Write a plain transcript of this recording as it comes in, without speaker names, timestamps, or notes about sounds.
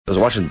I was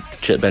watching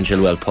Ben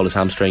Chilwell pull his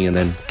hamstring and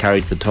then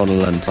carried to the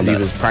tunnel, and he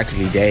was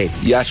practically dead.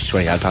 Yeah, actually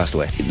 20 had passed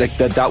away. Like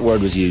that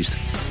word was used.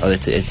 Oh,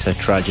 it's a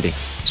tragedy.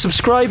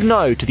 Subscribe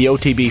now to the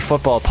OTB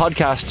Football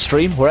Podcast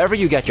stream wherever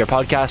you get your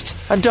podcasts,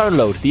 and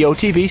download the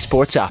OTB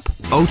Sports app.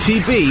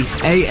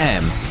 OTB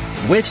AM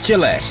with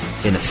Gillette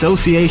in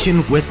association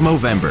with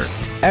Movember.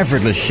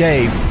 Effortless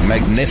shave,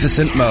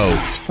 magnificent mo.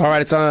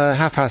 Alright, it's on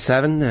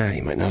 7:30.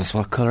 You might notice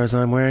what colours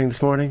I'm wearing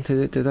this morning.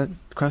 Did that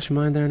cross your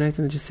mind there,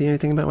 Nathan? Did you see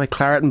anything about my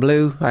claret and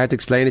blue? I had to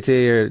explain it to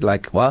you. You're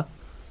like, what?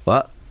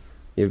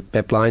 You're a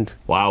bit blind.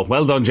 Wow,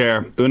 well done,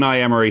 Ger.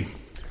 Unai Emery.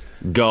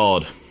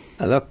 God.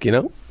 Look,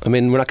 we're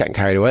not getting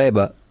carried away,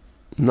 but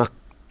I'm not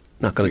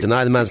going to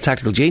deny the man's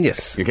tactical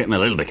genius. You're getting a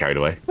little bit carried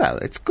away. Well,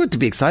 it's good to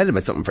be excited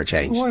about something for a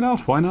change. Why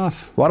not?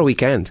 What a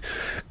weekend.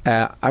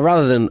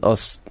 Rather than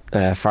us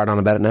fart on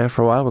about it now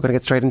for a while, we're going to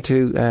get straight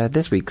into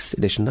this week's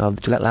edition of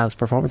the Gillette Labs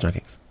Performance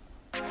Rankings.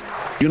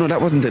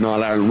 That wasn't an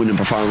All-Ireland winning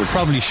performance.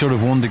 Probably should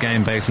have won the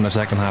game based on their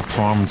second half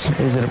performance.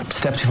 Is it a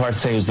step too far to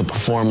say it was the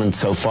performance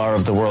so far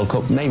of the World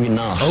Cup? Maybe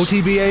not.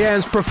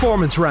 OTBAN's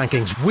Performance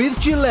Rankings with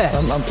Gillette.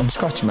 I'm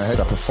scratching my head.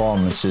 That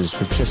performances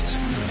was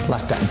just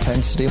lacked that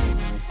intensity.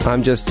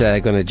 I'm just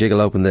going to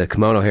jiggle open the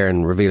kimono here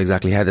and reveal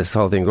exactly how this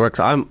whole thing works.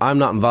 I'm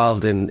not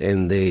involved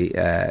in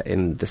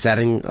the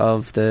setting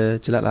of the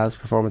Gillette Labs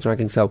Performance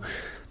Rankings. So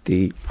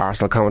the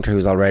Arsenal commentator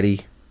who's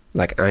already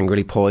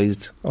angrily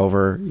poised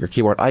over your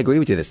keyboard, I agree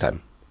with you this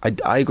time.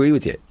 I agree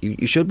with you.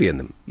 You should be in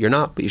them. You're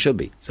not, but you should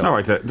be. So, all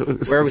right.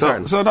 Where are we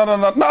starting? So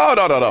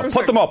no.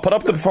 Put them up. Put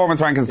up the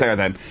performance rankings there.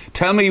 Then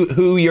tell me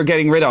who you're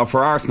getting rid of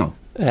for Arsenal.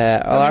 Who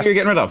you're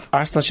getting rid of?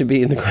 Arsenal should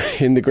be in the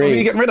green. Who are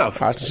you getting rid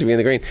of? Arsenal should be in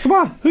the green. Come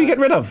on, who are you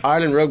getting rid of?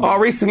 Ireland Rugby. Oh,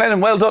 Reece McLennan,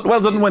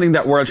 well done winning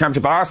that World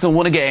Championship. Arsenal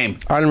won a game.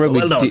 Ireland Rugby.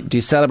 Well do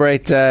you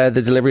celebrate the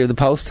delivery of the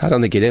post? I don't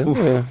think you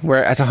do.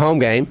 We're at a home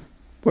game.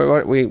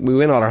 We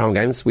win all our home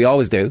games. We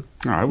always do.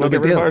 All right, we'll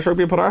get rid of Irish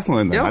Rugby and put Arsenal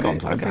in there. Yeah,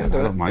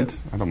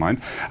 I don't mind.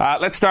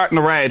 Let's start in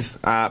the red.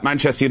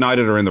 Manchester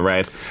United are in the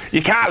red.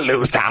 You can't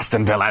lose to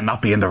Aston Villa and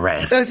not be in the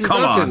red. This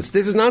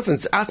is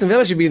nonsense. Aston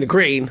Villa should be in the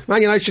green.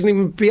 Man United shouldn't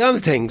even be on the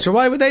thing. So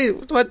why would they?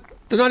 They're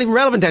not even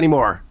relevant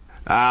anymore.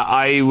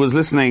 I was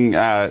listening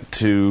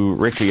to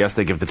Richie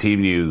yesterday give the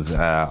team news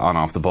on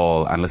Off the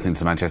Ball, and listening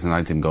to the Manchester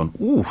United team going,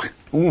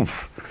 ooh,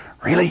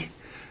 really?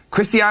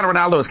 Cristiano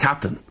Ronaldo is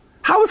captain.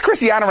 How is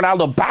Cristiano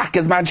Ronaldo back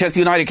as Manchester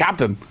United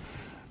captain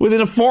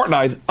within a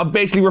fortnight of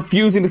basically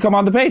refusing to come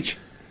on the pitch?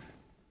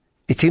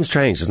 It seems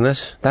strange, doesn't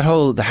it?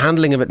 The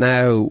handling of it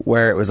now,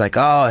 where it was like,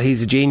 oh,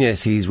 he's a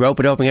genius, he's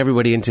rope-a-doping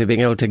everybody into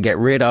being able to get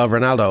rid of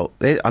Ronaldo.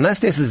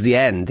 Unless this is the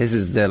end, this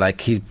is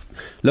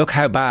look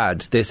how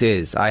bad this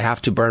is. I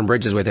have to burn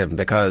bridges with him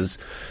because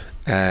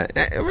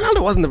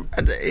Ronaldo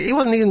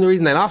wasn't even the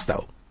reason they lost,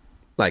 though.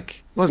 It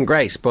wasn't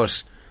great,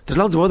 but there's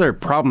loads of other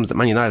problems that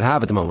Man United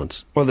have at the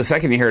moment. Well, the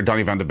second you hear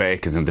Donny van de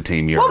Beek is in the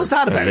team, you're what was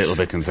that about? A little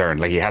bit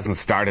concerned. He hasn't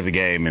started the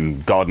game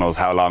in God knows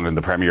how long in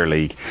the Premier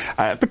League.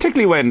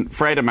 Particularly when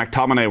Fred and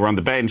McTominay were on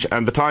the bench,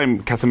 and the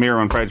time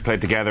Casemiro and Fred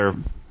played together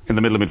in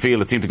the middle of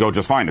midfield, it seemed to go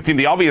just fine. It seemed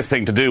the obvious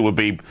thing to do would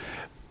be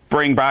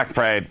bring back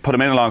Fred, put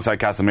him in alongside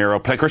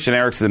Casemiro, play Christian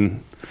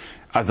Eriksen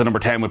as the number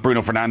 10 with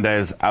Bruno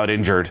Fernandes out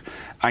injured,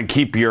 and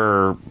keep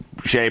your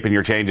shape and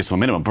your changes to a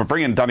minimum. But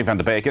bring in Donny van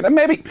de Beek, and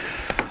maybe...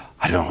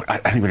 I don't know. I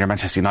think when you're a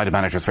Manchester United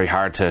manager, it's very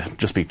hard to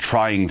just be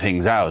trying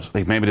things out.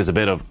 Maybe there's a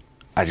bit of,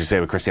 as you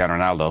say with Cristiano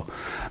Ronaldo,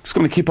 I'm just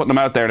going to keep putting them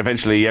out there, and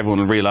eventually everyone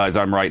will realise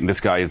I'm right and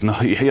this guy is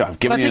not. I've given you enough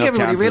chances. I think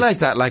everybody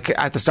realised that,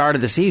 at the start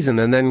of the season,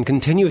 and then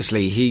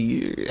continuously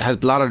he has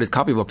blotted his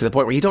copybook to the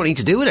point where you don't need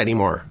to do it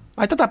anymore.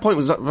 I thought that point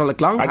was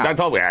long past. I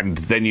thought, and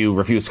then you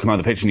refuse to come on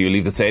the pitch and you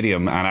leave the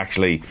stadium, and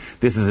actually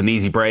this is an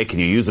easy break,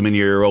 and you use him in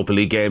your Europa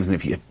League games, and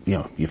if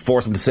you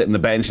force him to sit on the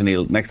bench,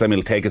 and next time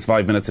he'll take his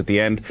 5 minutes at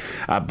the end,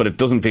 but it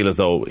doesn't feel as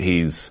though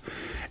he's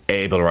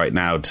able right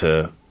now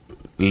to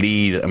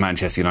lead a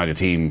Manchester United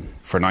team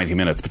for 90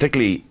 minutes,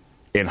 particularly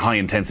in high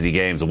intensity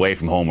games away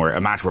from home, where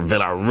a match where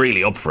Villa are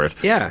really up for it.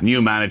 Yeah.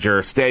 New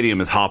manager,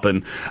 stadium is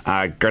hopping.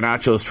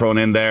 Garnacho's thrown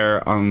in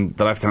there on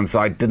the left hand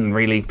side. Didn't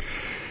really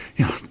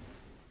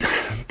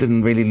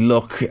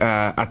look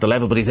at the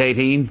level, but he's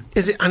 18.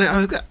 Is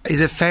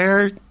it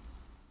fair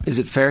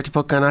to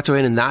put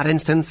Garnacho in that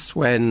instance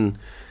when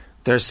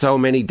there's so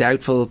many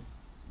doubtful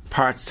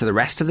parts to the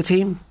rest of the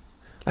team?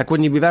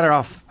 Wouldn't you be better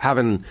off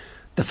having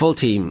the full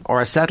team, or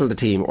a settled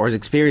team, or as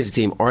experienced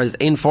team, or as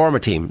in-form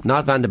team,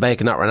 not Van de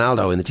Beek and not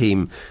Ronaldo in the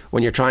team,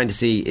 when you're trying to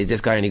see, is this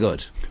guy any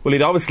good? Well,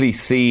 he'd obviously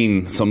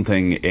seen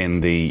something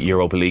in the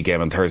Europa League game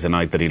on Thursday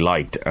night that he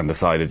liked, and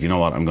decided, you know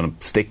what, I'm going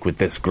to stick with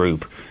this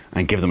group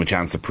and give them a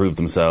chance to prove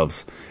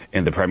themselves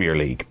in the Premier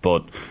League.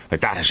 But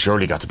that has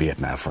surely got to be it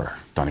now for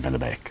Donny van de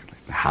Beek.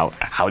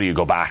 How do you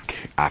go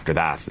back after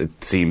that?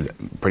 It seems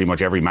pretty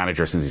much every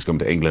manager since he's come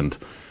to England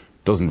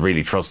doesn't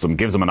really trust him,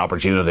 gives him an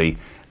opportunity,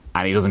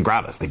 and he doesn't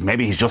grab it.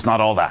 Maybe he's just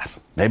not all that.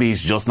 Maybe he's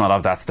just not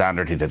of that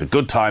standard. He did a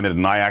good time at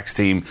an Ajax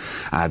team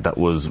that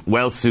was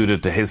well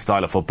suited to his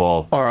style of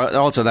football. Or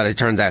also that it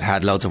turns out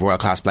had loads of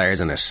world-class players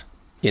in it.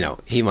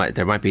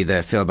 there might be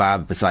the Phil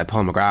Babb beside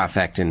Paul McGrath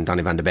effect in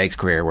Donny van de Beek's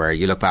career, where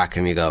you look back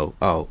and you go,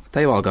 oh,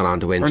 they've all gone on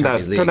to win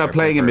Champions League. Turned out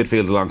playing in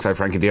midfield alongside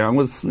Frankie de Jong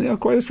was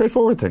quite a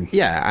straightforward thing.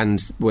 Yeah,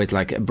 and with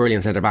like a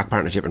brilliant centre-back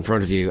partnership in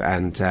front of you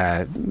and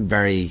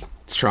very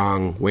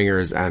strong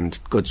wingers and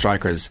good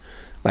strikers,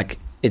 like,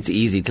 it's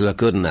easy to look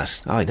good in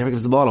that. Oh, he never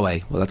gives the ball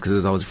away. Well, that's because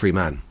there's always a free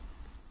man.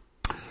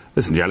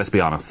 Listen, Ger, let's be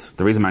honest.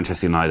 The reason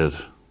Manchester United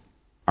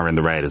are in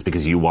the red is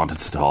because you wanted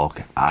to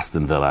talk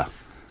Aston Villa.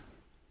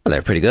 Well,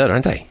 they're pretty good,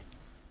 aren't they?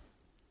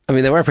 I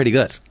mean, they were pretty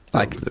good.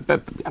 Like,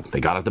 they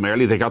got at them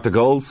early. They got their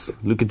goals.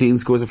 Luca Dean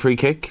scores a free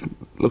kick.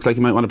 Looks like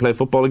he might want to play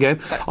football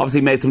again.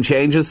 Obviously made some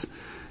changes.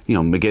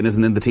 McGinn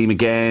isn't in the team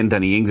again.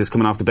 Danny Ings is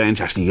coming off the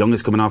bench. Ashley Young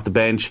is coming off the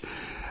bench.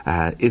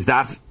 Is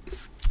that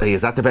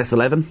the best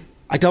 11?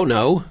 I don't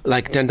know.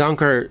 Like,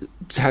 Dendoncker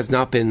has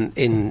not been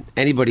in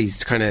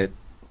anybody's kind of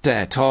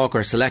talk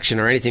or selection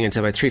or anything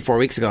until about 3-4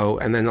 weeks ago,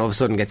 and then all of a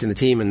sudden gets in the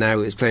team and now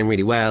is playing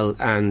really well.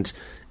 And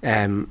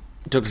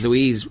Douglas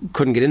Luiz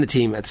couldn't get in the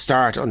team at the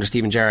start under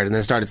Steven Gerrard, and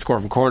then started to score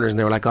from corners, and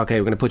they were like,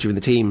 okay, we're going to put you in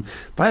the team.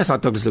 But I just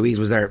thought Douglas Luiz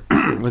was their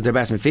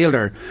best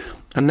midfielder,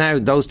 and now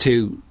those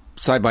two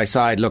side by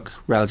side look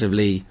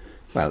relatively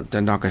well.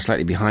 Dendoncker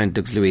slightly behind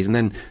Douglas Luiz, and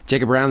then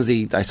Jacob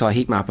Ramsey, I saw a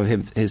heat map of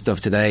his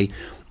stuff today.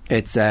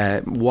 It's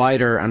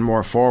wider and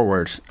more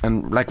forward,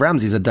 and like,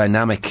 Ramsey's a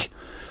dynamic,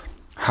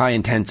 high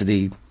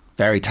intensity,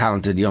 very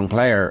talented young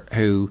player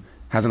who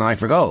has an eye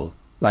for goal.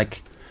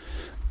 Like,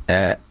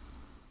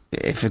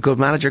 if a good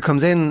manager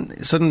comes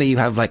in, suddenly you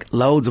have like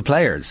loads of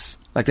players.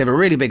 Like, they have a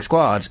really big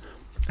squad,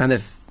 and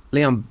if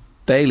Leon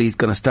Bailey's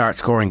going to start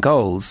scoring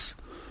goals,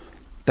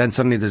 then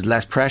suddenly there's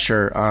less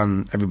pressure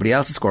on everybody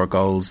else to score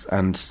goals,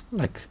 and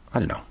like, I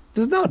don't know,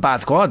 there's not a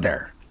bad squad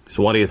there.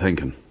 So what are you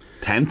thinking?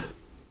 10th?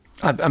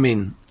 I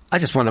mean, I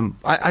just want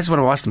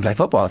to watch them play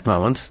football at the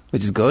moment,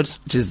 which is good,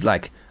 which is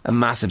like a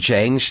massive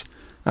change.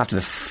 After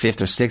the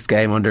 5th or 6th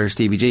game under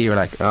Stevie G, you're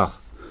like, oh,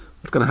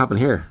 what's going to happen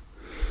here?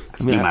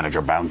 It's new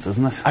manager bounce,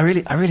 isn't it? I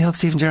really hope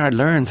Steven Gerrard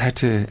learns how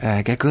to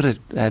get good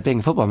at being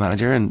a football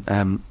manager. And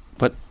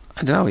but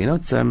I don't know,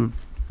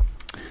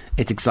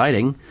 it's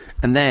exciting.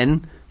 And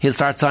then he'll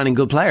start signing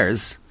good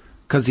players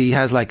because he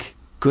has like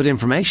good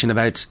information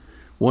about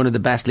one of the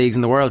best leagues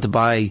in the world to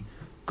buy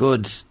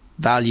good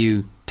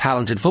value,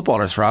 talented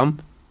footballers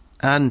from,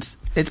 and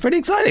it's pretty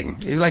exciting.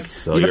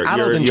 So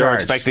you're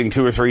expecting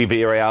 2 or 3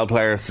 Villarreal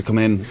players to come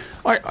in.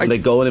 Will they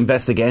go and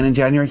invest again in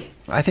January?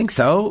 I think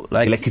so.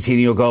 Like, let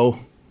Coutinho go.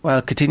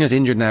 Well, Coutinho's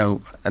injured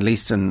now, at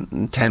least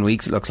in 10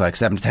 weeks. It looks like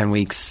 7 to 10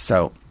 weeks.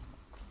 So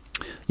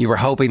you were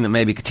hoping that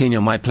maybe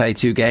Coutinho might play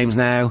 2 games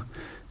now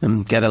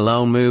and get a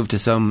loan move to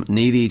some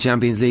needy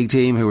Champions League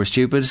team who were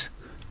stupid.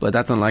 But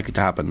that's unlikely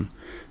to happen,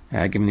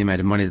 given the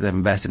amount of money that they've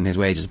invested in his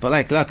wages. But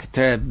like, look,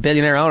 they're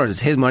billionaire owners. It's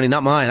his money,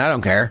 not mine. I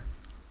don't care.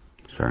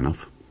 Fair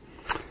enough.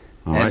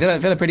 Right.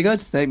 Villa pretty good.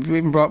 They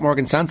even brought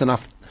Morgan Sanson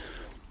off.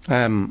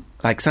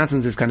 Like,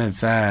 Sanson's is kind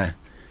of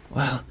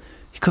well,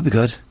 he could be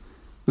good.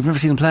 We've never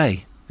seen him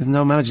play. There's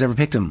no manager's ever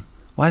picked him.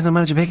 Why is no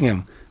manager picking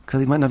him?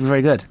 Because he might not be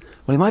very good.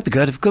 Well, he might be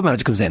good if a good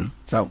manager comes in.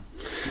 So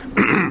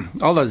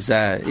all those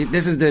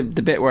this is the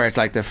bit where it's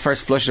like the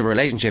first flush of a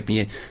relationship, and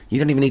you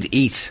don't even need to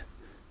eat.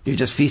 You're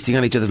just feasting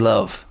on each other's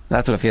love.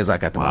 That's what it feels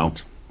like at the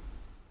moment.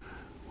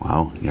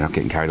 Wow, you're not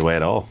getting carried away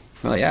at all.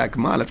 Oh yeah,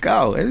 come on, let's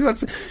go.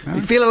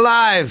 Feel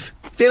alive.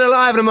 Feel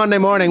alive on a Monday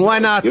morning. Why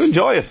not? You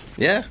enjoy it.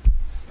 Yeah.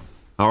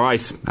 All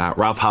right,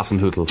 Ralph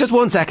Hasenhüttl. Just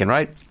 1 second,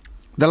 right?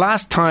 The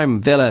last time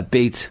Villa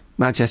beat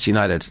Manchester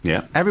United,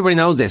 everybody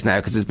knows this now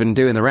because it's been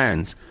doing the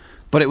rounds,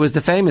 but it was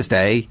the famous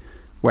day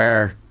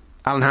where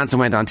Alan Hansen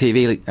went on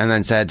TV and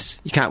then said,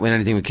 you can't win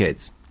anything with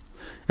kids.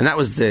 And that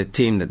was the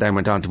team that then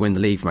went on to win the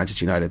league for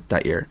Manchester United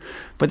that year.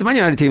 But the Man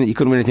United team that you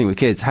couldn't win anything with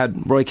kids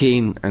had Roy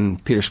Keane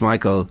and Peter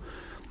Schmeichel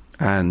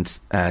and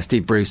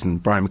Steve Bruce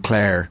and Brian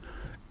McClare,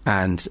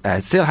 and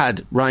it still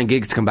had Ryan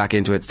Giggs to come back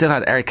into it, still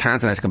had Eric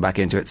Cantona to come back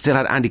into it, still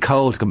had Andy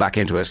Cole to come back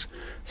into it.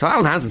 So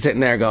Alan Hansen's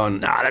sitting there going,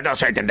 no, there's no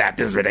strength in depth,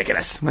 this is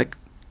ridiculous. I'm like,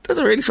 that's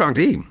a really strong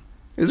team.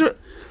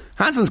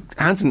 Hansen's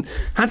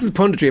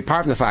punditry,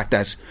 apart from the fact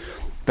that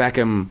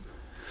Beckham,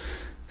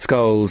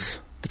 Scholes,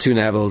 the 2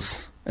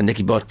 Nevilles and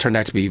Nicky Butt turned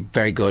out to be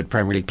very good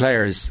Premier League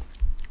players,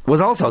 was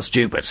also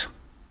stupid.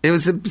 It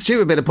was a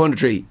stupid bit of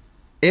punditry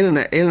in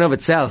and of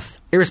itself,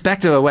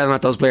 irrespective of whether or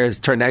not those players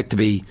turned out to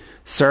be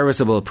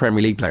serviceable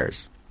Premier League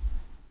players.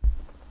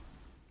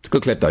 It's a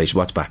good clip though, you should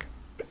watch back.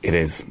 It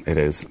is.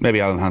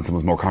 Maybe Alan Hansen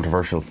was more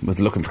controversial, was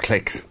looking for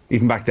clicks,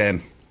 even back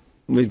then.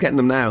 He's getting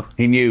them now.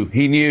 He knew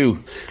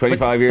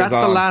 25 years that's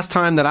on. The last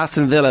time that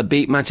Aston Villa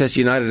beat Manchester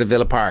United at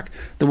Villa Park.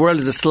 The world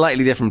is a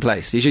slightly different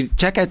place. You should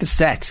check out the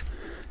set.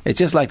 It's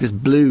just like this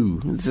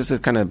blue, it's just a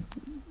kind of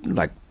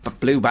like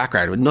blue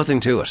background with nothing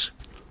to it.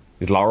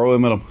 Is Lauro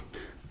in with him?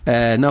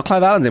 No,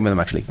 Clive Allen's in with him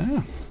actually.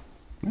 Yeah.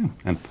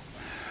 And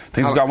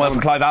things have gone well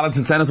for Clive Allen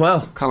since then as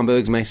well. Colin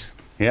Boogs, mate.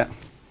 Yeah.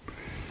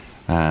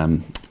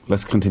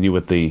 Let's continue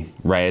with the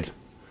red.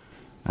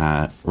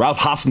 Ralph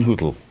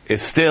Hasenhüttl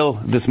is still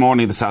this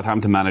morning the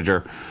Southampton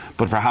manager,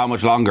 but for how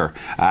much longer?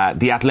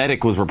 The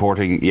Athletic was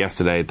reporting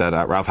yesterday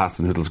that Ralph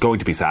Hasenhüttl is going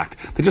to be sacked.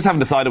 They just haven't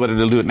decided whether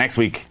they'll do it next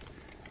week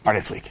or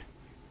this week.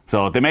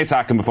 So they may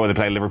sack him before they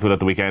play Liverpool at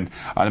the weekend,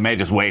 or they may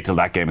just wait till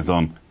that game is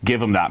done,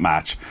 give him that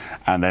match,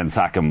 and then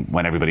sack him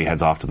when everybody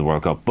heads off to the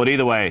World Cup. But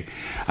either way,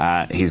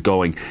 he's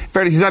going.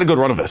 Fairly, he's had a good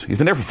run of it. He's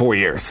been there for 4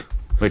 years,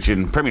 which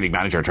in Premier League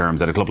manager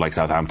terms at a club like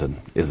Southampton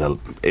is a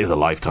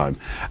lifetime.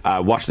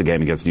 Watched the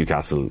game against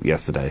Newcastle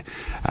yesterday.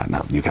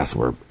 Now,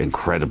 Newcastle were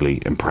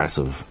incredibly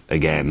impressive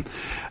again,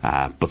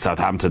 but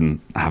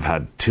Southampton have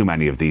had too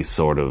many of these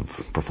sort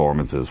of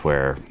performances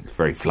where it's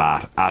very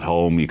flat at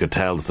home. You could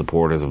tell the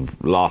supporters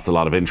have lost a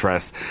lot of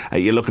interest.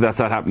 You look at that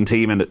Southampton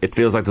team and it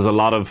feels like there's a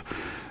lot of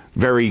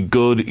very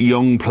good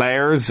young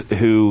players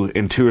who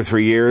in 2 or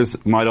 3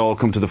 years might all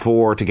come to the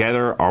fore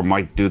together, or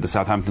might do the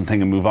Southampton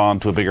thing and move on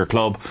to a bigger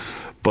club.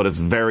 But it's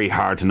very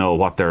hard to know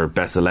what their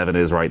best 11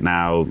 is right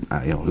now.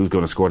 Who's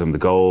going to score them the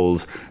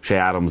goals. Shea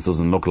Adams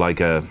doesn't look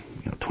like a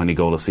 20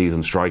 goal a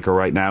season striker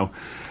right now,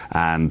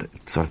 and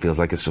it sort of feels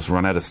like it's just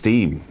run out of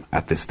steam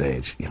at this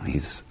stage.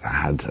 He's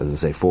had, as I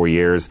say, 4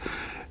 years.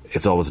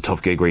 It's always a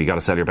tough gig where you got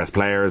to sell your best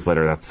players,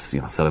 whether that's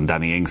selling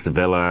Danny Ings to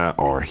Villa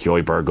or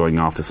Højbjerg going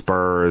off to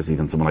Spurs,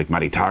 even someone like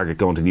Matty Targett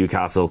going to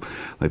Newcastle.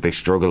 Like, they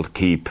struggle to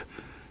keep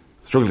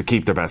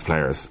their best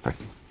players. In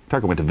fact,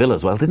 Targett went to Villa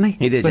as well, didn't he?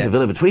 He did, went to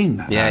Villa between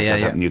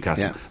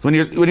Newcastle. Yeah. So when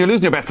you're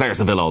losing your best players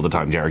to Villa all the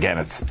time, Ger, again,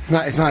 it's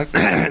not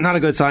not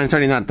a good sign.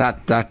 Certainly not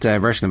that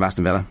version of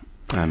Aston Villa.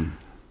 An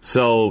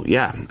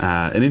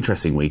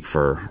interesting week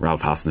for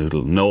Ralph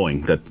Hasenhüttl,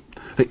 knowing that.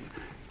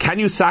 Can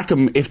you sack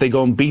him if they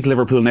go and beat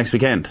Liverpool next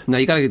weekend? No,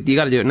 you got to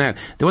do it now.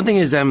 The one thing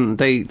is,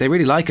 they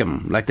really like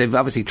him. Like, they've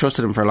obviously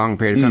trusted him for a long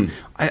period of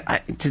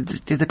time.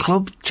 Did the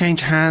club change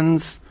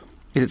hands?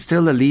 Is it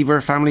still the Lever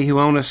family who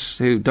own it,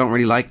 who don't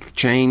really like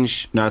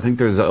change? No, I think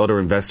there's other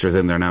investors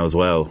in there now as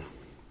well.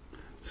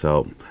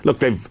 So, look,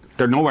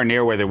 they're nowhere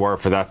near where they were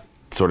for that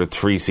sort of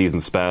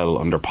 3-season spell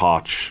under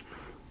Poch,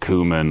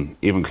 Koeman,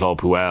 even Claude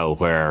Puel,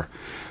 where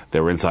they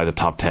were inside the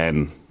top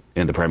 10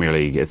 in the Premier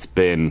League. It's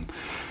been,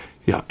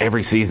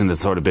 every season there's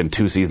sort of been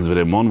 2 seasons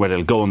within one where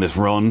they'll go on this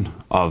run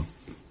of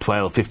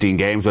 12, 15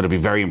 games where it'll be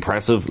very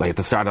impressive. Like at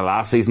the start of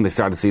last season, they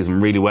started the season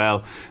really well,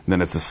 and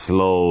then it's a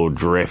slow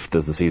drift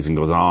as the season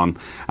goes on,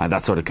 and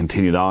that sort of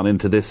continued on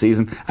into this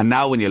season. And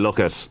now when you look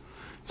at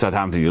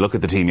Southampton, you look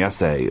at the team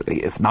yesterday,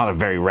 it's not a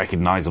very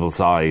recognisable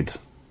side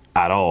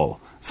at all.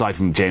 Aside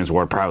from James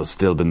Ward-Prowse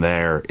still been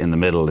there in the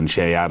middle and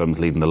Shea Adams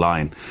leading the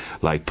line.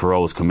 Like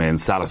Perot's come in,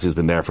 Salas, who's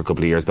been there for a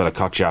couple of years, Bella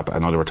Kotchap, I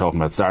know they were talking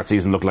about start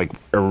season, looked like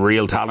a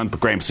real talent, but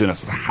Graham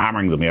Souness was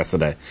hammering them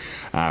yesterday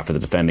for the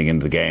defending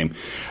into the game.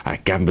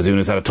 Gavin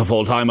Bazuna's had a tough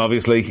old time,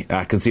 obviously,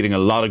 conceding a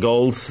lot of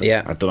goals.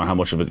 Yeah. I don't know how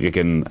much of it you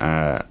can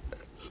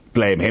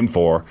blame him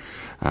for.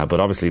 But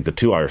obviously the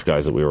 2 Irish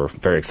guys that we were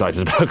very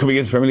excited about coming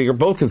into the Premier League are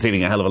both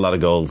conceding a hell of a lot of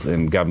goals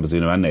in Gavin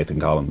Bazunu and Nathan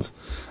Collins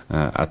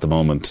at the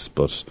moment.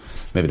 But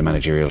maybe the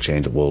managerial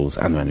change at Wolves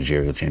and the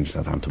managerial change at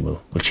Southampton will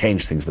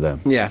change things for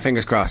them. Yeah,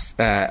 fingers crossed.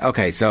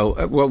 Okay,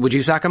 so would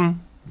you sack him?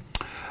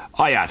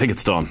 Oh yeah, I think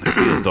it's done. It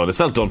feels done. It's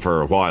felt done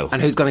for a while.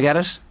 And who's going to get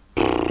it?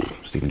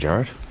 Steven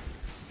Gerrard.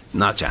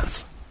 Not a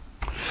chance.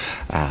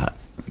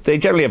 They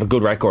generally have a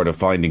good record of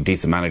finding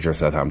decent managers,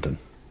 Southampton.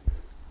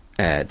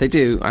 They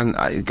do, and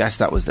I guess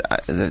that was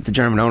the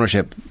German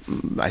ownership.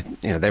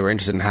 They were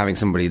interested in having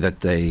somebody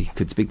that they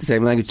could speak the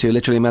same language to,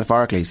 literally and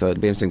metaphorically. So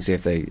it'd be interesting to see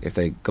if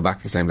they go back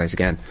to the same place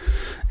again.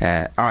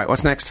 All right,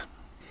 what's next?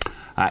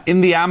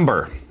 In the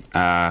Amber,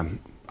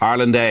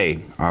 Ireland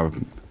A,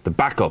 the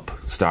backup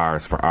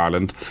stars for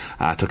Ireland,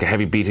 took a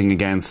heavy beating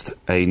against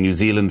a New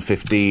Zealand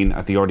 15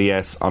 at the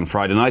RDS on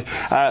Friday night.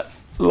 A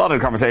lot of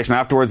the conversation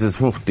afterwards is,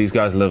 these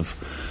guys will have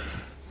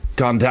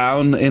gone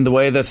down in the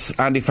way that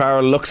Andy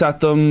Farrell looks at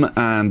them,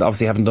 and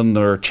obviously haven't done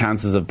their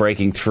chances of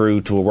breaking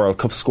through to a World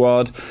Cup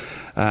squad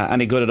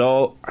any good at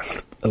all.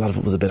 A lot of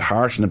it was a bit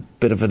harsh and a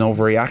bit of an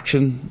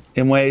overreaction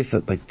in ways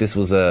that, like, this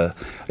was it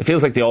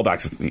feels like the All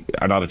Blacks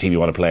are not a team you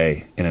want to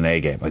play in an A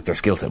game. Like, their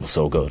skill set was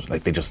so good,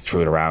 like they just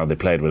threw it around, they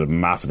played with a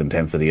massive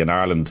intensity, and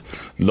Ireland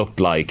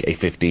looked like a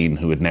 15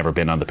 who had never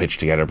been on the pitch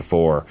together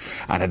before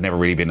and had never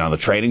really been on the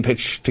training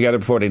pitch together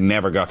before. They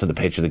never got to the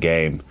pitch of the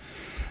game.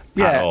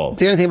 Yeah,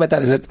 the only thing about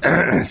that is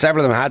that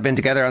several of them had been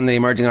together on the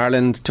Emerging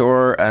Ireland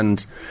tour, and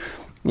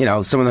some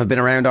of them have been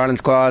around Ireland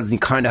squads, and you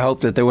kind of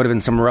hope that there would have been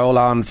some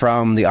roll-on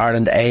from the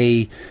Ireland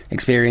A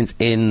experience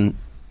in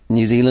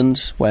New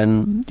Zealand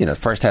when,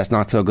 first test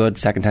not so good,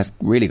 second test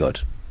really good.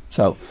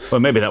 So,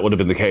 well, maybe that would have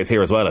been the case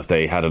here as well if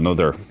they had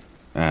another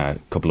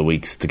couple of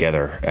weeks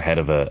together ahead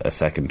of a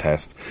second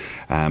test.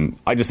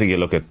 I just think you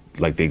look at,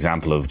 like, the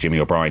example of Jimmy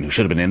O'Brien, who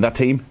should have been in that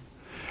team.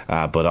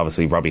 But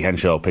obviously Robbie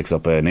Henshaw picks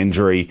up an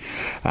injury,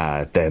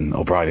 then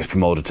O'Brien is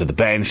promoted to the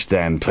bench,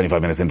 then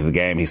 25 minutes into the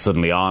game he's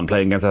suddenly on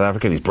playing against South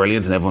Africa and he's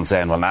brilliant, and everyone's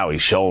saying, well, now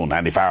he's shown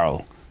Andy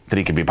Farrell that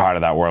he can be part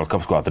of that World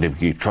Cup squad, that he can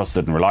be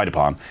trusted and relied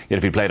upon. Yet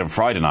if he played on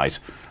Friday night,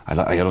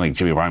 I don't think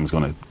Jimmy Ryan was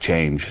going to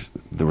change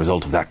the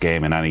result of that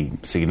game in any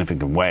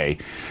significant way.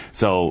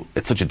 So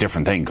it's such a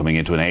different thing coming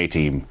into an A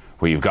team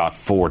where you've got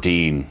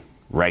 14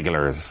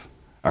 regulars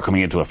are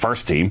coming into a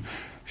first team.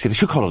 See, they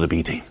should call it a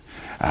B team.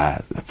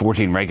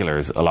 14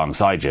 regulars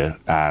alongside you,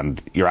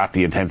 and you're at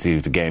the intensity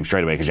of the game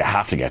straight away because you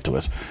have to get to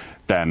it.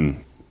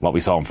 Then what we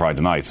saw on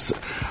Friday night,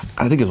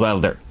 I think as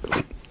well,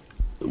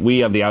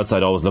 we on the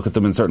outside always look at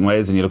them in certain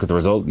ways, and you look at the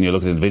result and you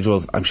look at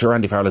individuals. I'm sure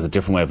Andy Farrell has a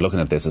different way of looking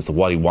at this as to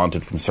what he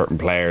wanted from certain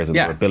players and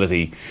their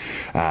ability.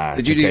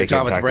 Did you do your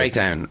job at the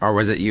breakdown, or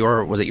was it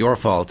your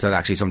fault that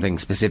actually something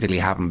specifically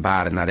happened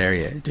bad in that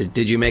area?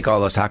 Did you make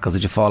all those tackles?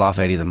 Did you fall off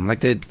any of them?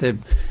 Like the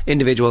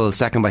individual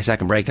second by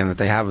second breakdown that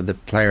they have of the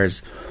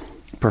players'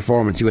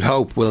 performance, you would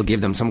hope will give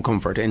them some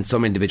comfort in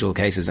some individual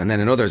cases, and then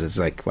in others it's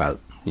like, well,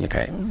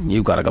 okay,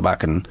 you've got to go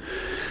back and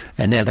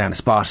nail down a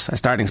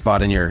starting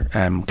spot in your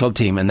club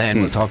team, and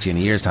then we'll talk to you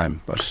in a year's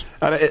time. But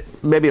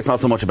maybe it's not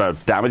so much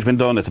about damage being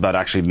done, it's about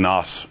actually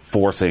not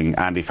forcing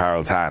Andy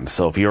Farrell's hand.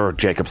 So if you're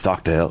Jacob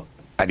Stockdale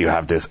and you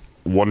have this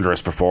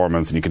wondrous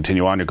performance and you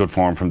continue on your good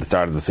form from the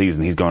start of the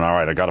season, he's going,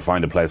 alright, I've got to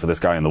find a place for this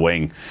guy in the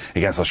wing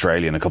against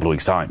Australia in a couple of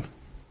weeks' time.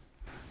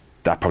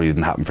 That probably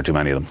didn't happen for too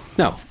many of them.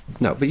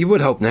 No, but you would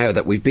hope now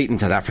that we've beaten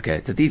South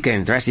Africa that these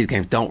games, the rest of these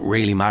games don't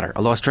really matter.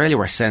 Although Australia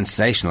were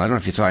sensational. I don't know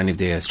if you saw any of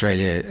the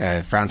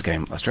Australia-France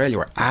game. Australia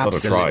were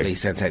absolutely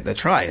sensational. The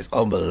try is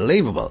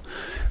unbelievable.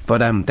 But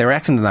they were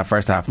excellent in that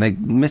first half, and they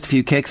missed a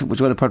few kicks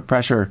which would have put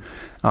pressure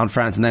on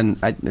France, and then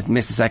I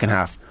missed the second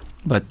half.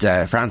 But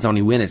France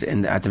only win it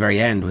at the very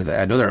end with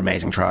another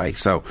amazing try.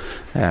 So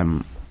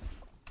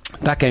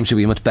that game should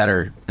be a much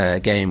better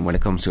game when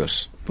it comes to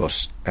it.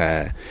 But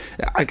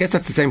I guess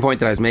that's the same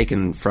point that I was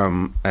making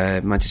from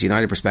Manchester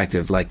United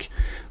perspective. Like,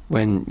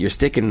 when you're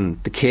sticking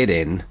the kid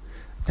in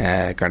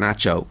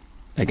Garnacho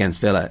against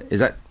Villa,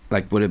 is that,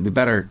 like, would it be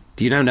better?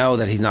 Do you now know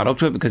that he's not up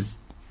to it because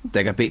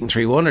they got beaten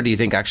 3-1, or do you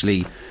think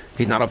actually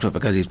he's not up to it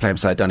because he's playing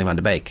beside Donny van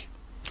de Beek?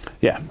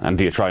 Yeah, and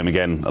do you try him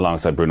again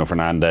alongside Bruno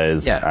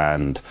Fernandes? Yeah.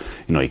 And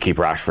you keep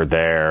Rashford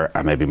there,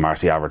 and maybe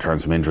Martial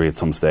returns from injury at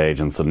some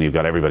stage, and suddenly you've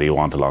got everybody you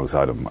want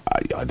alongside him.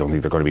 I don't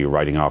think they're going to be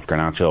writing off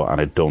Garnacho,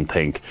 and I don't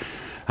think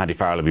Andy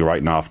Farrell will be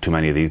writing off too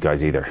many of these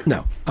guys either.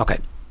 No. Okay.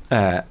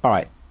 All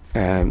right.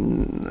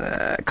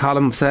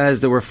 Colin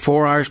says there were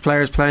 4 Irish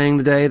players playing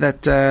the day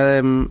that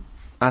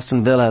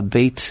Aston Villa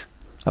beat.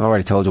 I've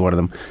already told you one of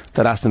them.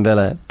 That Aston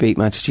Villa beat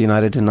Manchester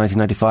United in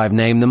 1995.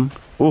 Name them.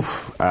 Paul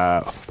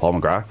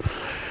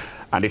McGrath.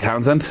 Andy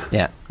Townsend?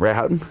 Yeah. Ray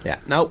Houghton? Yeah.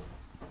 No.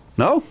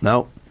 No?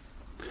 No.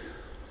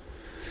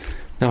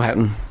 No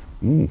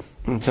Houghton.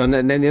 So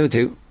then the other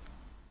 2.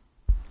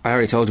 I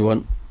already told you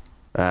one.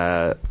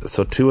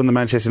 So 2 in the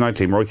Manchester United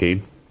team. Roy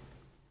Keane.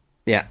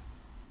 Yeah.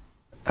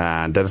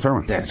 And Dennis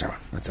Irwin. Dennis Irwin.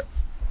 That's it.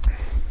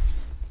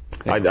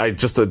 Yeah. I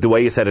just the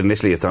way you said it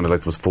initially, it sounded like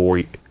there was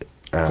 4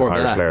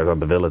 Irish players on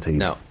the Villa team.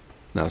 No.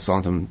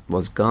 Staunton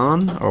was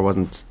gone, or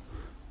wasn't?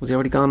 Was he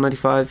already gone?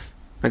 95?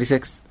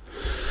 96?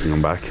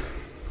 Going back.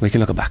 We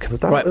can look back.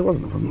 Right. It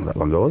wasn't that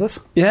long ago, was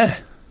it? Yeah.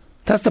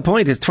 That's the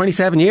point. It's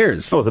 27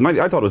 years. Oh, I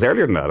thought it was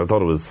earlier than that. I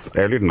thought it was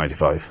earlier than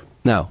 95.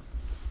 No.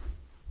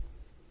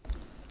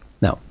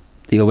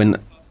 You win.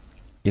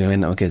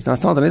 Okay. No,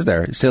 Staunton is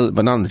there still,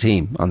 but not on the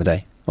team on the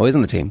day. Oh, he's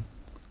on the team.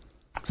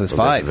 So there's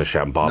 5. This is a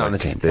shambolic. Not on the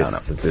team.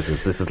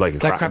 This is like a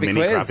crappy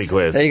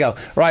quiz. There you go.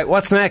 Right.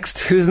 What's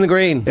next? Who's in the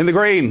green? In the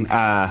green,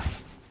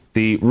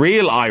 the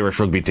real Irish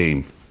rugby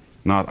team,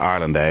 not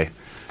Ireland,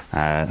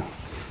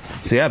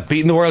 So yeah,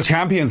 beating the world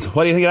champions.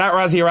 What do you think of that,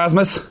 Razzie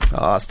Erasmus?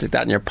 Oh, stick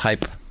that in your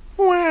pipe.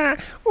 Right.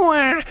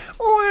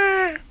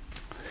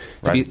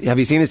 Have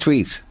you seen his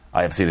tweet?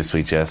 I have seen his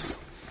tweet, yes.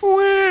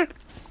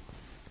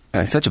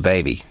 Such a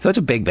baby. Such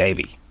a big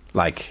baby.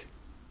 Like,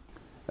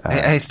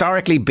 a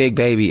historically big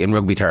baby in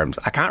rugby terms.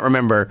 I can't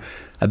remember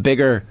a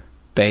bigger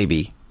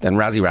baby than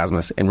Razzie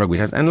Erasmus in rugby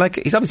terms. And,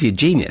 like, he's obviously a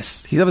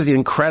genius. He's obviously an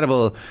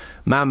incredible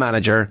man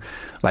manager.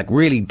 Like,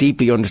 really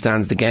deeply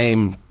understands the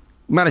game.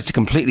 Managed to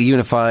completely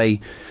unify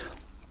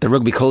the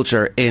rugby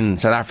culture in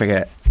South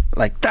Africa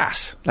like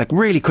that, like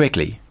really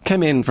quickly.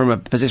 Came in from a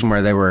position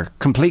where they were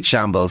complete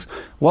shambles,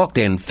 walked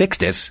in,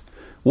 fixed it,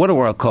 won a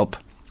World Cup,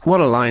 won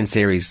a Lions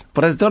series,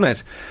 but has done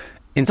it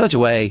in such a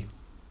way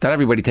that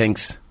everybody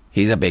thinks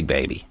he's a big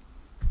baby.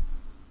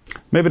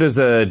 Maybe there's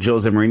a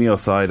Jose Mourinho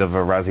side of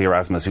a Razzie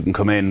Erasmus who can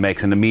come in,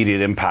 makes an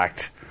immediate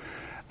impact,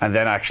 and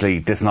then actually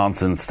this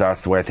nonsense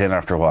starts to wear thin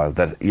after a while.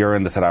 That you're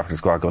in the South African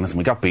squad going, listen,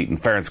 we got beaten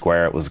fair and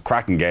square. It was a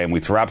cracking game. We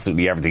threw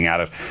absolutely everything at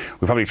it.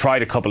 We probably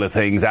tried a couple of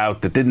things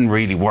out that didn't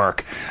really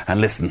work.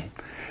 And listen,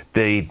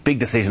 the big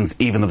decisions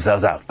even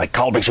themselves out. Like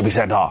Colbeck should be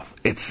sent off.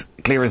 It's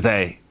clear as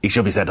day. He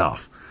should be sent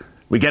off.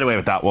 We get away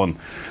with that one.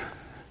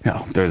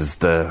 There's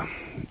the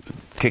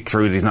kick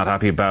through that he's not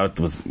happy about.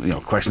 There was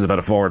questions about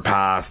a forward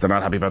pass. They're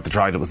not happy about the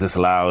try that was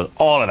disallowed.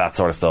 All of that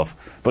sort of stuff.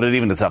 But it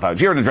evened itself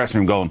out. You're in the dressing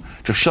room going,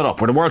 just shut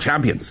up. We're the world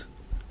champions.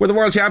 We're the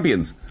world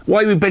champions.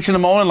 Why are we bitching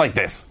and moaning like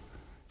this?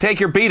 Take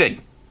your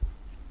beating.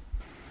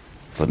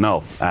 But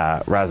no,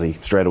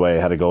 Razzie straight away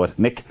had to go at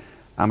Nick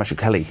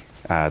Amashukeli,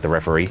 the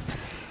referee.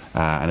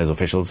 and his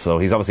officials. So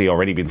he's obviously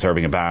already been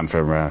serving a ban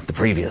for the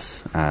previous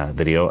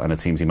video, and it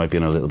seems he might be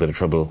in a little bit of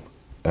trouble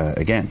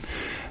again.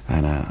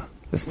 And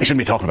we shouldn't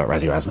be talking about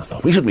Rassie Erasmus,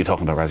 though. We shouldn't be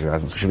talking about Rassie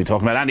Erasmus. We should be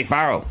talking about Andy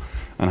Farrell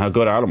and how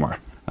good Ireland were.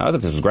 I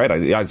thought this was great.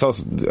 I saw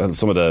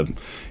some of the,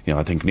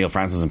 I think Neil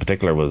Francis in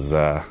particular was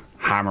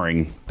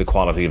hammering the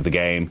quality of the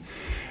game.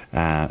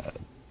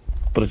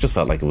 But it just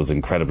felt like it was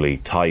incredibly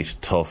tight,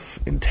 tough,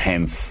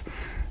 intense.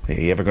 Are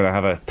you ever going to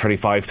have a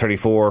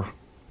 35-34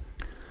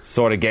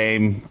 sort of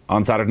game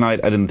on Saturday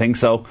night? I didn't think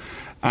so.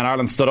 And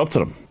Ireland stood up to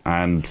them.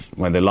 And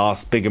when they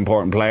lost big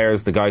important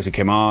players, the guys who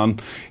came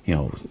on,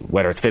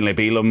 whether it's Finlay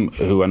Bealham,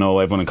 who I know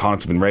everyone in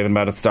Connacht has been raving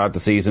about at the start of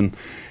the season,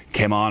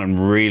 came on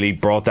and really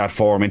brought that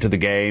form into the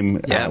game.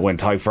 When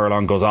Ty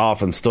Furlong goes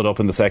off and stood up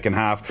in the second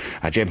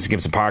half, Jameson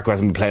Gibson Park, who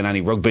hasn't been playing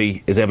any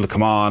rugby, is able to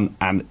come on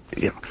and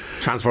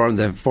transform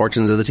the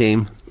fortunes of the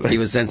team. He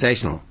was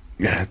sensational.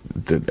 Yeah,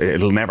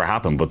 it'll never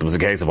happen, but there was a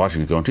case of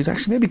watching it going, geez,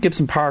 actually maybe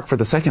Gibson Park for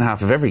the second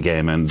half of every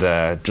game, and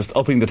just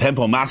upping the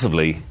tempo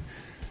massively.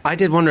 I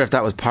did wonder if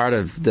that was part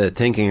of the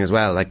thinking as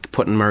well, like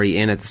putting Murray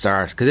in at the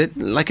start, because it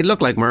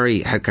looked like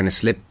Murray had kind of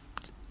slipped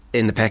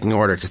in the pecking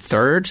order to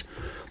third,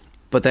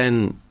 but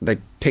then they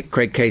picked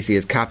Craig Casey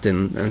as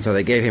captain, and so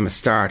they gave him a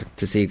start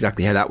to see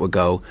exactly how that would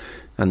go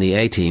on the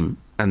A team.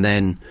 And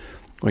then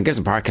when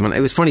Gibson Park came on, it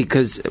was funny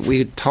because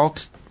we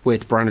talked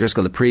with Brian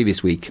O'Driscoll the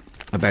previous week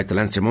about the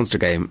Leinster-Munster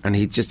game, and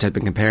he just had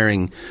been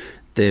comparing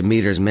the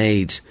metres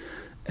made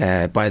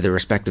by the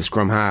respective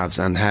scrum halves,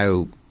 and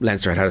how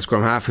Leinster had a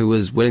scrum half who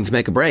was willing to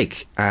make a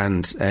break,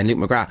 and Luke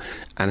McGrath,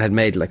 and had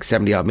made like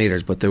 70 odd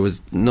metres, but there was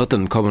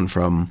nothing coming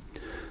from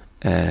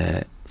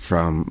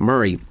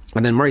Murray.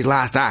 And then Murray's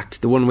last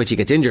act, the one in which he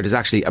gets injured, is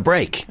actually a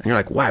break, and you're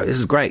like, wow, this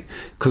is great,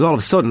 because all of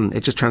a sudden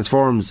it just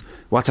transforms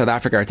what South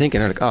Africa are thinking.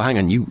 They're like, oh, hang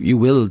on, you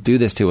will do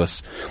this to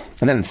us.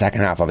 And then in the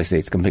second half, obviously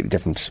it's completely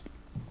different,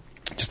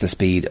 just the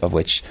speed at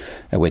which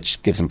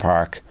Gibson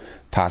Park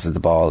passes the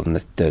ball, and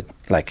the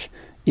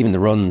even the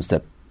runs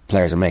that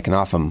players are making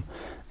off him.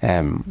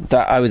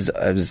 That I was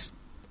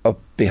up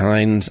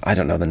behind, I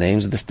don't know the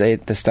names of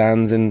the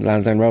stands in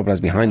Lansdowne Road, but I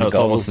was behind the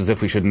goal. It's almost as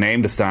if we should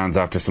name the stands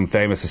after some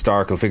famous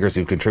historical figures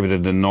who've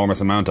contributed an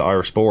enormous amount to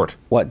Irish sport.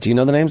 What, do you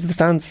know the names of the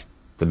stands?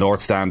 The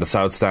North Stand, the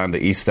South Stand, the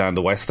East Stand,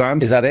 the West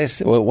Stand. Is that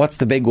it? Well, what's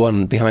the big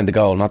one behind the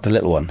goal, not the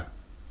little one?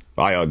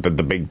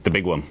 The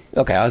big one.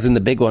 Okay, I was in the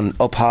big one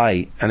up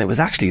high, and it was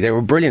actually, they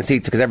were brilliant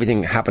seats because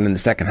everything happened in the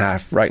second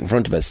half right in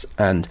front of us.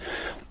 And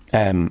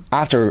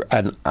after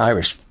an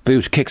Irish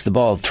boot kicks the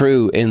ball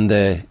through in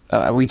the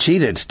we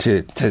cheated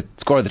to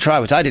score the try,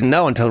 which I didn't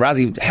know until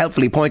Rassie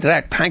helpfully pointed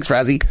out. Thanks,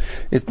 Rassie.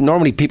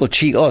 Normally people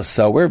cheat us,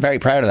 so we're very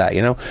proud of that,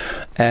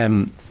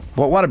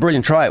 But what a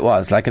brilliant try it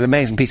was, like an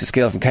amazing piece of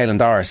skill from Caelan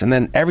Doris. And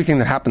then everything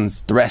that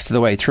happens the rest of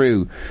the way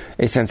through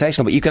is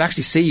sensational. But you could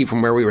actually see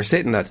from where we were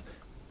sitting that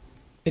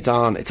it's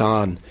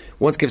on.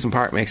 Once Gibson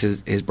Park makes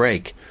his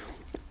break,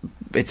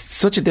 it's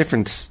such a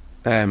different,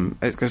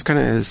 it was kind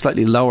of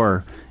slightly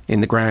lower in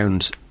the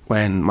ground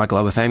when Michael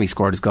Obafemi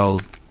scored his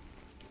goal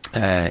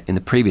in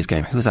the previous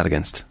game. Who was that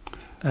against?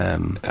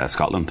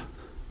 Scotland.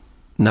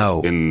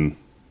 No.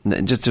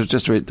 Just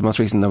the most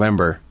recent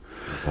November.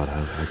 God,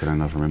 how can I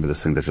not remember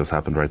this thing that just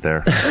happened right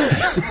there?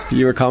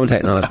 You were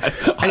commentating on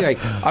it. Anyway,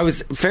 I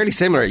was fairly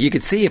similar. You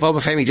could see if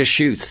Obafemi just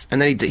shoots,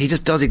 and then he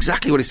just does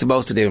exactly what he's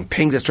supposed to do and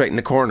pings it straight in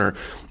the corner.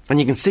 And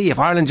you can see if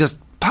Ireland just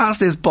pass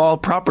this ball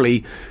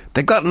properly,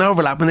 they've got an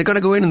overlap and they're going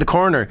to go in the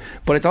corner,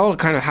 but it's all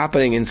kind of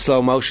happening in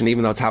slow motion,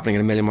 even though it's happening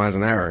at 1,000,000 miles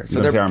an hour. So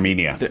they're the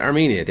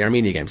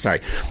Armenia game, sorry.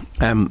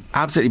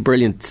 Absolutely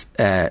brilliant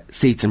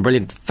seats and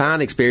brilliant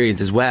fan experience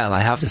as well,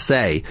 I have to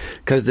say,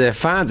 because the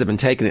fans have been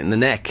taking it in the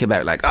neck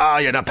about like, oh,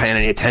 you're not paying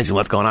any attention to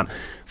what's going on.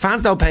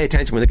 Fans don't pay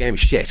attention when the game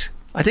is shit.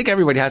 I think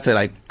everybody has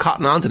to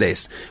cotton on to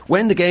this.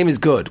 When the game is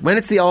good, when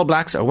it's the All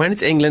Blacks or when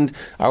it's England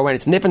or when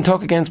it's nip and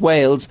tuck against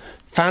Wales,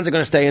 fans are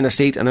going to stay in their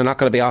seat and they're not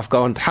going to be off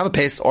going to have a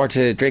piss or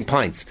to drink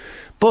pints.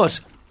 But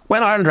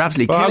when Ireland are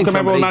absolutely killing somebody,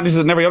 everyone manages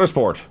it in every other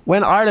sport.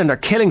 When Ireland are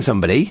killing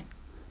somebody,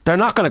 they're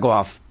not going to go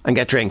off and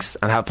get drinks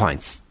and have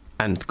pints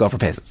and go for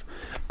pisses.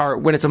 Or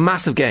when it's a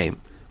massive game,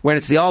 when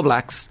it's the All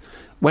Blacks,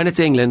 when it's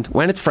England,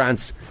 when it's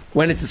France,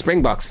 when it's the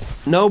Springboks,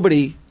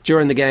 nobody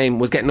during the game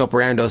was getting up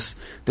around us.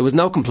 There was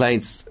no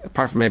complaints,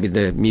 apart from maybe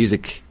the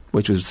music,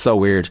 which was so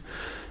weird.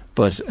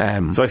 But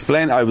so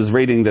explain. I was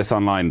reading this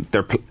online.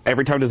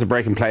 Every time there's a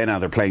break in play now,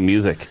 they're playing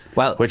music.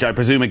 Well, which I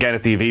presume again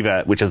at the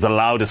Aviva, which is the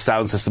loudest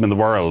sound system in the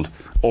world,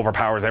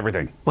 overpowers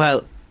everything.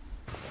 Well,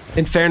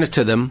 in fairness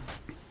to them,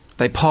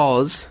 they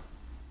pause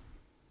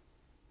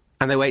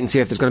and they wait and see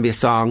if there's going to be a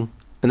song,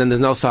 and then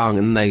there's no song,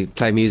 and they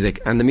play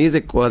music. And the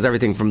music was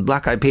everything from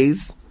Black Eyed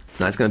Peas.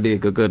 Now it's going to be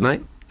a good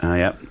night.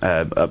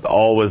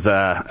 Always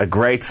a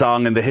great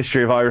song in the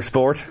history of Irish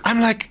sport. I'm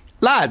like,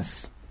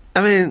 lads,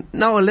 I mean,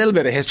 know a little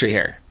bit of history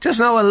here. Just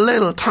know a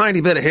little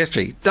tiny bit of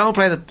history. Don't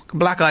play the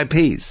Black Eyed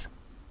Peas,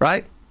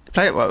 right?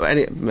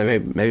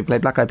 Maybe play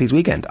Black Eyed Peas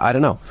Weekend. I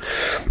don't know.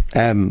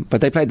 But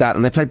they played that,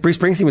 and they played Bruce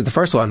Springsteen was the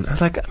first one. I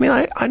was like, I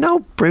mean, I know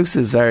Bruce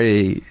is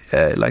very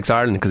likes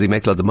Ireland because he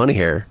makes loads of money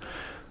here.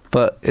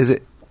 But is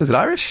it Is it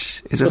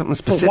Irish? Is there something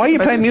specific? But why are you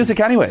about playing this? music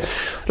anyway?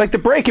 Like, the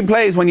break in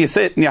play is when you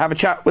sit and you have a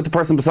chat with the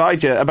person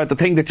beside you about the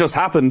thing that just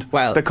happened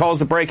that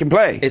caused the break in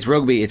play. It's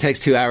rugby. It takes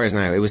 2 hours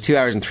now. It was 2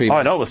 hours and 3 minutes.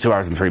 I know it was 2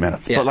 hours and 3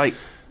 minutes. Yeah. But, like...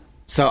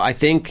 So I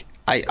think...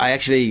 I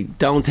actually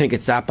don't think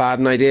it's that bad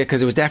an idea, because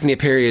there was definitely a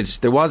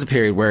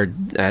period where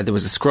there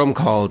was a scrum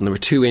called and there were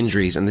 2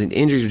 injuries, and the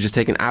injuries were just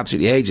taking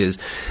absolutely ages,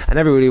 and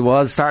everybody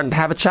was starting to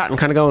have a chat and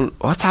kind of going,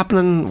 what's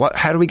happening?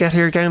 How do we get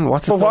here again?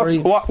 What's the story?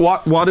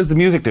 What is the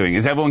music doing?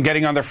 Is everyone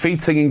getting on their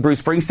feet singing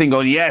Bruce Springsteen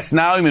going, yes,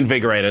 now I'm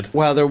invigorated?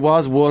 Well, there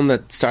was one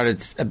that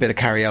started a bit of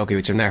karaoke,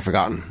 which I've now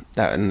forgotten,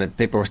 and the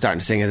people were starting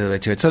to sing a little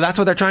bit to it. So that's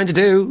what they're trying to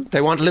do. They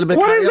want a little bit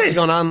of karaoke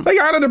going on. Like,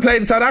 Ireland are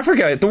playing South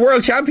Africa, the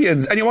world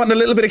champions, and you want a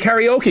little bit of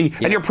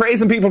karaoke, and you're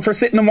praising people for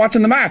sitting and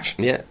watching the match.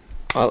 Yeah.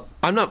 Well,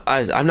 I'm not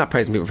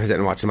praising people for sitting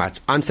and watching the match.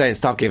 I'm saying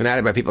stop giving out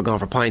about people going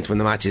for pints when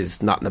the match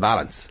is not in the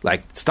balance.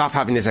 Like, stop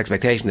having this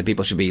expectation that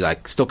people should be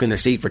like stuck in their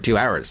seat for 2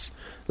 hours.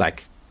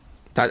 Like,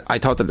 that, I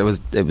thought that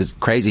it was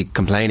crazy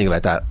complaining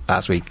about that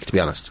last week, to be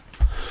honest.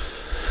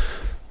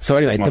 So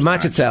anyway, the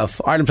match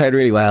itself, Ireland played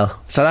really well.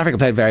 South Africa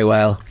played very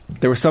well.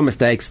 There were some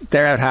mistakes.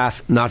 Their out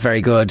half, not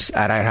very good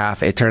at out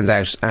half, it turns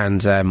out.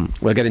 And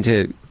we'll get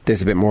into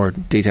this a bit more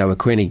detail with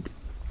Quinny.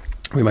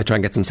 We might try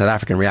and get some South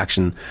African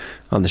reaction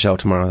on the show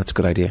tomorrow. That's a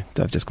good idea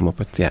that I've just come up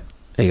with. Yeah,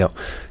 there you go.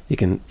 You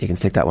can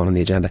stick that one on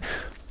the agenda.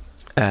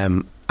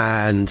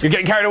 And you're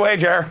getting carried away,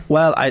 Ger.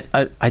 Well, I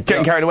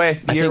getting carried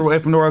away. A year away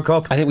from the World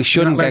Cup. I think we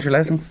shouldn't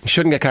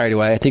get carried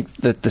away. I think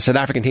that the South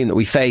African team that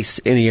we face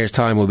in a year's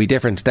time will be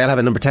different. They'll have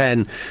a number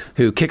 10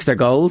 who kicks their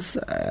goals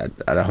at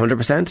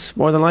 100%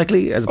 more than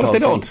likely. As opposed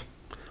if they don't?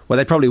 Well,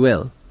 they probably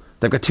will.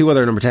 They've got 2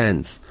 other number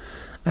 10s,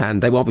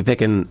 and they won't be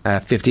picking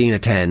 15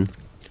 at 10,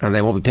 and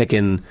they won't be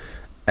picking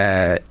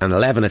an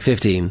 11 at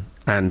 15.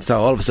 And so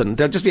all of a sudden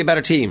they'll just be a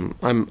better team.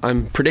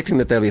 I'm predicting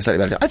that they'll be a slightly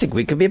better team. I think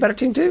we could be a better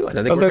team too. I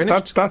don't think we're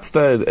finished. That's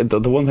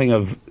the one thing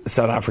of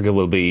South Africa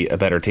will be a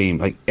better team.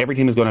 Like, every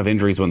team is going to have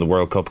injuries when the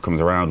World Cup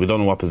comes around. We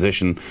don't know what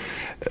position.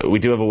 We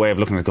do have a way of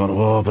looking at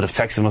going, but if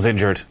Sexton was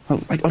injured,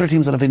 well, like, other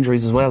teams will have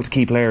injuries as well to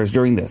key players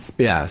during this.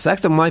 Yeah,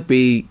 Sexton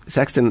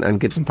and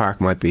Gibson Park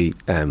might be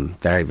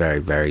very, very,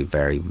 very,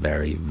 very,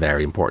 very,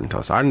 very important to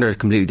us. Ireland are a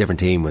completely different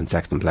team when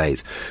Sexton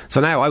plays. So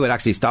now I would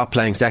actually stop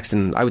playing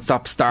Sexton. I would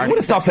stop starting. You would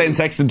have stopped playing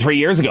Sexton 3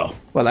 years ago.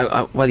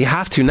 Well, you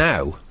have to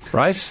now,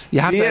 right?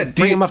 You have to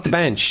bring him off the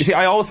bench. You see,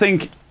 I always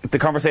think the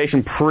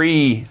conversation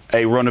pre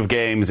a run of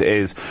games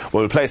is,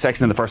 well, we'll play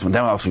Sexton in the first one,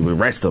 then obviously we'll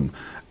rest him.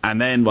 And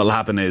then what'll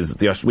happen is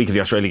the week of the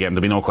Australia game,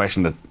 there'll be no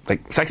question that,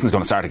 like, Sexton's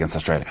going to start against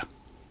Australia.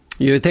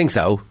 You would think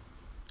so.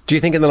 Do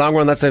you think in the long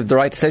run that's the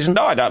right decision?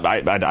 No, I don't.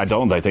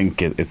 I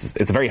think it's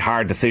a very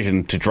hard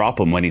decision to drop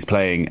him when he's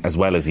playing as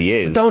well as he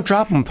is. So don't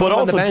drop him. Put him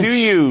on the bench.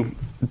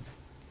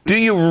 do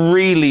you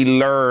really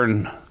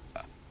learn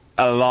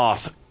a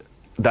lot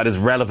that is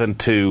relevant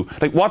to,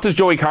 like, what does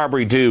Joey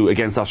Carbery do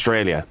against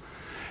Australia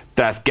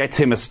that gets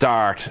him a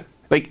start?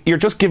 Like, you're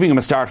just giving him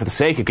a start for the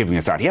sake of giving him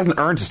a start. He hasn't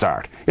earned a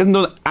start. He hasn't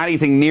done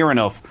anything near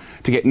enough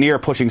to get near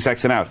pushing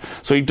Sexton out.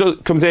 So he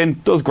comes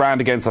in, does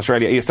grand against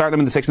Australia. Are you starting him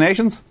in the Six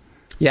Nations?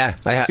 Yeah.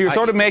 So you're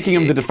sort of making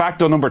him the de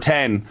facto number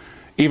 10,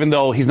 even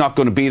though he's not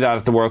going to be that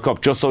at the World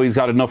Cup, just so he's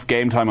got enough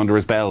game time under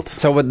his belt.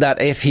 So with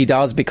that, if he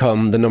does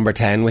become the number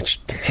 10, which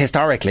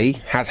historically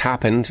has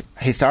happened,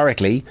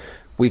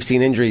 we've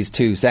seen injuries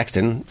to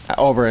Sexton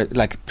over,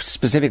 like,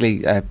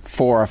 specifically a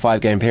 4 or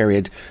 5 game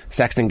period.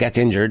 Sexton gets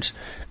injured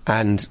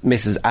and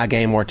misses a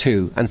game or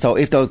 2. And so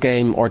if those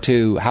game or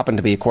 2 happen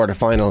to be a quarter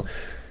final,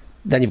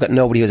 then you've got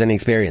nobody who has any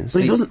experience.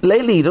 But he doesn't.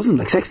 Lately, he doesn't.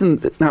 Like,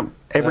 Sexton, now,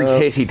 every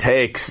hit he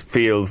takes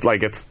feels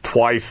like it's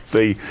twice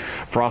the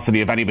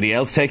ferocity of anybody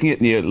else taking it.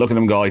 And you look at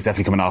him go, he's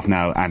definitely coming off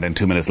now. And then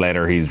 2 minutes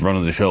later, he's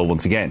running the show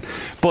once again.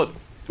 But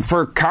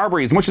for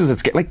Carbery, as much as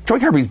it's... Like, Joey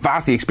Carbery's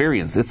vastly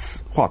experienced.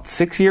 It's,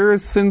 6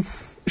 years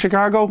since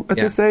Chicago at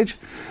this stage?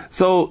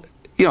 So,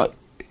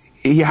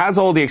 he has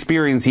all the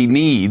experience he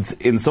needs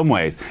in some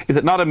ways. Is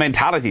it not a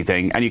mentality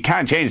thing? And you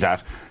can't change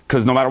that,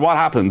 because no matter what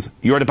happens,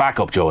 you're the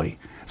backup, Joey.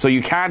 So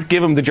you can't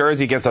give him the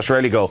jersey against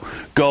Australia,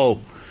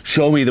 go,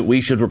 show me that we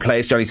should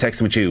replace Johnny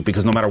Sexton with you,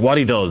 because no matter what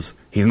he does,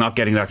 he's not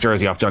getting that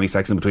jersey off Johnny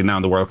Sexton between now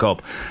and the World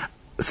Cup.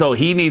 So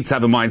he needs to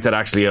have a mindset,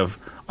 actually, of,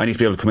 I need to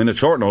be able to come in at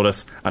short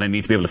notice, and I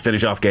need to be able to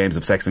finish off games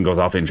if Sexton goes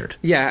off injured.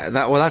 Yeah,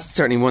 that's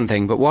certainly one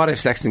thing. But what if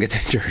Sexton gets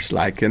injured,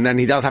 and then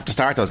he does have to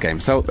start those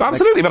games? So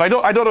absolutely, but I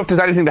don't know if there's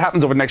anything that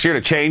happens over next year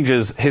that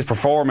changes his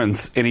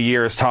performance in a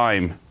year's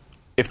time,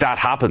 if that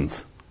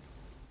happens.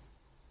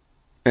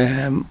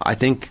 I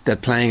think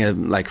that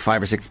playing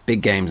 5 or 6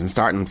 big games and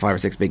starting 5 or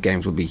 6 big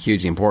games would be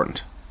hugely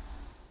important.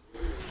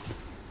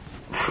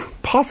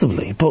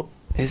 Possibly, but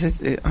is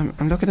it?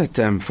 I'm looking at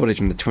footage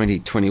from the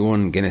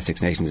 2021 Guinness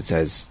Six Nations. It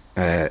says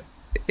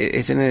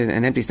it's in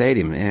an empty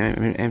stadium,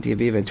 empty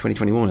Aviva in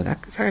 2021. Is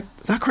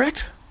that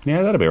correct?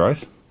 Yeah, that'd be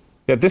right.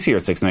 Yeah, this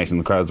year's Six Nations,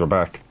 the crowds were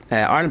back.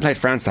 Ireland played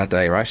France that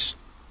day, right?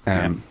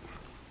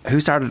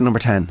 Who started at number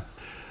 10?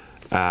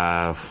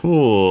 Ross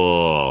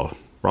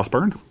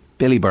Byrne?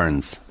 Billy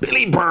Burns.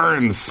 Billy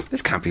Burns!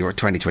 This can't be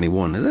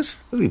 2021, is it?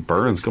 Billy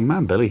Burns, good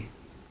man, Billy.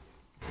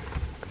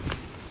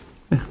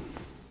 Yeah.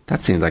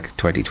 That seems like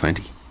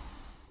 2020.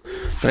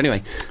 But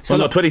anyway, so well,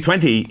 no,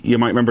 2020 you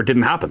might remember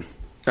didn't happen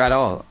at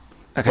all.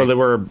 Okay. Well,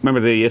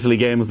 remember the Italy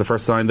game was the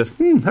first sign that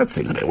that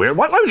seems a bit weird.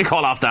 Why would you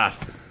call off that?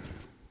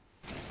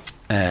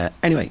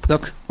 Anyway,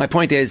 look, my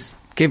point is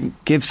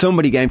give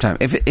somebody game time.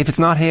 If it's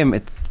not him,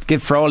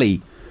 give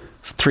Frawley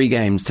 3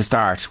 games to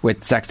start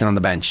with Sexton on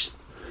the bench.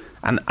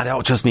 And I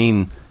don't just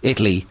mean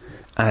Italy,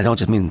 and I don't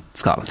just mean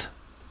Scotland.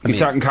 You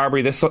starting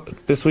Carberry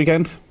this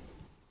weekend?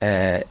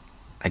 I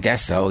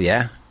guess so,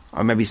 yeah.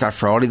 Or maybe start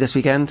Frawley this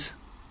weekend,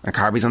 and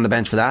Carberry's on the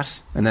bench for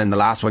that. And then the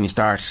last one you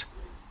start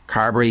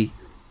Carberry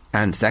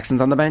and Sexton's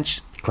on the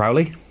bench.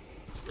 Crowley?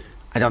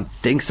 I don't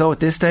think so at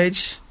this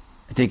stage.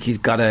 I think he's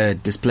got to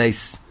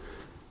displace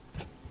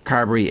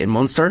Carberry in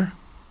Munster.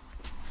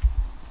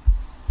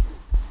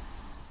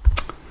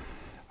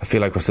 I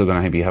feel like we're still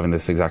going to be having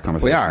this exact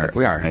conversation.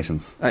 We are.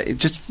 Nations.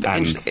 Just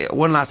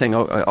one last thing.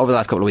 Over the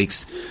last couple of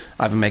weeks,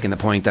 I've been making the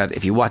point that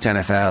if you watch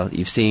NFL,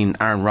 you've seen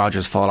Aaron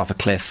Rodgers fall off a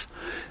cliff,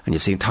 and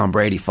you've seen Tom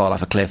Brady fall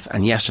off a cliff.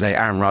 And yesterday,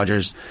 Aaron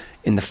Rodgers,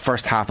 in the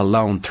first half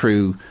alone,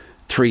 threw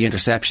 3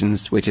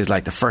 interceptions, which is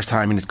like the first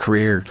time in his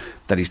career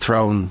that he's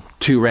thrown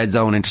 2 red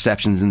zone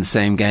interceptions in the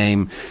same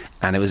game,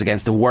 and it was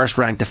against the worst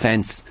ranked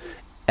defence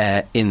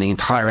in the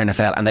entire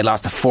NFL, and they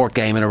lost the 4th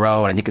game in a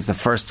row, and I think it's the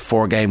first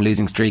 4-game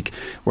losing streak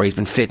where he's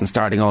been fit and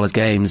starting all his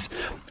games,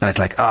 and it's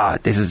like,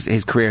 this is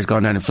his career's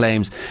gone down in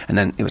flames. And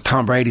then it was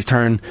Tom Brady's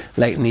turn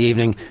late in the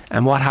evening,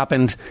 and what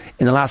happened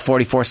in the last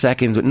 44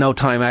 seconds with no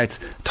timeouts?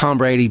 Tom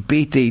Brady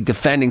beat the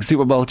defending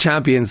Super Bowl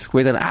champions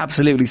with an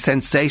absolutely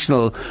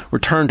sensational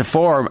return to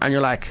form, and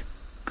you're like,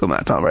 come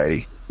on, Tom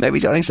Brady, maybe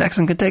Johnny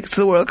Sexton can take us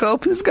to the World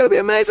Cup. This is going to be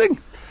amazing.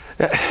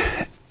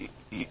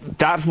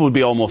 That would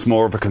be almost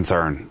more of a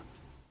concern,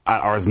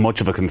 or as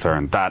much of a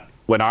concern, that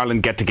when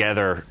Ireland get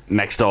together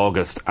next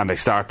August and they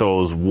start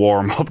those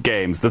warm-up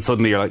games, that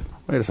suddenly you're like,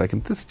 wait a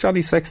second, this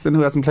Johnny Sexton,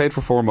 who hasn't played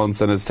for 4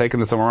 months and has taken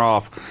the summer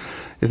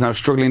off, is now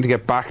struggling to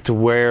get back to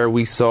where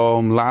we saw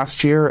him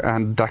last year,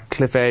 and that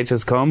cliff edge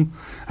has come,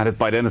 and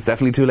by then it's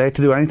definitely too late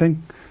to do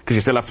anything, because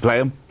you still have to play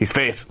him. He's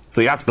fit,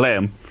 so you have to play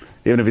him,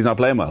 even if he's not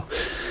playing well.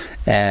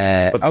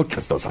 But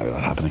that's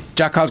not happening.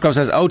 Jack Cosgrove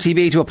says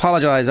OTB to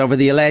apologise over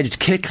the alleged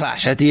kit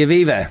clash at the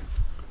Aviva.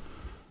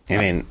 I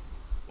mean,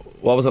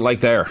 what was it like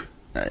there?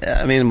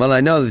 I mean, well,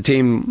 I know the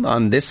team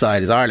on this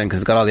side is Ireland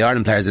because it's got all the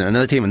Ireland players in it.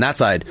 Another team on that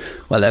side,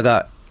 well, they've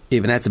got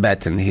Ivan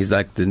Etzebeth, and he's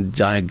like the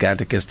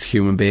giganticest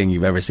human being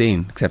you've ever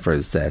seen, except for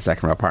his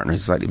second row partner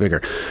who's slightly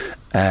bigger.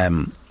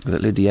 Was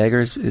it Lou de Jager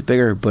is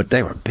bigger? But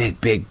they were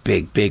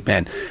big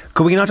men.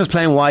 Could we not just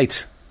play in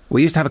white?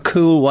 We used to have a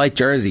cool white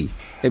jersey.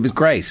 It was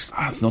great.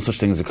 There's no such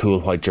thing as a cool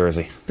white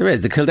jersey. There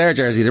is. The Kildare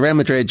jersey, the Real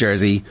Madrid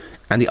jersey,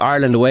 and the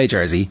Ireland away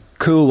jersey.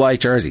 Cool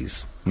white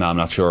jerseys. No, I'm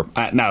not sure.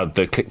 Now,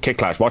 the kick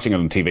clash, watching it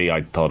on TV,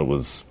 I thought it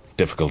was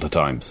difficult at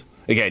times.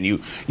 Again, you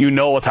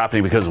know what's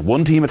happening because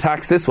one team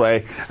attacks this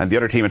way and the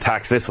other team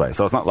attacks this way.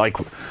 So it's not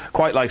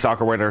quite like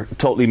soccer where they're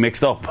totally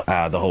mixed up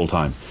the whole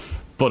time.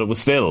 But it was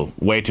still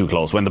way too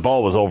close. When the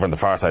ball was over on the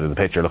far side of the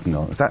pitch, you're looking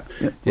going, is that...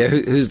 Yeah,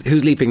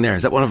 who's leaping there?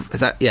 Is that one of...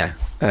 Is that... Yeah.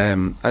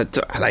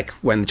 Like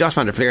when Josh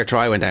van der Fleer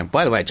try went down.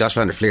 By the way, Josh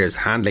van der Fleer's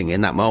handling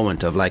in that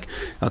moment of like,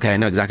 okay, I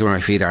know exactly where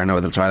my feet are, I know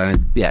where they'll try,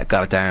 and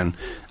got it down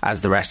as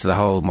the rest of the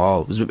whole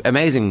maul. It was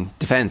amazing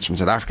defence from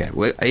South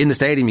Africa. In the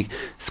stadium,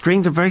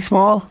 screens are very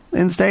small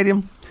in the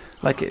stadium.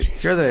 Like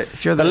if you're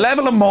the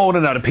level of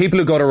moaning out of people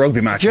who go to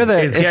rugby matches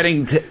is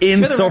getting to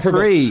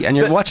insufferable. And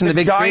you're watching the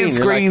big giant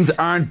screen. Screens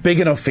aren't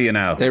big enough for you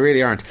now. They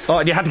really aren't. Oh,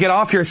 and you had to get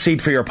off your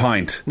seat for your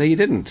pint. No, you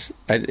didn't.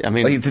 I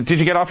mean, did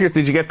you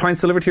get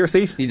pints delivered to your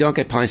seat? You don't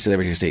get pints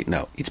delivered to your seat.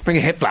 No, you just bring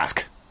a hip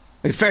flask.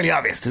 It's fairly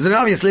obvious. There's an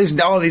obvious solution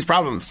to all of these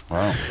problems.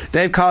 Wow.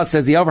 Dave Cos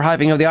says the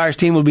overhyping of the Irish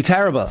team will be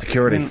terrible.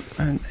 Security.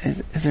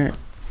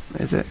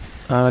 Is it?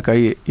 Oh, look,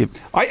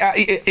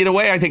 in a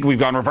way, I think we've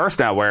gone reverse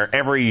now, where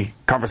every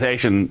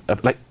conversation,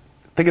 think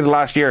of the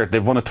last year,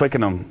 they've won at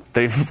Twickenham,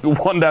 they've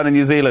won down in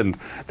New Zealand,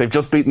 they've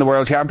just beaten the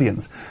world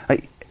champions.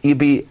 It'd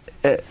be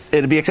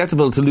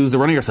acceptable to lose the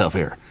run of yourself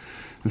here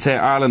and say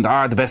Ireland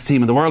are the best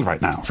team in the world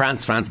right now.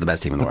 France are the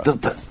best team in the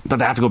world. But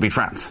they have to go beat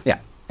France. Yeah.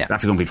 They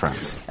have to go and beat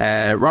France.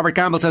 Robert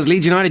Campbell says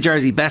Leeds United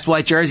jersey, best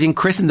white jersey in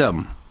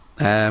Christendom.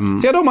 See, I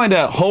don't mind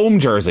a home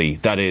jersey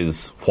that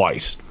is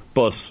white,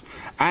 but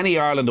any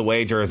Ireland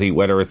away jersey,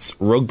 whether it's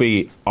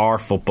rugby or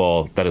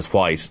football, that is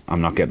white,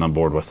 I'm not getting on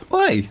board with.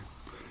 Why?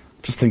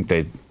 Just think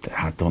they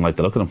don't like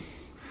the look of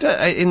them.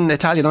 In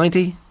Italia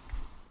 90?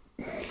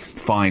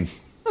 It's fine.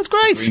 That's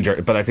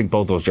great. But I think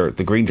both those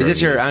the green jerseys. Is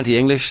this your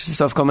anti-English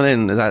stuff coming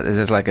in? Is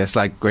this like a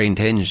slight green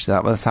tinge? Is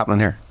that what's happening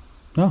here?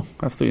 No,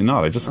 absolutely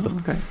not.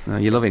 Okay. No,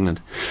 you love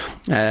England.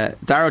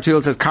 Darrow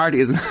Toole says Carty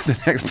is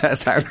the next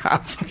best out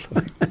half.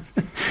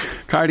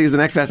 Carty is the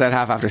next best out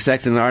half after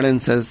Sexton in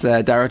Ireland, says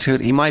Darrow Toole.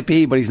 He might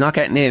be, but he's not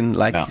getting in.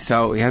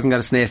 So he hasn't got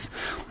a sniff.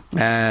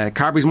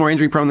 Carberry's more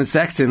injury prone than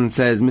Sexton,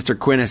 says Mr.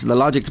 Quinnis. The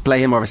logic to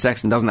play him over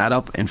Sexton doesn't add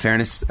up, in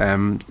fairness.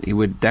 He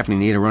would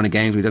definitely need a run of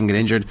games where he doesn't get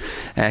injured.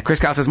 Chris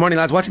Cal says, morning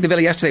lads, watching the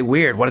Villa yesterday,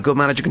 weird what a good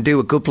manager can do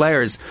with good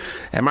players.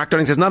 Mark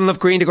Dunning says, not enough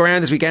green to go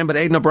around this weekend, but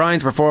Aidan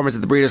O'Brien's performance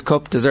at the Breeders'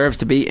 Cup deserves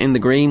to be in the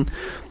green.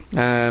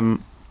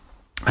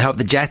 I hope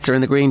the Jets are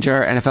in the green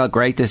jar. NFL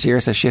great this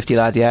year, says Shifty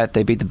Lad. Yeah,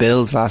 they beat the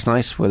Bills last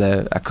night with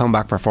a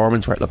comeback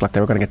performance where it looked like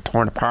they were going to get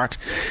torn apart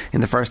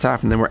in the first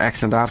half, and then were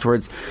excellent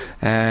afterwards.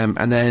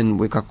 And then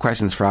we've got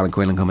questions for Alan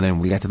Quinlan coming in.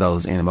 We'll get to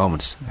those in a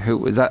moment.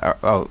 Who is that?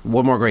 Oh,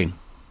 one more green.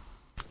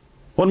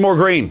 One more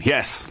green,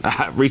 yes.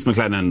 Rhys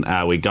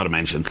McLennan, we got to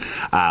mention.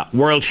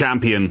 World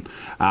champion,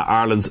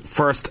 Ireland's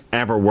first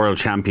ever world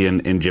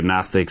champion in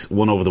gymnastics,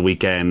 won over the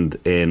weekend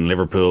in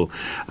Liverpool.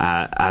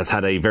 Has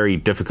had a very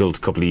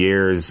difficult couple of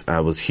years,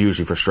 was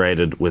hugely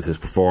frustrated with his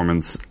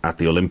performance at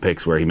the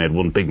Olympics, where he made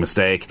one big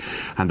mistake,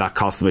 and that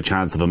cost him a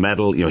chance of a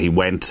medal. You know, he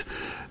went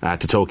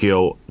to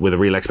Tokyo with a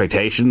real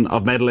expectation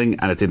of medaling,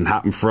 and it didn't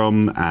happen for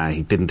him.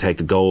 He didn't take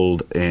the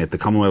gold at the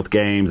Commonwealth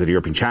Games, at the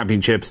European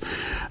Championships,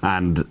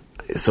 and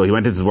so he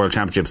went into the World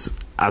Championships,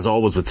 as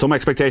always, with some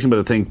expectation, but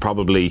I think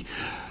probably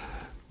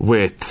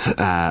with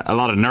a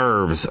lot of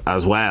nerves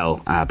as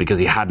well, because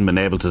he hadn't been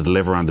able to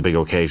deliver on the big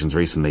occasions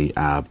recently.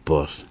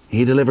 But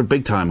he delivered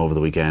big time over the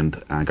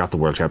weekend and got the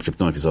World Championship. I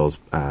don't know if you saw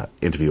his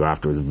interview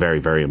after. It was very,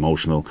 very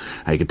emotional.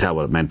 You could tell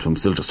what it meant to him.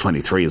 Still just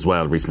 23 as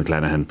well, Rhys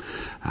McClenaghan.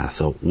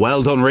 So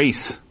well done,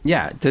 Rhys.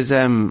 Yeah, there's.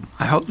 I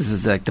hope this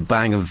is like the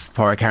bang of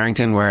Pádraig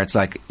Harrington, where it's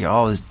like you're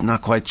always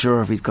not quite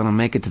sure if he's going to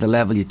make it to the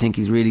level you think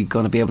he's really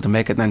going to be able to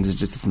make it, and then there's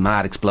just this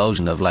mad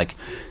explosion of like,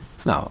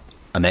 no,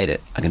 I made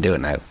it, I can do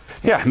it now.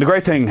 Yeah, and the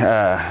great thing,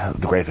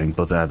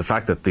 but the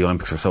fact that the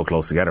Olympics are so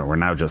close together, we're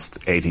now just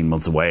 18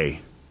 months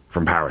away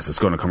from Paris. It's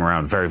going to come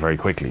around very, very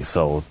quickly.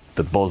 So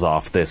the buzz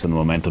off this and the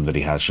momentum that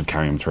he has should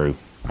carry him through.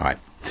 All right.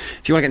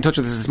 If you want to get in touch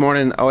with us this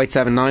morning,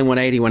 0879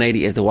 180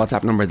 180 is the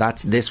WhatsApp number.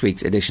 That's this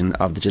week's edition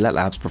of the Gillette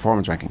Labs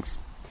Performance Rankings.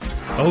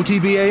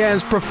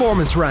 OTBAM's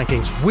Performance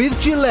Rankings with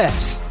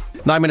Gillette.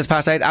 9 minutes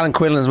past 8. Alan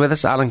Quinlan is with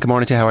us. Alan, good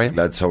morning to you. How are you?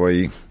 Lads, how are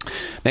you?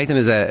 Nathan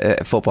is a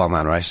football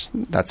man, right?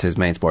 That's his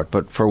main sport.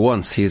 But for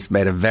once, he's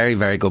made a very,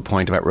 very good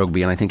point about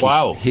rugby, and I think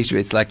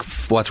it's like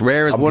what's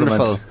rare is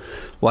wonderful.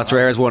 What's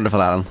rare is wonderful,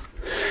 Alan.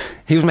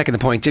 He was making the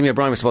point Jimmy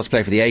O'Brien was supposed to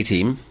play for the A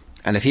team,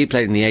 and if he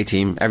played in the A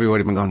team, everybody would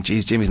have been going,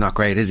 geez, Jimmy's not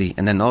great, is he?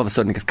 And then all of a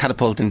sudden he gets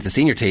catapulted into the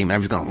senior team, and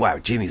everyone's going, wow,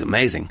 Jimmy's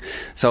amazing.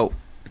 So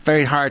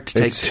very hard to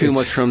take too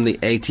much from the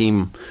A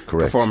team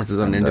performances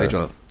on an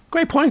individual.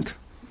 Great point.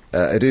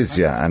 It is,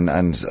 yeah,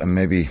 and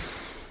maybe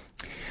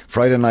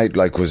Friday night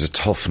was a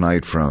tough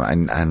night for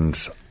him,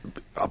 and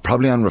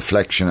probably on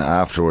reflection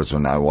afterwards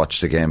when I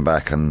watched the game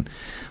back on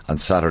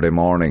Saturday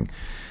morning,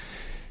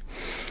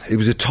 it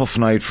was a tough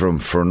night for him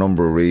for a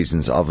number of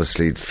reasons.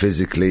 Obviously,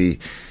 physically,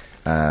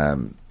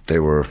 they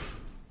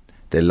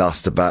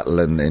lost the battle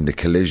in the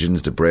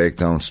collisions, the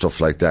breakdown,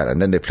 stuff like that,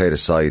 and then they played a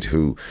side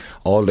who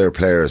all their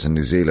players in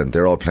New Zealand,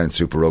 they're all playing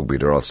Super Rugby,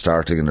 they're all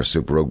starting in their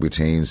Super Rugby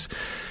teams.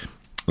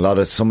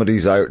 Some of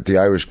the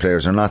Irish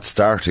players are not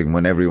starting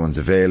when everyone's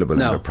available in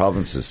their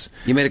provinces.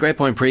 You made a great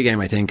point pre-game,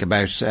 I think,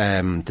 about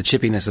the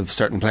chippiness of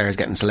certain players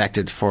getting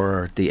selected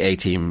for the A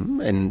team.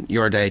 In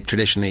your day,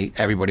 traditionally,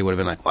 everybody would have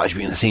been like, "Well, I should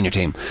be in the senior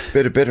team."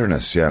 Bit of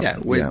bitterness, yeah. Yeah,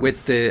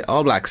 with the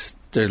All Blacks,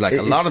 there's like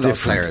a lot of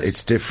those players.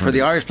 It's different. For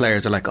the Irish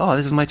players, they're like, "Oh,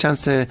 this is my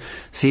chance to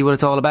see what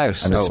it's all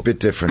about." And it's a bit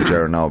different,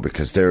 Jared, now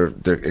because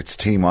it's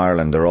Team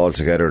Ireland. They're all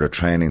together. They're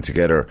training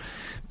together.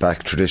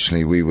 Back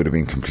traditionally, we would have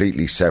been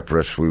completely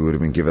separate. We would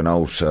have been given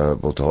out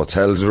both the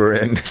hotels we were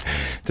in,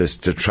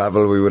 the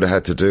travel we would have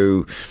had to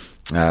do,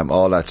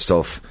 all that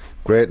stuff.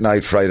 Great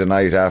night Friday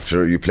night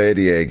after you play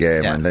the A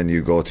game, and then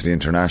you go to the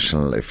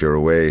international if you're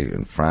away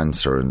in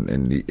France or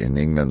in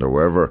England or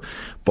wherever.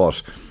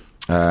 But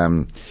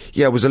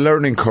it was a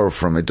learning curve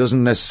for them. It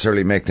doesn't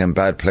necessarily make them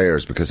bad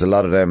players because a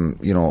lot of them,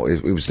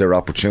 it was their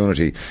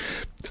opportunity.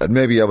 And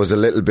maybe I was a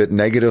little bit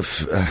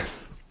negative.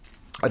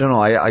 I don't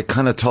know, I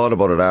kind of thought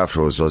about it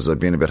afterwards, was I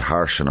being a bit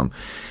harsh on them.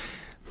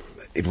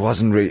 It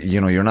wasn't really,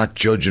 you're not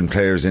judging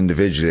players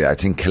individually. I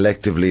think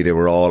collectively they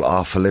were all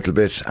off a little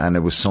bit, and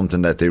it was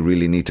something that they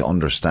really need to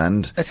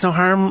understand. It's no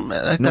harm.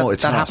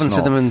 That happens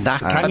to them in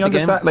that type of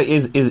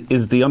game.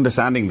 Is the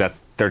understanding that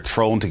they're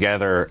thrown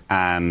together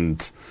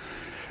and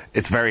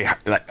it's very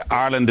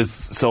Ireland is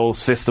so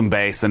system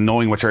based and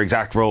knowing what your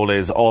exact role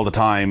is all the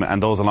time,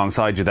 and those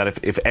alongside you, that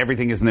if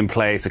everything isn't in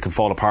place, it can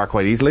fall apart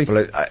quite easily.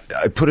 Well,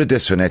 I put it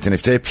this way, Nathan,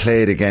 if they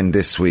played again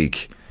this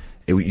week,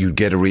 you'd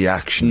get a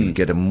reaction, you'd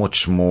get a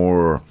much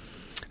more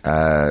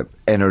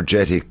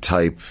energetic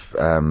type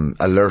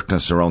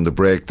alertness around the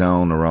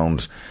breakdown,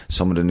 around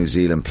some of the New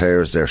Zealand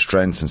players, their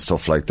strengths and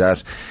stuff like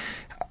that.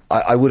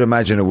 I would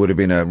imagine it would have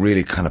been a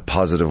really kind of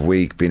positive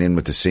week, being in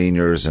with the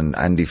seniors and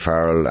Andy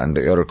Farrell and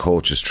the other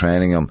coaches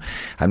training them,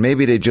 and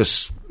maybe they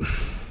just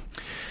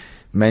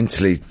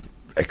mentally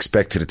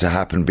expected it to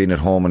happen, being at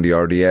home in the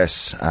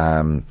RDS.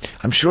 I'm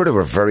sure they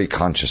were very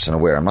conscious and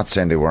aware. I'm not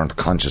saying they weren't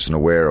conscious and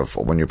aware of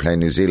when you're playing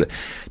New Zealand.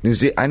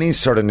 Any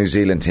sort of New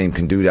Zealand team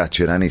can do that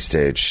to you at any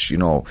stage, you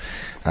know.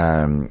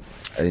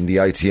 In the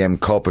ITM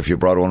Cup, if you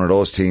brought one of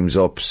those teams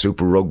up,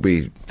 Super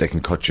Rugby, they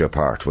can cut you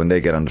apart when they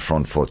get on the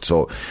front foot.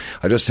 So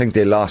I just think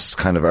they lost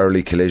kind of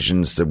early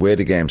collisions, the way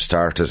the game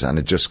started, and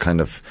it just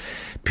kind of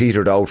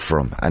petered out for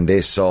them. And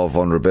they saw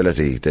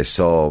vulnerability. They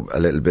saw a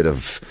little bit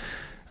of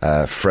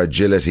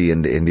fragility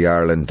in the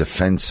Ireland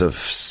defensive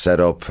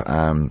setup,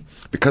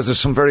 because there's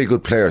some very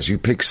good players. You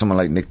pick someone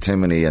like Nick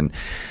Timoney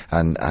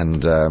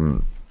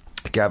and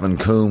Gavin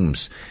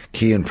Coombs,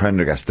 Cian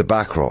Prendergast, the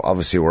back row,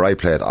 obviously where I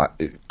played,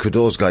 could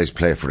those guys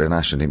play for the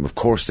national team? Of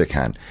course they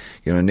can.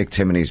 You know, Nick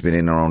Timoney's been in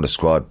and around the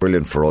squad,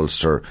 brilliant for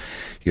Ulster.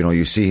 You know,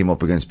 you see him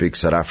up against big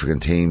South African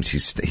teams, he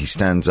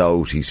stands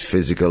out, he's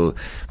physical,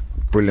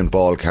 brilliant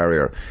ball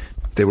carrier.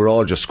 They were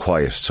all just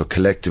quiet, so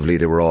collectively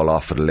they were all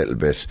off it a little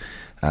bit,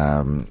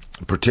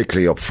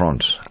 particularly up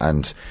front.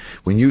 And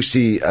when you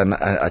see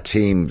a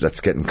team that's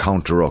getting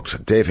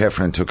counter-rucked, Dave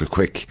Heffernan took a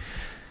quick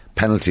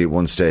penalty at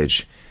one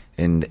stage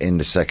in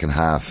the second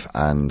half,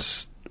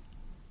 and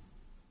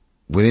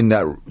within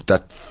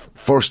that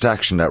first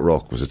action, that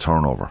ruck was a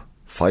turnover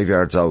 5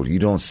 yards out. You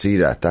don't see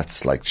that.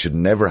 That's like, should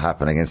never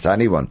happen against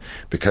anyone,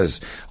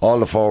 because all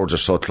the forwards are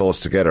so close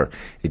together.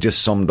 It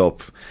just summed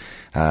up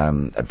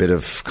a bit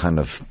of kind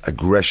of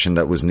aggression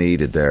that was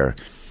needed there,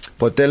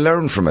 but they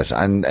learn from it,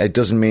 and it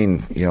doesn't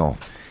mean, you know,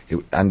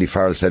 Andy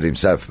Farrell said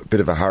himself, a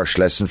bit of a harsh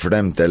lesson for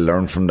them. They'll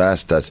learn from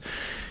that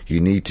you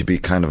need to be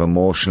kind of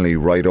emotionally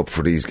right up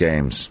for these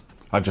games.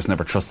 I've just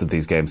never trusted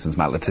these games since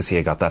Matt Le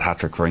Tissier got that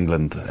hat-trick for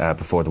England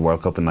before the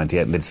World Cup in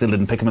 98, and they still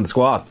didn't pick him in the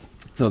squad.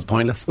 So it was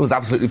pointless. It was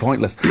absolutely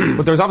pointless.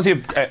 But there's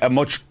obviously a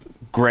much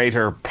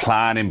greater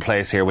plan in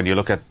place here when you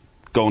look at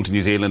going to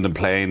New Zealand and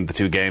playing the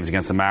two games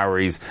against the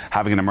Maoris,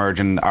 having an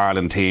emerging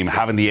Ireland team,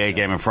 having the A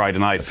game on Friday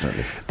night.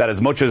 Definitely. That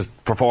as much as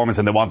performance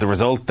and they want the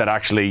result, that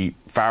actually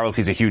Farrell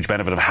sees a huge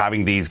benefit of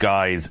having these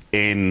guys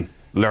in,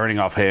 learning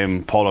off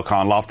him, Paul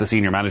O'Connell, off the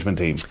senior management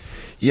team.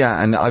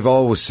 Yeah, and I've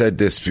always said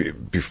this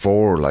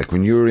before, like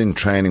when you're in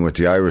training with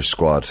the Irish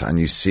squad and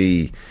you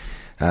see,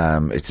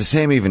 it's the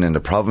same even in the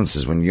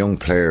provinces, when young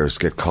players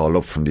get called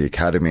up from the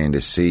academy and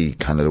they see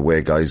kind of the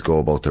way guys go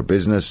about their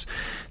business,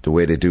 the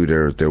way they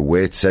do their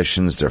weight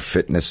sessions, their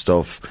fitness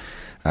stuff,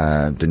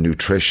 the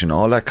nutrition,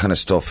 all that kind of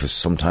stuff is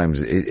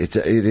sometimes,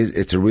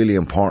 it's a really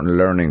important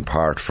learning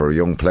part for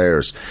young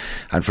players.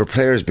 And for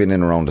players being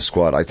in around the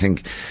squad, I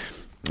think,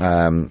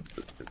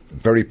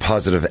 very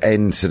positive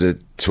end to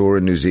the tour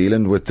in New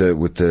Zealand with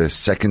the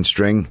second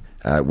string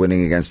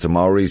winning against the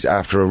Maoris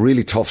after a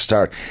really tough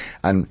start.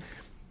 And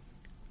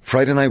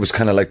Friday night was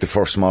kind of like the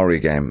first Maori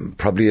game,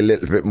 probably a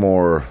little bit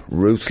more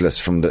ruthless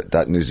from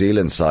that New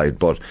Zealand side,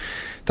 but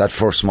that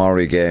first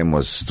Maori game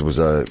was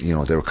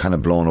they were kind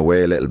of blown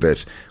away a little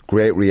bit.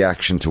 Great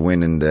reaction to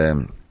win in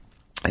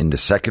the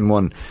second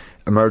one.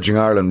 Emerging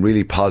Ireland,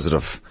 really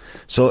positive.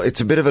 So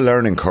it's a bit of a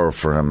learning curve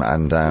for him.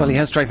 And well, he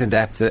has strength and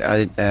depth.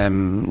 David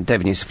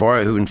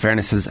Nucifora, who in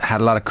fairness has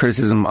had a lot of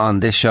criticism on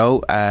this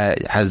show,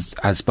 has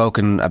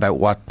spoken about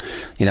what,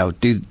 you know,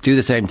 do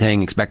the same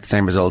thing, expect the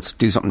same results,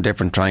 do something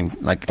different, trying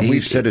like. And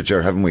we've said it,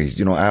 Ger, haven't we?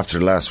 You know, after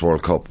the last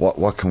World Cup,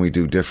 what can we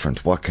do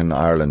different? What can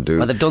Ireland do?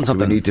 Well, they've done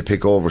something. Do we need to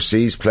pick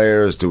overseas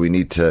players? Do we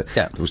need to?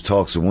 Yeah. There was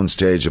talks at one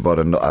stage about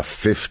a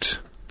fifth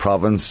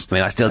province. I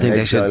mean, I still think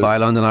they should buy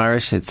London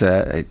Irish. It's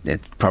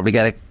probably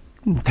get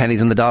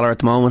pennies on the dollar at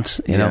the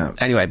moment, you know.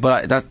 Anyway,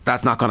 but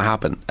that's not going to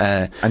happen.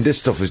 And this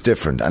stuff is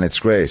different, and it's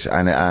great.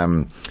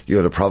 And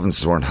the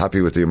provinces weren't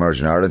happy with the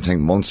Emerging Ireland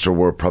thing. Munster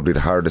were probably the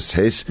hardest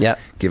hit,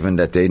 given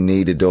that they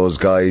needed those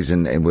guys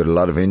and with a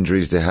lot of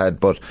injuries they had.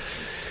 But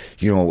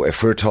you know,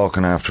 if we're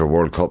talking after a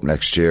World Cup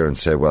next year and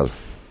say, well,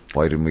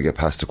 why didn't we get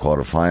past the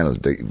quarter final?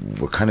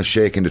 We're kind of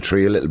shaking the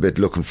tree a little bit,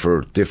 looking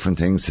for different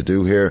things to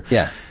do here.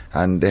 Yeah,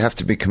 and they have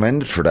to be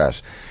commended for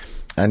that.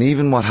 And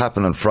even what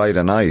happened on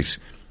Friday night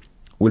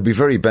will be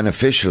very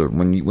beneficial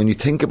when you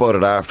think about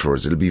it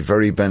afterwards. It'll be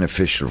very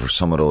beneficial for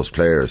some of those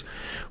players,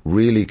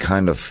 really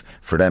kind of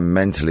for them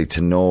mentally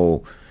to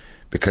know,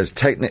 because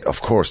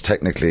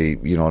technically,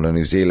 you know, the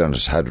New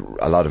Zealanders had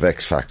a lot of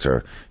X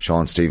factor.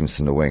 Sean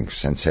Stevenson, the wing,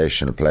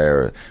 sensational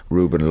player.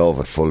 Ruben Love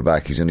at full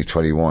back, he's only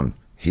 21.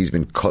 He's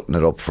been cutting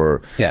it up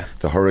for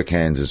the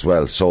Hurricanes as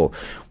well. So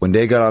when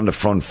they got on the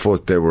front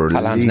foot, they were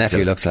lethal. Alan's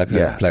nephew looks like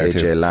a player too.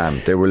 AJ Lamb,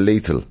 they were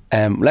lethal.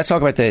 Let's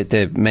talk about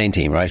the main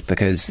team, right?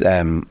 Because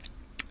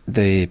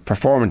the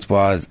performance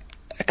was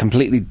a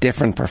completely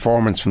different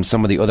performance from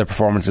some of the other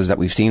performances that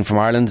we've seen from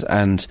Ireland,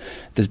 and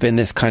there's been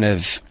this kind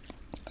of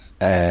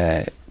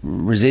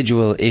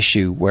residual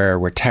issue where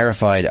we're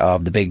terrified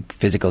of the big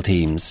physical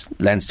teams.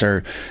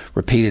 Leinster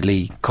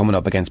repeatedly coming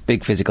up against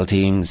big physical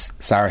teams,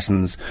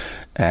 Saracens,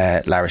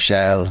 La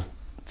Rochelle,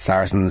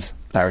 Saracens,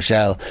 La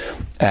Rochelle,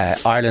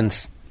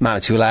 Ireland,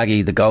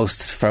 Manitulagi, the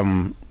Ghosts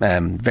from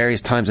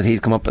various times that he's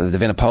come up, the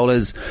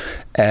Vinapolas,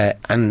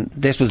 and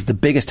this was the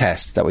biggest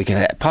test that we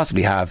could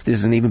possibly have. This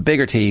is an even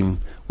bigger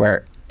team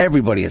where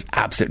everybody is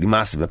absolutely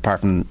massive apart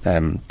from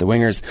the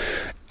wingers,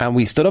 and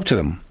we stood up to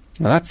them.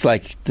 Now that's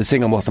like the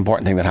single most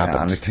important thing that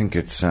happened. And I think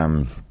it's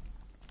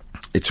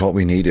what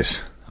we needed.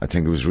 I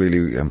think it was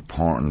really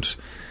important.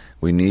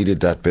 We needed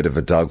that bit of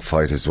a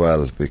dogfight as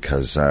well,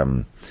 because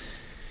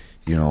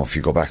if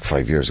you go back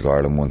 5 years ago,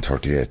 Ireland won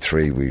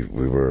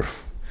 38-3.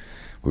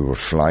 We were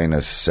flying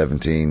at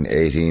 17,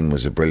 18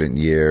 was a brilliant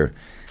year,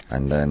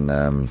 and then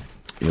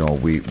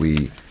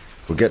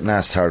we're getting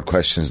asked hard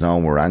questions now,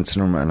 and we're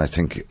answering them. And I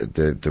think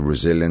the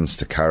resilience,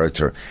 the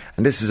character,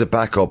 and this is a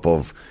backup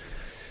of.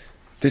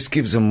 This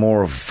gives them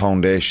more of a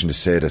foundation to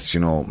say that,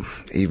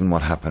 even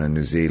what happened in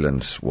New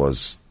Zealand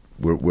was,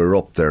 we're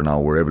up there now,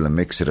 we're able to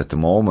mix it at the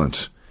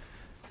moment.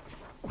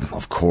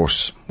 Of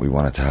course, we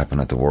want it to happen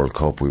at the World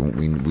Cup. We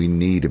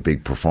need a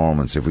big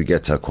performance if we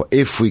get to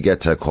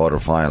a quarter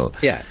final.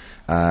 Yeah.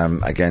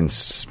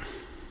 Against,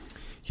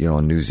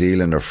 New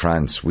Zealand or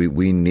France,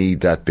 we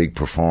need that big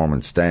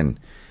performance then.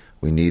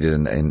 We need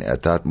it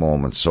at that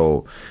moment.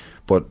 So,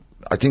 but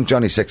I think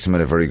Johnny Sexton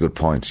made a very good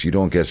point.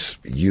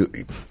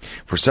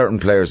 For certain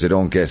players, they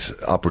don't get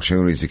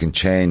opportunities. It can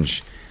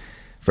change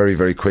very,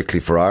 very quickly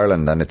for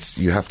Ireland, and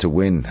you have to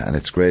win, and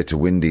it's great to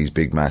win these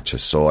big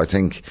matches. So I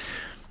think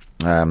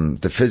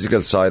the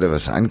physical side of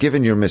it, and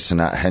given you're missing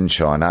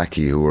Henshaw and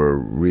Aki, who were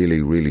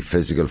really, really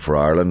physical for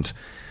Ireland,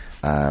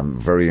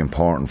 very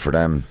important for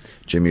them.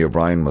 Jimmy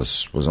O'Brien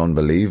was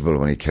unbelievable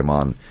when he came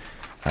on,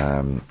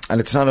 and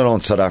it's not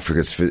alone South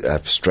Africa's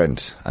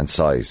strength and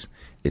size;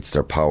 it's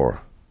their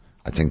power.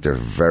 I think they're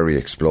very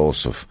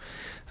explosive.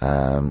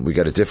 We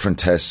got a different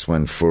test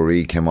when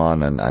Fourie came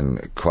on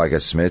and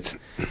Quagga Smith.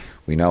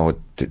 We now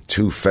had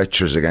two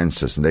fetchers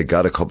against us, and they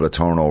got a couple of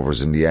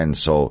turnovers in the end.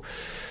 So,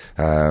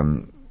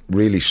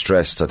 really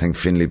stressed. I think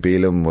Finlay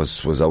Bealham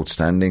was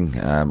outstanding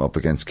up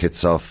against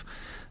Kitshoff.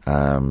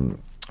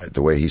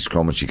 The way he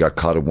scrummaged, he got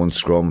caught at one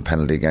scrum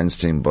penalty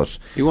against him, but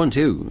he won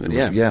two.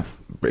 Yeah,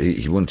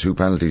 he won two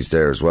penalties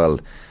there as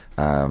well.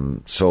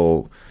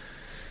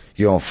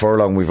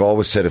 Furlong, we've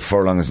always said if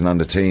Furlong isn't on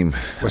the team,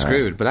 we're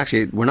screwed. But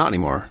actually, we're not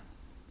anymore.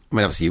 I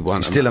mean, obviously, you won.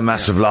 It's still a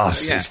massive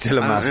loss. Yeah. It's still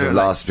a massive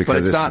loss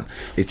because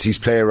it's his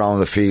play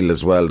around the field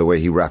as well. The way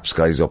he wraps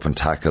guys up and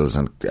tackles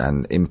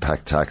and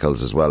impact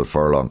tackles as well.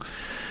 Furlong,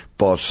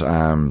 but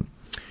down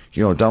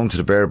to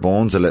the bare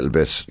bones a little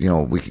bit.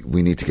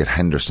 We need to get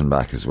Henderson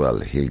back as well.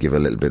 He'll give a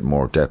little bit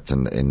more depth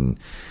in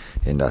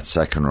that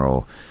second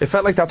row. It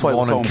felt like that's why it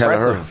was so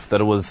impressive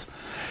that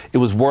it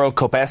was World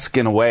Cup-esque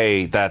in a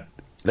way that.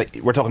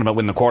 We're talking about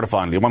winning a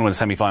quarter-final. You want to win a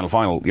semi-final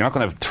final. You're not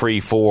going to have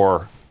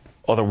 3-4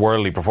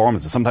 otherworldly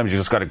performances. Sometimes you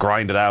just got to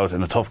grind it out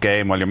in a tough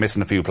game while you're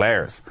missing a few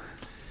players.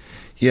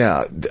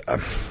 Yeah,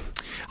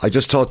 I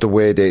just thought the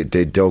way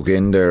they dug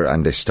in there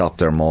and they stopped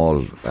their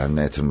maul,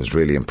 Nathan, was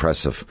really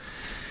impressive.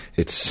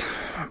 At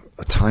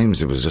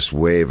times it was just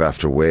wave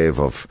after wave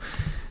of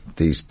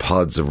these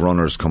pods of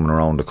runners coming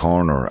around the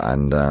corner,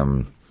 and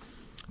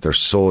they're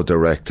so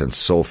direct and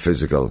so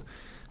physical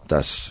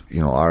that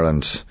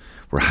Ireland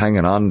were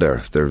hanging on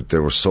there.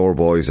 There were sore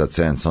boys, I'd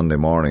say, on Sunday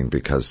morning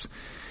because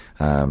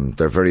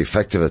they're very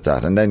effective at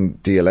that. And then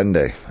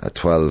Dialende at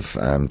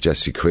 12,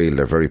 Jesse Creel,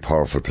 they're very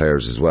powerful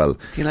players as well.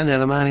 Dialende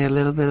and O'Mahony had a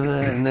little bit of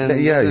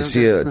a... you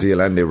see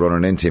Dialende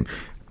running into him.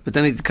 But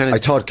then he kind of... I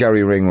thought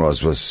Gary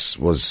Ringrose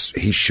was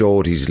he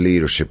showed his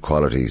leadership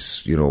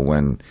qualities,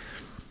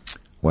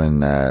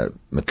 when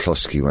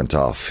McCluskey went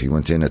off, he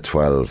went in at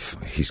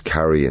 12. He's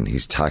carrying,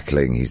 he's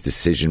tackling, he's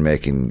decision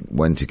making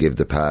when to give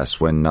the pass,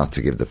 when not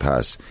to give the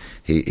pass.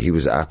 He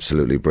was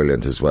absolutely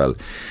brilliant as well.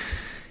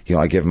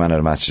 I give man of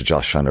the match to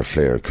Josh van der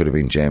Fleer. It could have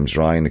been James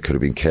Ryan, it could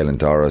have been Caelan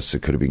Doris,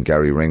 it could have been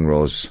Gary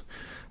Ringrose.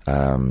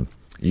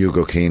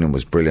 Hugo Keenan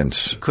was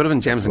brilliant. Could have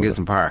been Jameson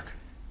Gibson Park.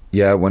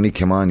 Yeah, when he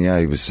came on,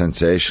 he was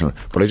sensational.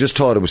 But I just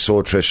thought it was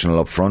so attritional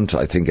up front.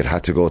 I think it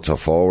had to go to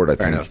forward.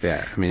 Fair enough,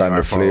 yeah. Van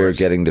der Fleer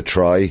getting the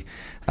try.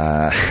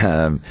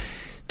 The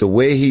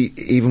way he,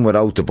 even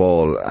without the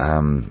ball,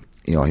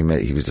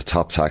 he was the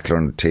top tackler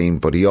on the team,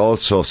 but he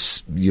also,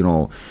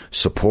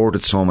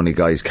 supported so many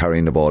guys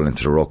carrying the ball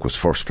into the ruck, was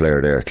first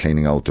player there,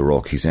 cleaning out the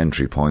ruck, his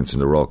entry points in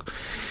the ruck.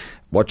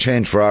 What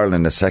changed for Ireland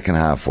in the second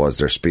half was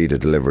their speed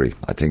of delivery.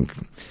 I think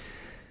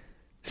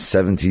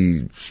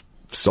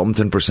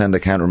 70-something%, I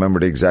can't remember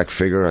the exact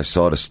figure. I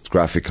saw this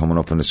graphic coming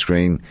up on the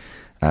screen.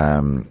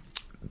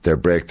 Their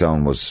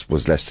breakdown was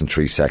less than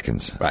 3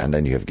 seconds. Right. And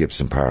then you have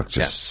Gibson Park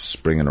just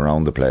springing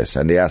around the place.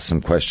 And they asked some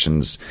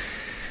questions.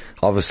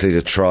 Obviously,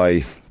 the try,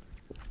 a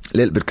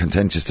little bit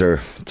contentious there.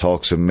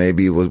 Talks of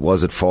maybe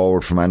was it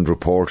forward from Andrew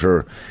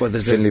Porter. Well,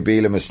 Finlay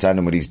Bealham is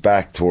standing with his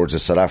back towards the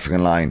South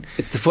African line.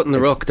 It's the foot in the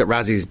ruck that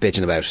Razzie's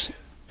bitching about.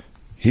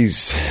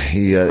 He's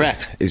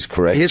correct. He's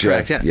correct. He is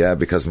correct, yeah. Yeah,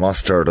 because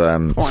Mustard,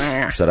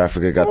 South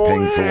Africa got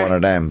pinged for one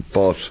of them.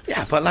 But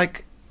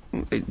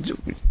do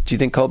you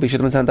think Colby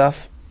should have been sent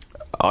off?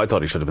 I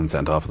thought he should have been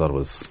sent off. I thought it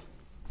was...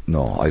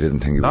 No, I didn't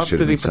think he should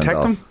have been sent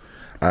off. Did he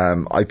protect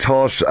him? I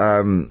thought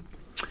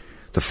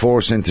the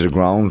force into the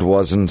ground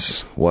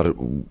wasn't what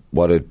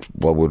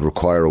would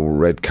require a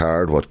red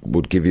card, what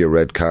would give you a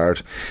red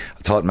card.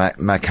 I thought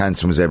Mac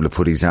Hansen was able to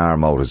put his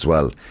arm out as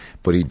well,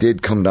 but he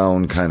did come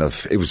down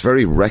it was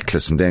very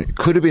reckless, and then it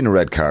could have been a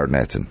red card,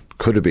 Nathan.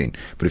 Could have been.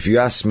 But if you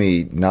ask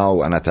me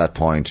now and at that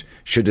point,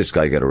 should this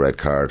guy get a red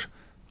card,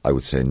 I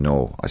would say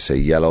no. I say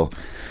yellow.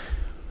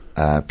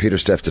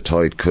 Pieter-Steph du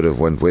Toit could have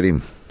went with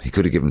him. He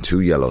could have given 2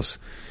 yellows.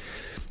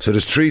 So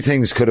there's 3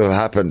 things could have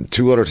happened.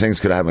 2 other things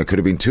could have happened. It could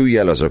have been 2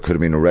 yellows, or it could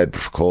have been a red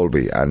for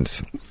Colby,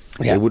 and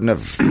you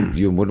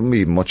wouldn't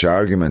be much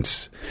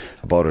argument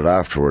about it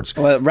afterwards.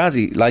 Well,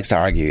 Razzie likes to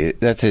argue.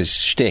 That's his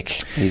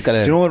shtick. He's got. Do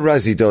you know what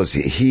Razzie does?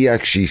 He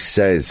actually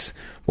says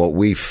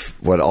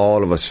what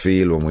all of us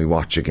feel when we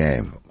watch a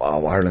game.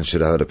 Oh, Ireland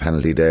should have had a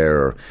penalty there,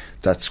 or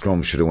that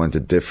scrum should have went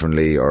it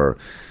differently, or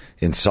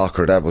in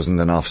soccer that wasn't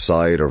an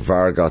offside, or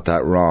VAR got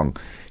that wrong.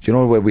 You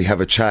know, where we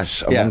have a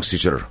chat amongst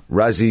each other.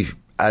 Razzie,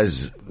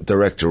 as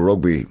director of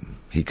rugby,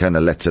 he kind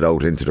of lets it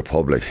out into the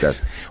public, that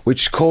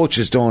which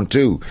coaches don't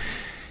do.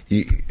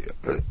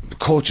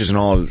 Coaches in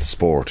all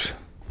sport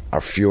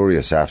are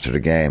furious after the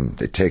game.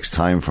 It takes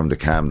time for them to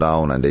calm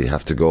down, and they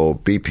have to go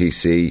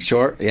BPC.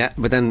 Sure, yeah,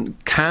 but then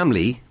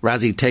calmly,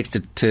 Razzie takes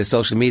it to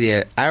social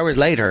media hours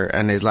later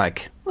and is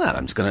like, well,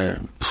 I'm just going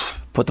to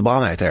put the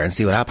bomb out there and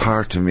see what happens.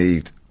 Part of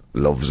me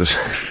loves it.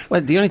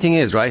 Well, the only thing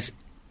is, right,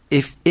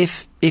 if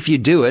you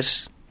do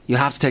it, you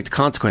have to take the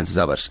consequences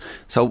of it.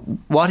 So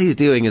what he's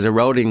doing is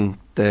eroding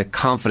the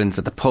confidence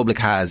that the public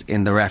has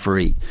in the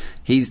referee.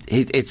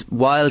 It's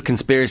wild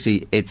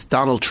conspiracy. It's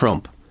Donald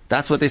Trump.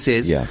 That's what this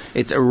is. Yeah.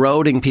 It's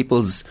eroding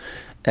people's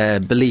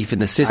belief in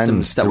the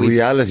systems. And the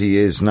reality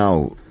is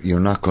now, you're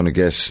not going to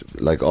get,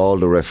 like, all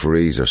the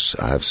referees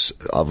have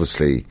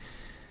obviously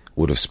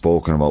would have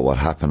spoken about what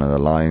happened on the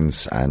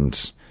lines,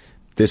 and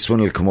this one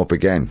will come up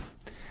again.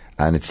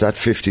 And it's that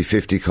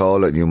 50-50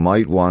 call that you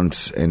might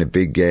want in a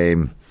big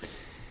game.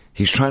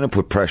 He's trying to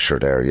put pressure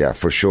there, yeah,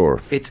 for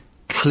sure. It's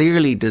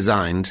clearly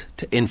designed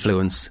to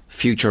influence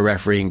future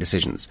refereeing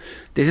decisions.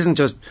 This isn't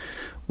just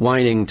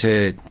whining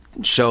to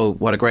show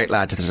what a great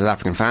lad to the South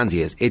African fans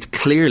he is. It's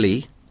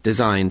clearly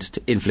designed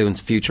to influence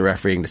future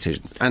refereeing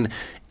decisions. And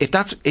if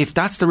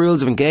that's the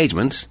rules of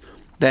engagement,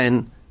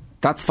 then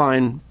that's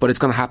fine, but it's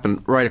going to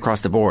happen right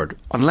across the board.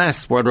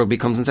 Unless World Rugby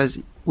comes and says,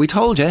 we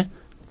told you,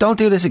 don't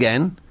do this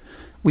again.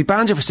 We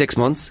banned you for 6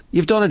 months.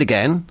 You've done it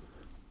again.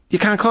 You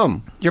can't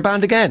come. You're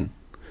banned again.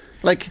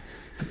 Like,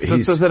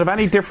 does it have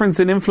any difference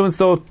in influence,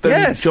 though,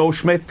 than Joe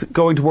Schmidt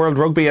going to World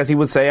Rugby, as he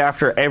would say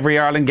after every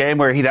Ireland game,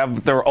 where he'd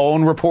have their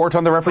own report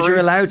on the referee? But you're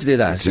allowed to do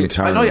that.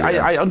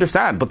 I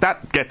understand, but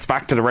that gets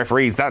back to the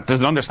referees. That there's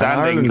an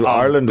understanding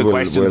of the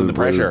questions and the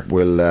pressure.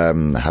 Will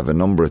have a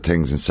number of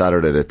things on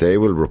Saturday that they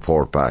will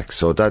report back.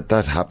 So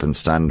that happens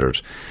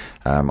standard.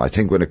 I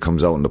think when it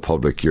comes out in the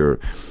public, you're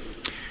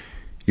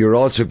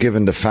also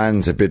giving the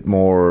fans a bit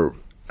more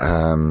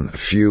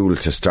fuel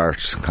to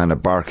start kind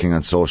of barking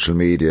on social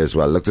media as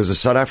well. Look, there's a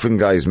South African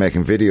guy who's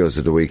making videos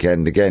at the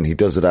weekend. Again, he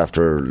does it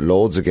after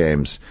loads of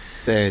games.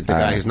 The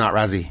guy who's not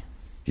Razzie.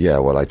 Yeah,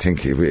 well, I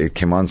think it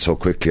came on so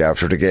quickly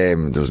after the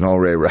game. There was no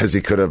way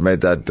Razzie could have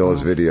made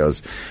those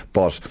videos.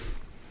 But,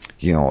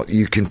 you know,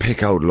 you can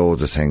pick out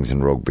loads of things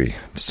in rugby.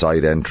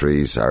 Side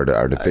entries are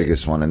the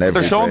biggest one. And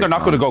they're showing they're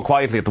not going to go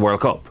quietly at the World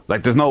Cup.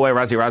 Like, there's no way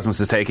Razzie Erasmus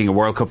is taking a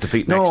World Cup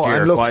defeat next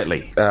year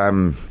quietly.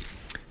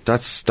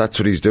 That's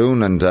what he's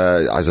doing, and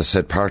as I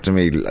said, part of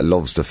me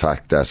loves the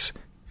fact that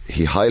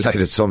he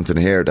highlighted something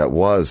here that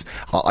was,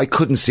 I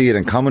couldn't see it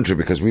in commentary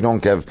because we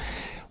don't give,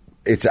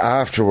 it's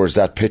afterwards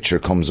that picture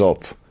comes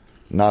up,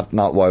 not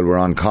while we're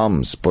on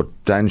comms, but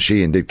Dan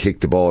Sheehan did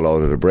kick the ball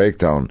out of the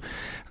breakdown,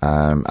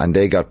 and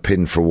they got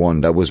pinned for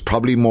one. That was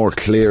probably more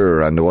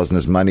clearer, and there wasn't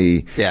as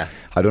many. Yeah,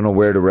 I don't know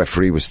where the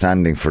referee was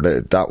standing for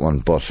that one,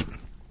 but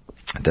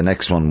the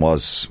next one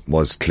was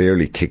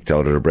clearly kicked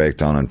out of the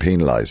breakdown and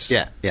penalised.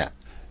 Yeah.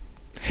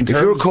 If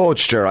you're a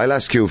coach there, I'll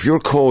ask you, if you're a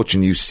coach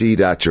and you see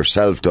that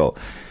yourself, though,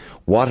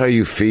 what are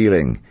you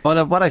feeling?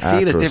 Well, what I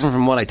feel is different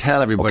from what I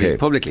tell everybody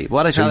publicly.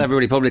 What I tell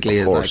everybody publicly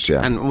is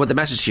and what the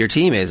message to your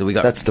team is.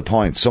 That's the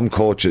point.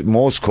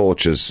 Most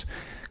coaches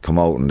come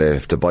out and they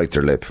have to bite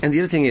their lip. And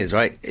the other thing is,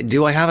 right,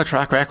 do I have a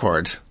track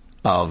record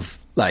of,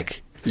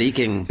 like,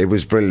 leaking? It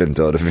was brilliant,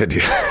 though, the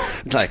video.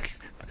 Like,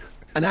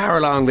 an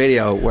hour-long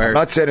video where... I'm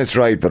not saying it's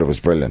right, but it was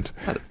brilliant.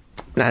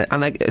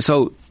 And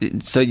so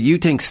you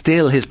think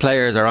still his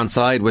players are on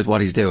side with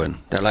what he's doing?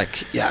 They're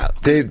like, yeah,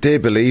 they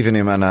believe in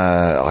him, and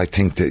I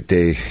think that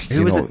they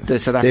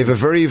have a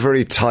very,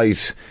 very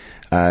tight,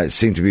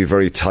 seem to be a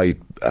very tight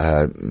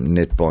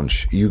knit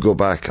bunch. You go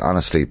back,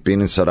 honestly, being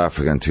in South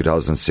Africa in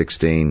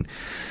 2016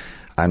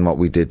 and what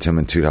we did to him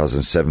in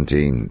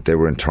 2017, they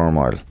were in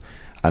turmoil.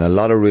 And a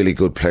lot of really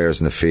good players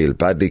in the field,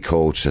 badly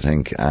coached, I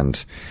think.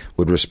 And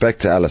with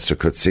respect to Alistair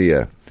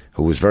Coetzee,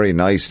 who was very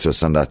nice to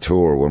us on that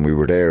tour when we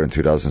were there in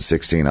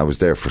 2016. I was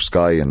there for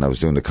Sky and I was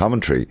doing the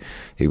commentary.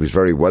 He was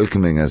very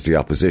welcoming as the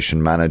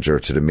opposition manager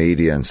to the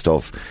media and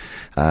stuff.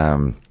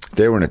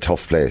 They were in a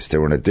tough place. They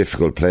were in a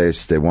difficult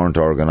place. They weren't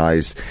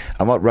organised.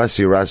 And what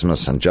Razzie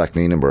Erasmus and Jack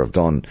Nienaber have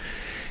done,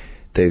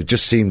 They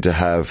just seem to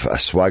have a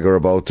swagger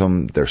about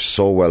them. They're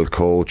so well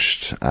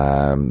coached.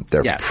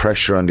 Their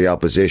pressure on the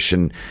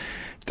opposition,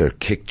 their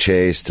kick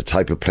chase, the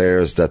type of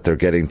players that they're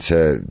getting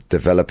to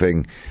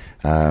developing.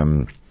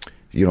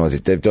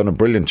 They've done a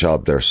brilliant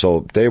job there.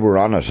 So they were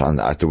on it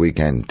at the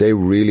weekend. They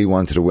really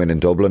wanted to win in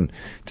Dublin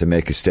to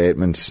make a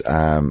statement.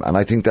 And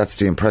I think that's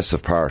the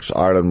impressive part.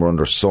 Ireland were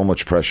under so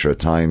much pressure at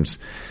times.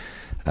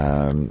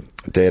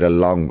 They had a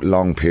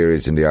long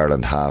periods in the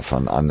Ireland half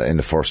in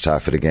the first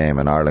half of the game,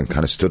 and Ireland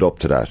kind of stood up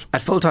to that.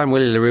 At full time,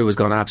 Willie LaRue was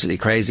going absolutely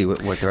crazy with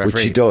the referee,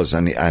 which he does,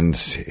 and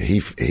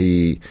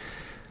he.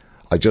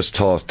 I just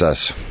thought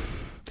that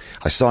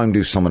I saw him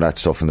do some of that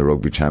stuff in the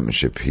Rugby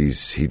Championship.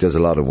 He does a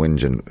lot of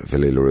whinging,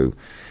 Willie LaRue.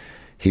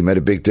 He made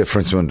a big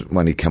difference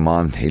when he came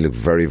on. He looked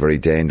very, very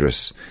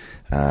dangerous.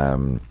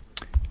 The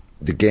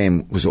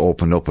game was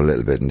opened up a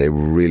little bit, and they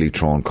were really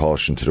throwing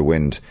caution to the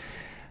wind.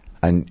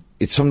 And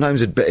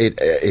sometimes you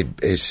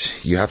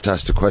have to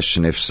ask the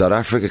question, if South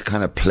Africa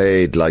kind of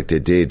played like they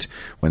did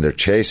when they're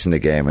chasing the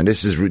game, and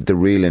this is the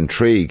real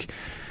intrigue,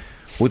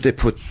 would they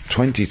put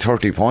 20,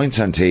 30 points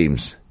on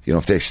teams?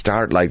 If they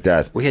start like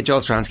that. We had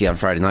Joel Stransky on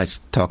Friday night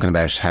talking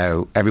about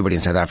how everybody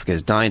in South Africa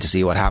is dying to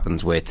see what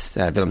happens with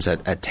Willems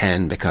at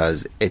 10,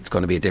 because it's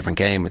going to be a different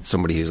game. It's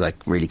somebody who's like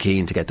really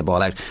keen to get the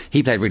ball out.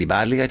 He played really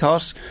badly, I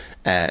thought.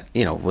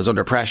 Was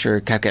under pressure,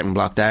 kept getting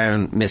blocked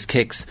down, missed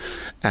kicks.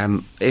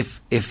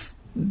 If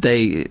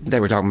they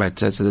were talking about,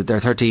 so that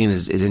their 13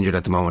 is injured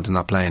at the moment and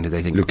not playing. Do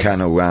they think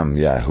Lucano Wam,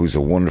 who's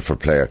a wonderful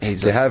player.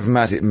 They have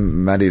Matty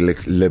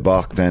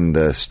Lebach, then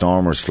the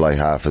Stormers fly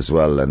half as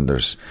well, and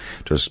there's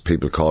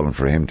people calling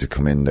for him to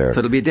come in there.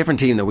 So it'll be a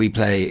different team that we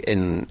play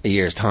in a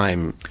year's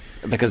time,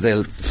 because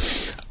they'll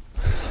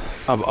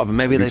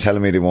maybe you're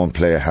telling me they won't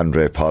play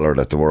Handré Pollard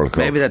at the World Cup?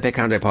 Maybe they'll pick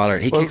Handré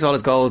Pollard. He kicks all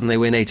his goals and they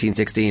win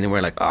 18-16, and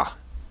we're like,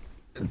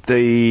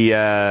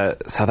 The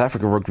South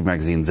African rugby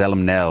magazine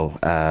Zellum Nell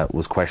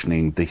was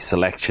questioning the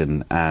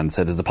selection and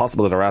said, is it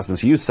possible that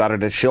Erasmus used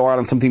Saturday to show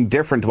Ireland something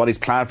different to what he's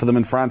planned for them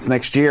in France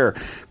next year?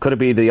 Could it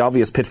be the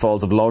obvious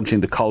pitfalls of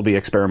launching the Colby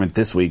experiment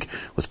this week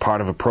was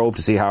part of a probe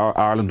to see how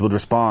Ireland would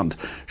respond?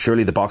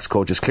 Surely the box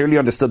coach has clearly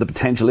understood the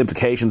potential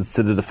implications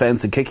to the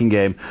defence and kicking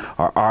game,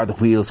 or are the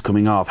wheels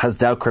coming off? Has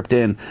doubt crept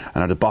in,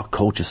 and are the box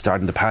coaches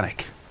starting to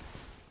panic?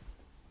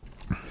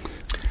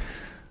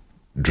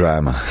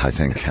 Drama, I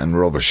think, and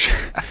rubbish.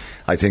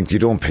 I think you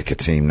don't pick a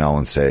team now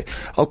and say,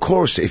 of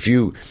course, if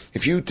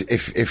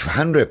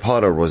Handré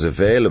Pollard was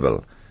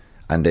available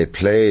and they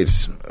played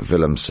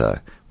Willems,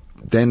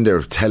 then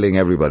they're telling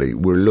everybody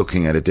we're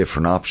looking at a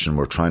different option.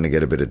 We're trying to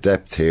get a bit of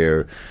depth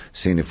here,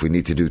 seeing if we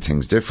need to do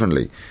things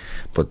differently.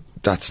 But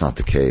that's not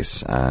the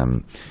case.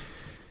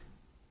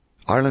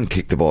 Ireland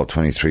kicked the ball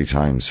 23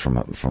 times from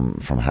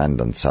hand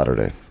on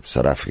Saturday.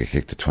 South Africa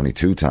kicked it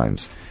 22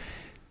 times.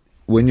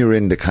 When you're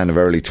in the kind of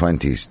early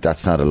 20s,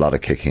 that's not a lot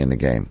of kicking in the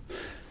game.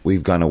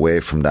 We've gone away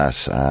from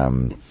that,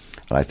 and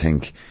I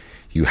think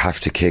you have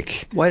to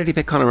kick. Why did he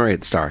pick Conor Murray at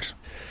the start?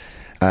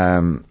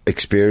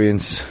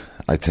 Experience,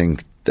 I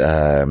think.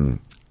 Because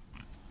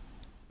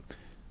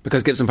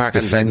Gibson Park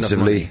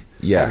defensively,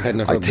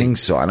 I think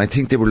so, and I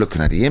think they were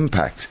looking at the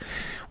impact.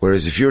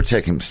 Whereas if you're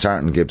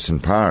starting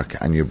Gibson Park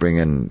and you're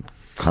bringing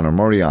Conor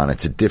Murray on,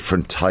 it's a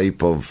different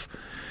type of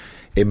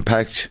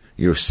impact.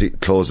 You're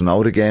closing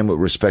out a game with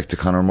respect to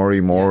Conor Murray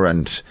more,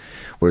 and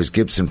whereas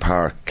Gibson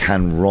Park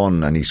can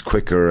run and he's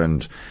quicker,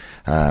 and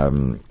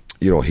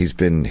he's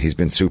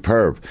been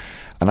superb.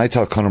 And I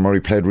thought Conor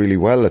Murray played really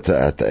well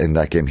in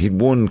that game. He'd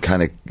one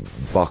kind of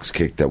box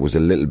kick that was a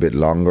little bit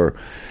longer,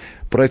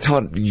 but I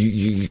thought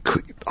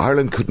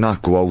Ireland could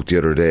not go out the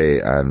other day,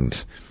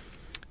 and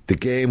the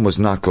game was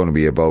not going to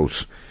be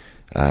about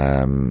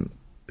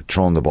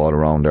throwing the ball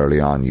around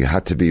early on. You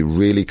had to be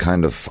really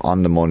kind of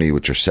on the money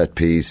with your set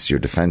piece, your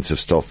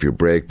defensive stuff, your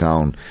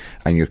breakdown,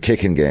 and your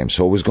kicking game.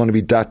 So it was going to be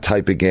that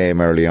type of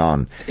game early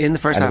on. In the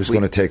first half, it was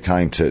going to take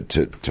time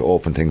to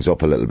open things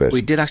up a little bit.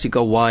 We did actually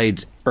go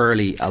wide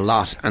early a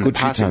lot, and good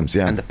few times,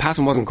 and the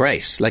passing wasn't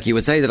great. Like you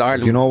would say that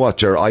Ireland. You know what,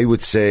 Ger? I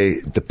would say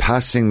the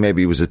passing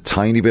maybe was a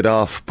tiny bit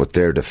off, but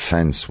their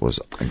defence was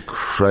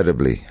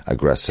incredibly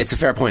aggressive. It's a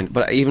fair point,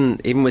 but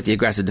even with the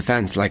aggressive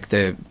defence, like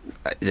a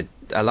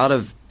lot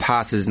of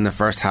passes in the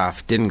first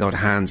half didn't go to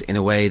hands in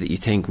a way that you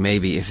think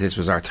maybe if this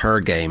was our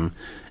third game,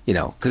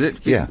 because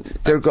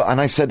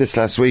and I said this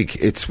last week.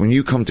 It's when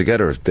you come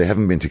together. They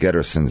haven't been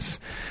together since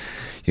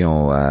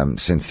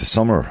the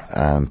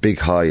summer, big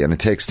high, and it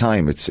takes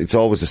time. It's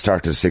always the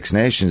start of the Six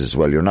Nations as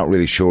well. You're not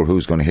really sure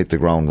who's going to hit the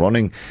ground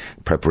running.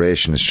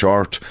 Preparation is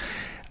short.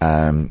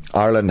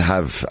 Ireland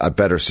have a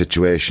better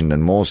situation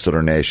than most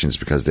other nations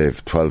because they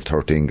have 12,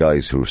 13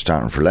 guys who are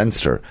starting for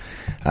Leinster.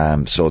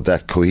 So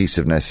that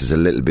cohesiveness is a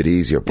little bit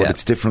easier. But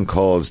it's different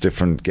calls,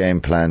 different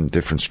game plan,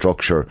 different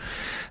structure.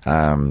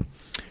 And,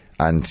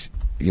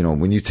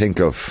 when you think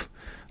of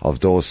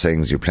those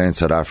things, you're playing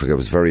South Africa, it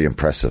was very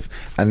impressive.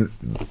 And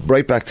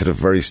right back to the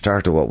very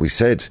start of what we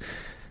said,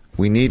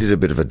 we needed a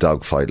bit of a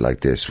dogfight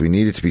like this. We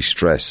needed to be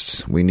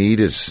stressed. We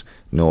needed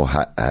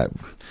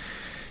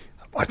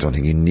I don't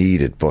think you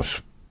need it,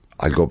 but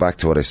I'll go back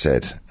to what I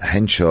said.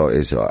 Henshaw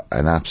is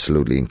an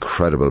absolutely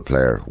incredible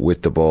player,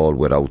 with the ball,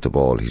 without the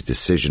ball. His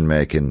decision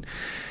making,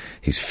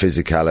 his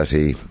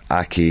physicality,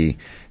 Aki,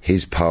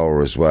 his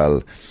power as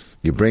well.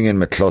 You bring in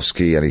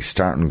McCluskey and he's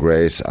starting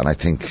great, and I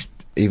think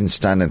even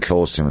standing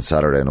close to him on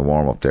Saturday in a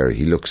warm up there,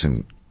 he looks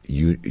in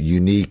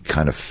unique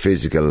kind of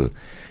physical.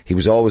 He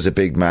was always a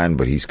big man,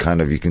 but he's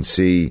kind of, you can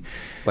see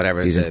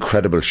he's in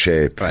incredible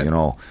shape, right. you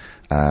know.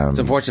 It's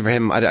unfortunate for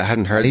him. I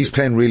hadn't heard. He's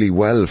playing really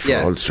well for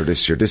Ulster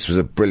this year. This was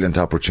a brilliant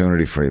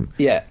opportunity for him.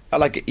 Yeah,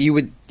 like you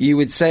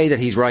would say that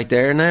he's right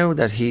there now.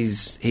 That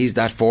he's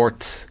that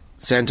fourth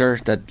centre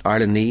that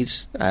Ireland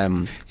needs.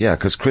 Yeah,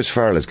 because Chris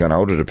Farrell has gone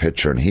out of the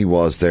picture, and he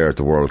was there at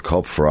the World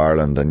Cup for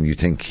Ireland, and you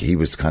think he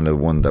was kind of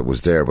one that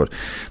was there, but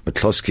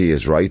McCluskey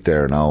is right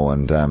there now,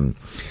 and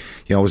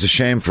you know, it was a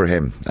shame for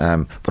him.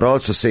 But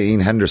also say Ian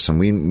Henderson,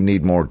 we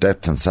need more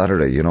depth on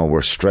Saturday. You know,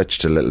 we're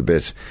stretched a little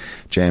bit.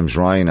 James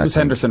Ryan. Who's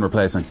Henderson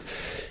replacing?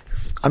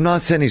 I'm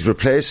not saying he's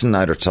replacing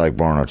either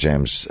Tadhg or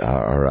James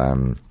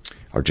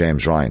or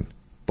James Ryan,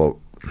 but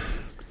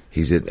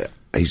he's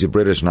a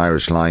British and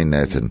Irish line,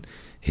 Nathan.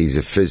 He's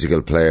a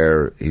physical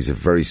player. He's a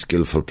very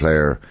skillful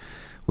player.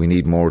 We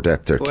need more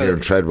depth there.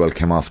 Kieran Treadwell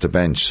came off the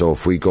bench, so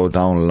if we go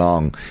down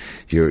along,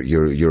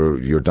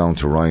 you're down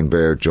to Ryan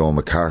Baird, Joe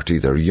McCarthy.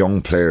 They're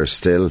young players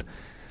still.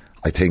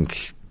 I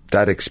think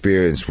that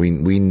experience, we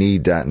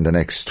need that in the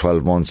next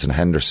 12 months. And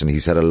Henderson,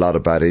 he's had a lot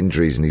of bad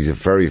injuries, and he's a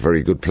very,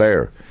 very good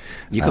player.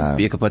 You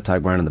could put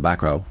Tadhg Beirne in the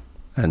back row,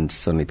 and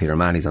suddenly Peter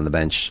Manny's on the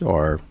bench,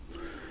 or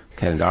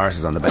Caelan Doris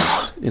is on the bench.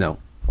 You know,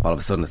 all of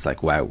a sudden it's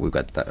like, wow, we've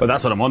got that. Well,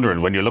 that's what I'm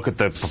wondering. When you look at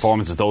the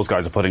performances those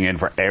guys are putting in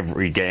for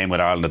every game with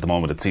Ireland at the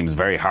moment, it seems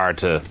very hard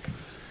to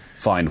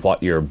find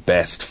what your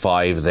best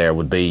five there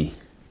would be,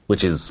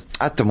 which is...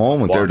 At the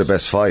moment, they're the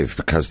best five,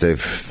 because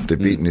they've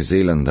beaten New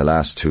Zealand the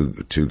last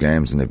two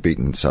games, and they've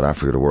beaten South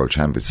Africa, the world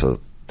champions, so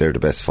they're the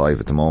best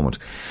five at the moment.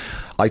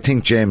 I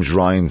think James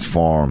Ryan's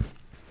form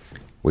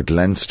with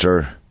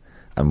Leinster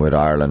and with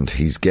Ireland,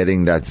 he's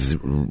getting that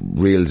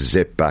real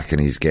zip back in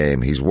his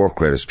game. His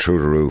work rate is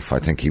through the roof. I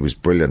think he was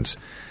brilliant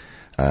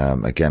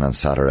again on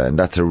Saturday, and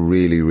that's a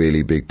really,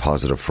 really big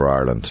positive for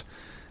Ireland.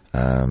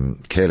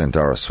 Caelan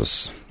Doris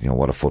was, you know,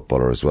 what a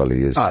footballer as well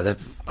he is. That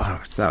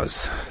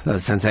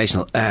was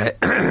sensational.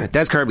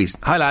 Des Kirby's,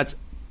 hi lads,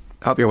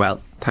 hope you're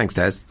well. Thanks,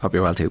 Des, hope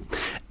you're well too.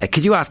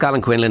 Could you ask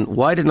Alan Quinlan,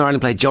 why didn't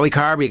Ireland play Joey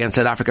Carbery against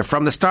South Africa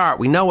from the start?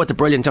 We know what the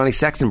brilliant Johnny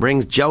Sexton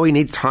brings. Joey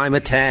needs time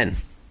at 10.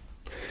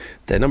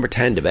 The number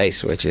 10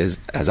 debate, which is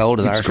as old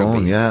as Irish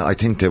rugby. Yeah, I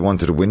think they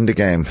wanted to win the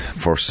game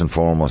first and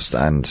foremost,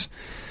 and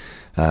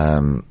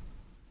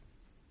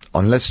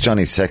unless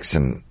Johnny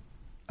Sexton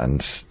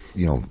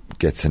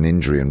gets an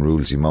injury and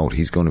rules him out,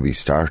 he's going to be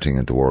starting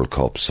at the World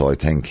Cup. So I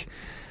think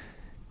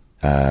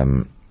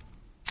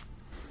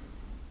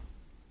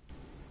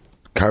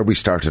Carbery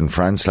started in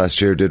France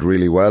last year, did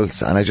really well,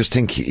 and I just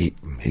think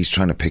he's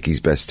trying to pick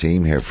his best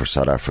team here for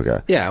South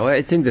Africa. Yeah, well,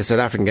 I think the South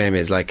African game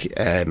is like,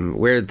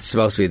 we're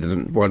supposed to be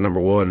the world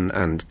number one,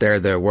 and they're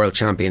the world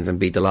champions and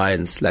beat the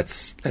Lions.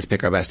 Let's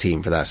pick our best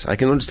team for that. I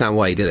can understand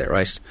why he did it,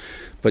 right?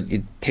 But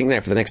you think now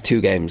for the next two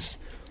games,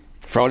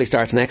 Frawley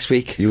starts next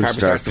week, Carbery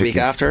starts the week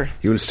after.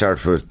 You'll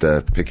start with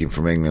picking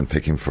from England,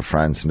 picking for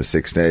France in the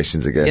Six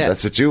Nations again. Yeah.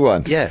 That's what you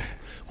want. Yeah.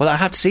 Well, I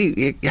have to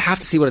see. You have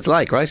to see what it's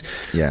like, right?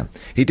 Yeah,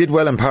 he did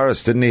well in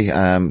Paris, didn't he?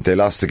 They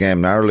lost the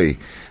game narrowly.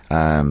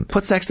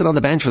 Put Sexton on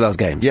the bench for those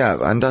games. Yeah,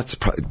 and that's.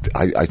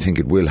 I think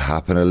it will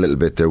happen a little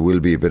bit. There will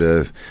be a bit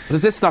of.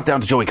 But this is not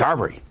down to Joey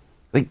Carbery.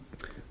 Like,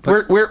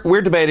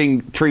 we're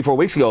debating 3-4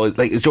 weeks ago.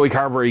 Like, is Joey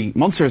Carbery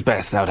Munster's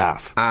best out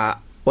half?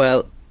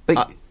 Well,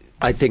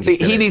 I think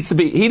he needs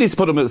to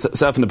put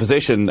himself in a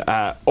position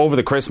over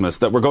the Christmas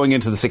that we're going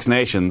into the Six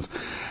Nations,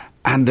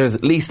 and there's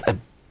at least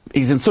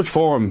he's in such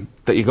form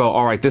that you go,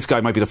 all right, this guy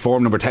might be the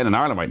form number 10 in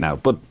Ireland right now,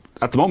 but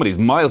at the moment he's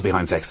miles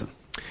behind Sexton.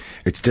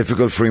 It's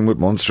difficult for him with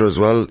Munster as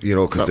well, you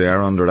know, because they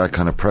are under that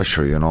kind of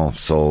pressure, you know.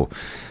 So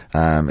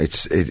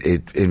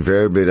it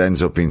invariably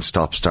ends up being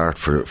stop-start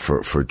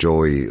for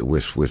Joey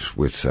with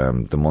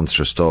the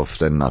Munster stuff,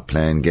 then not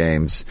playing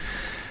games,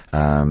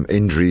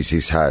 injuries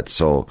he's had.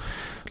 So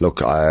look,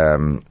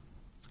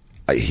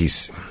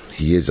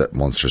 he is at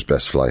Munster's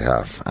best fly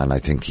half, and I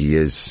think he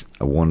is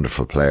a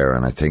wonderful player,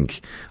 and I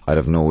think I'd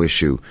have no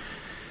issue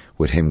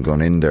with him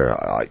going in there.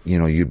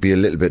 You'd be a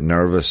little bit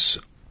nervous.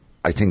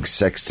 I think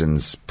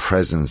Sexton's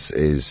presence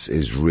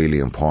is really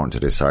important to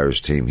this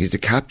Irish team. He's the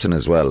captain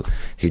as well.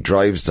 He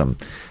drives them.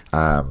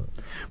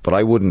 But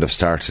I wouldn't have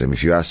started him.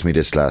 If you asked me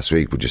this last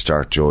week, would you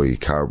start Joey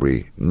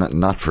Carbery?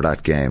 Not for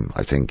that game.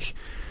 I think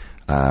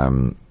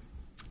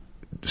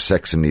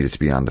Sexton needed to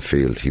be on the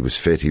field. He was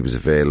fit, he was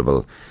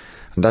available.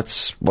 And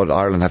that's what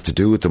Ireland have to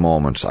do at the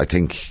moment. I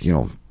think,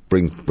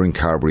 bring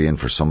Carbery in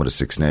for some of the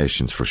Six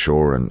Nations for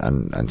sure,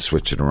 and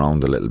switch it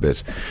around a little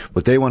bit.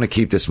 But they want to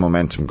keep this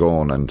momentum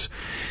going, and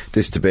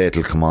this debate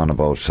will come on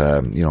about,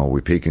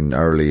 we're peaking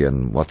early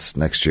and what's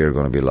next year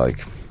going to be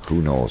like.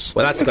 Who knows?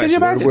 Well, that's the Can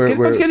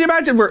question. you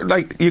imagine?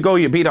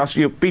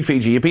 You beat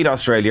Fiji, you beat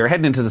Australia, you're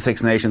heading into the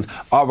Six Nations.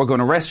 Oh, we're going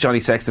to rest Johnny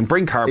Sexton,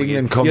 bring Carbery.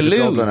 England come to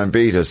Dublin and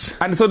beat us,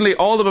 and suddenly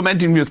all the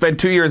momentum you spent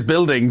 2 years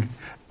building,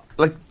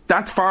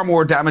 that's far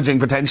more damaging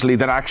potentially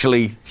than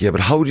actually. Yeah,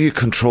 but how do you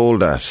control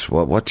that?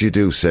 What do you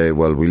do? Say,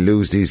 well, we'll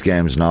lose these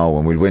games now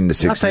and we'll win the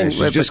Six Nations.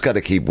 You just got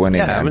to keep winning.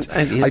 Yeah,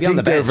 I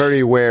think they're very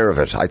aware of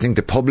it. I think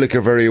the public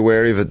are very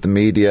aware of it, the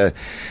media,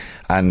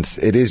 and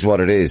it is what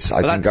it is.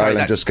 I think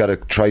Ireland just got to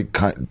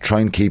try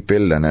and keep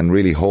building and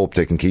really hope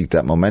they can keep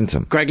that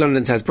momentum. Greg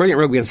London says, brilliant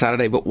rugby on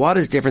Saturday, but what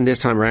is different this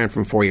time around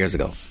from 4 years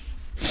ago?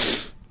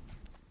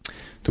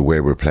 The way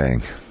we're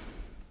playing.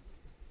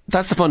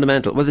 That's the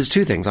fundamental. Well, there's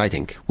two things, I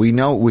think. We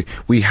know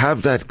we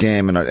have that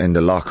game in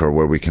the locker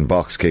where we can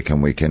box kick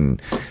and we can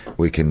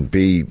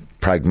be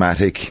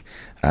pragmatic,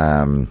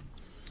 but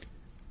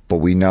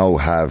we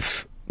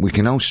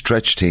can now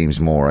stretch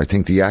teams more. I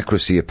think the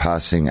accuracy of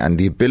passing and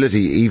the ability,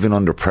 even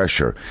under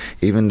pressure,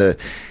 even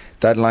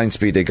that line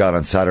speed they got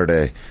on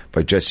Saturday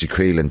by Jesse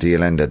Creel and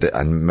DLN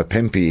and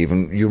Mapimpi.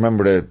 Even you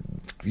remember the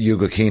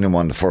Hugo Keenan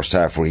won the first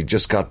half where he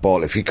just got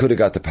ball. If he could have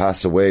got the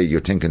pass away,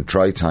 you're thinking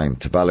try time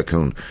to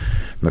Balakoon.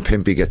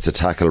 Mapimpi gets the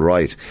tackle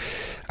right.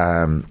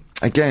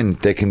 Again,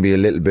 they can be a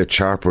little bit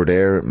sharper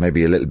there,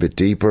 maybe a little bit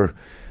deeper,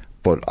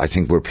 but I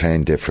think we're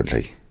playing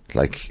differently.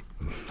 Like,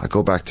 I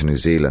go back to New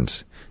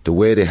Zealand, the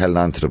way they held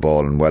on to the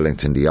ball in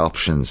Wellington, the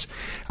options,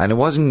 and it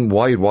wasn't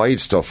wide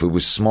stuff, it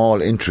was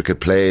small intricate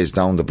plays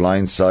down the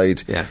blind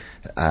side,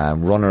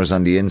 runners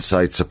on the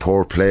inside,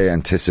 support play,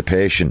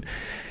 anticipation.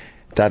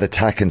 That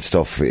attacking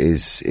stuff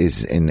is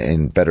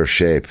in better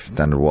shape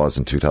than it was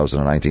in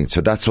 2019.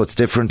 So that's what's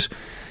different.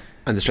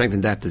 And the strength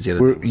and depth is the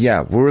other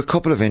thing. We're a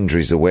couple of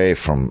injuries away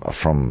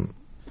from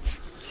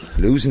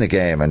losing a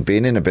game and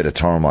being in a bit of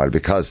turmoil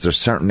because there's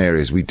certain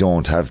areas we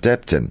don't have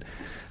depth in.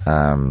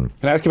 Can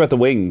I ask you about the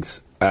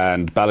wings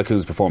and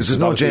Balakoon's performance? There's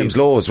no James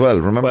Lowe as well,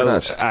 remember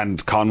that?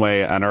 And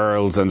Conway and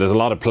Earls, and there's a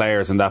lot of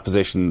players in that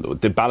position.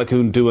 Did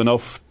Balakoon do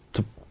enough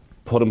to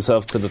put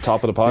himself to the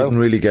top of the pile? Didn't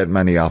really get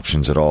many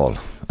options at all.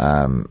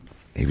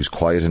 He was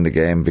quiet in the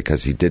game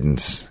because he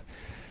didn't.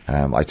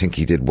 I think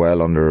he did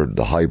well under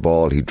the high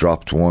ball. He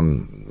dropped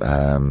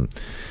one.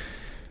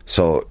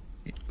 So,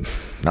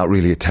 not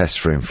really a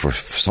test for him. For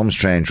some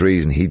strange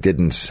reason, he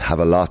didn't have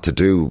a lot to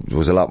do. There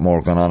was a lot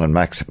more going on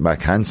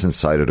Mac Hansen's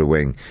side of the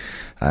wing.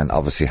 And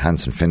obviously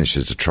Hansen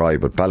finishes the try,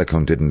 but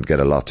Balakoon didn't get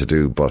a lot to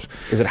do. But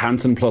is it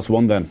Hansen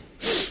 +1 then?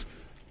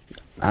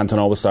 Hansen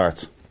always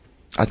starts.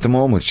 At the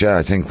moment, yeah,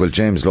 I think,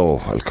 James Lowe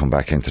will come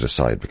back into the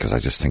side because I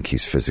just think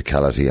his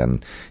physicality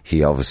and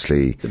he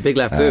obviously... The big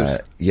left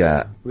boot.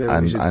 Yeah,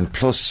 and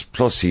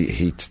plus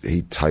he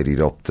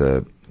tidied up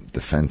the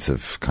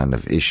defensive kind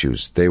of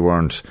issues. They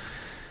weren't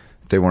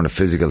a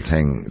physical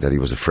thing that he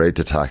was afraid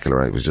to tackle,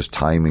 or it was just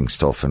timing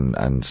stuff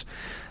and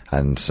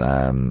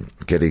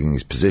getting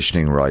his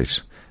positioning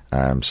right.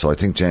 So I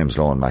think James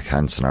Lowe and Mac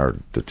Hansen are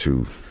the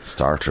two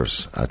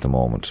starters at the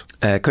moment.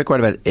 Quick word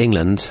about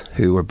England,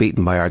 who were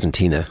beaten by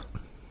Argentina.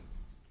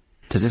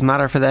 Does this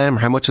matter for them?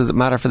 How much does it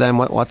matter for them?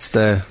 What's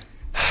the...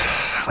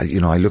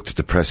 I looked at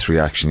the press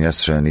reaction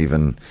yesterday, and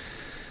even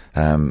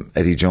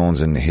Eddie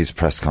Jones in his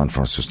press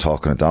conference was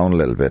talking it down a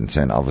little bit and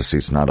saying obviously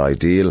it's not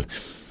ideal.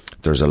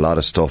 There's a lot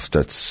of stuff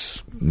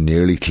that's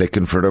nearly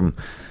clicking for them.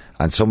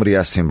 And somebody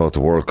asked him about the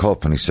World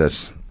Cup and he said,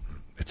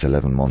 it's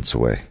 11 months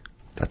away.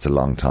 That's a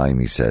long time,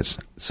 he said.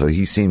 So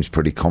he seems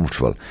pretty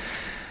comfortable.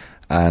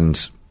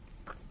 And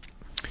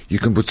you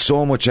can put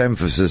so much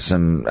emphasis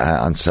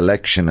on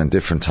selection and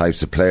different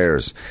types of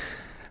players,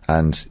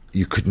 and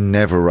you could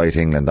never write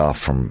England off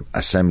from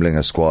assembling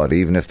a squad,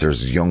 even if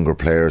there's younger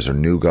players or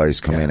new guys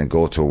come in and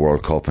go to a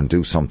World Cup and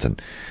do something.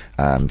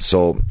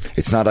 So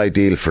it's not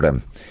ideal for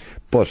them.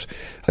 But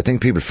I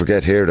think people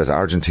forget here that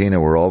Argentina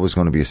were always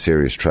going to be a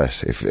serious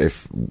threat.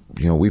 If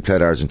we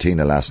played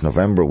Argentina last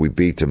November, we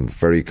beat them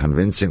very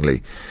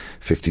convincingly,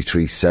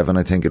 53-7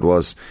 I think it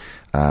was.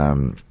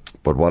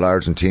 But what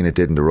Argentina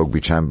did in the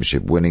Rugby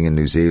Championship, winning in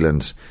New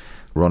Zealand,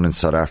 running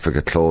South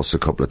Africa close a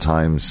couple of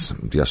times,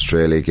 the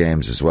Australia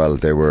games as well,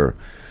 they were,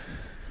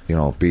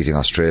 beating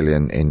Australia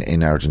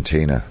in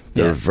Argentina.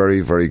 They're a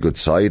very, very good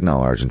side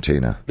now,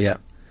 Argentina. Yeah.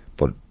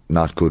 But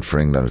not good for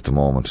England at the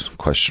moment.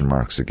 Question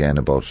marks again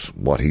about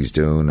what he's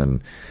doing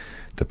and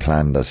the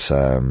plan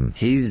that...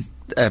 he's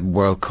a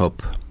World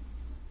Cup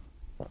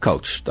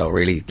coach, though,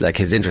 really. Like,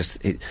 his interest...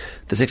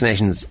 the Six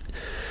Nations,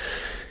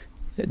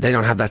 they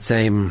don't have that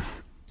same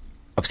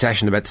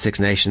obsession about the Six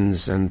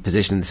Nations and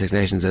position in the Six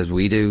Nations as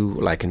we do,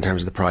 like in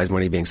terms of the prize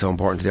money being so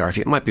important to the RFU.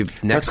 It might be next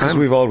time. That's because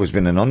we've always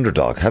been an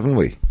underdog, haven't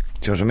we? Do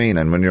you know what I mean?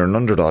 And when you're an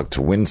underdog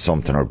to win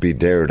something or be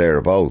there or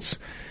thereabouts,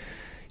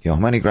 how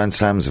many Grand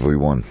Slams have we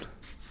won?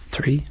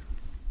 3.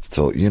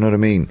 So, you know what I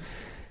mean?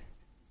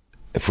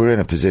 If we're in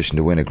a position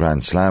to win a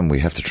Grand Slam,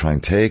 we have to try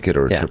and take it,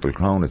 or a Triple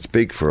Crown. It's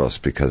big for us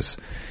because,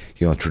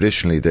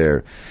 traditionally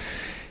they're...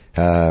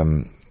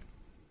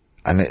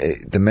 And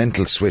the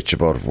mental switch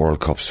about World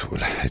Cups,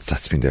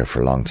 that's been there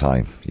for a long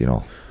time.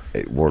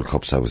 World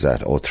Cups I was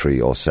at,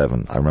 03,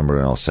 07. I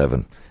remember in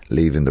 07,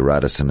 leaving the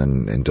Radisson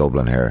in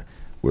Dublin here,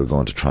 we're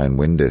going to try and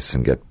win this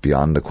and get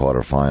beyond the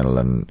quarter-final,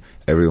 and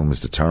everyone was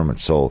determined.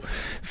 So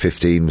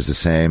 15 was the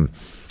same.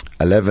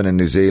 11 in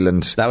New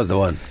Zealand. That was the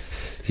one.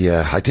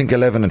 Yeah, I think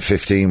 11 and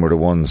 15 were the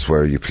ones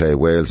where you play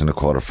Wales in the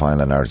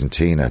quarter-final and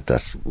Argentina.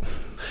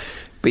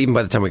 But even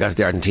by the time we got to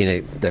the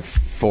Argentina, the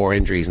 4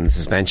 injuries and the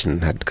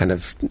suspension had kind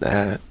of...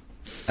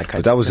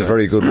 but that was a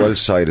very good Welsh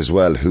side as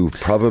well, who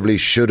probably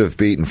should have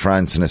beaten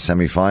France in a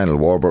semi-final.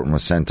 Warburton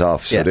was sent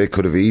off, so they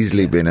could have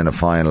easily been in a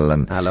final.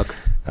 And look,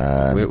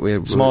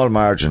 small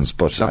margins,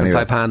 but anyway,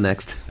 Saipan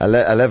next.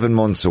 11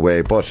 months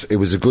away, but it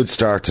was a good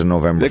start to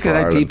November. Look at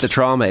how deep the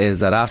trauma is,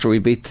 that after we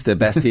beat the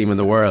best team in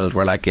the world,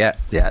 we're like, yeah,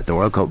 the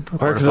World Cup.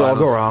 Where could it all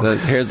go wrong?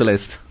 Here's the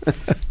list.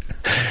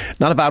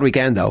 Not a bad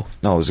weekend though.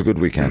 No, it was a good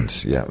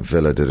weekend. Yeah,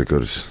 Villa did a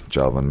good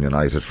job on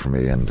United for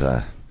me, and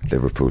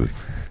Liverpool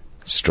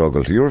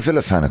struggled. You're a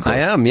Villa fan, of course. I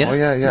am, yeah. Oh,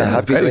 yeah.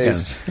 Happy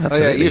days.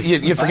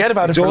 You forget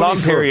about it for long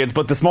periods,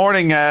 but this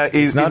morning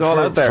he's all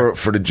out there.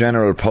 For the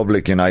general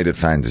public United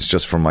fans, it's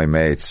just for my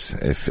mates.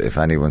 If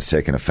anyone's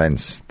taking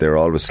offence, they're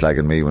always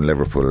slagging me when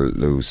Liverpool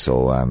lose.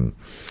 So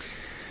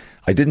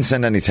I didn't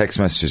send any text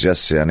messages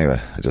yesterday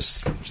anyway. I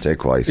just stay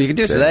quiet. You can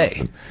do it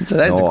today.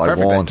 No, I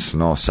won't.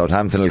 No,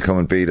 Southampton will come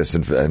and beat us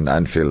in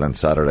Anfield on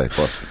Saturday,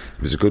 but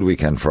it was a good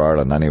weekend for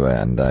Ireland anyway,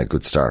 and a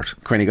good start.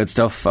 Pretty good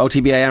stuff.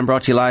 OTBAM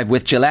brought to you live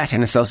with Gillette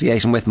in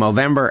association with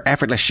Movember.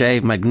 Effortless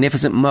shave,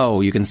 magnificent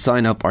mow. You can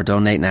sign up or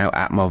donate now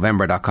at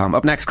Movember.com.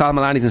 Up next, Colin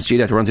Maloney's in the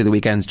studio to run through the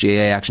weekend's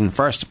GAA action.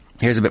 First,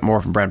 here's a bit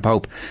more from Brent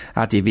Pope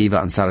at the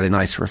Aviva on Saturday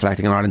night,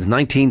 reflecting on Ireland's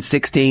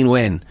 1916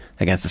 win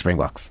against the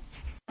Springboks.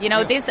 You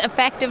know, this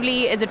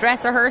effectively is a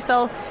dress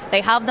rehearsal.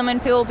 They have them in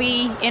Pool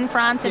B in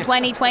France in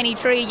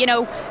 2023. You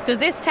know, does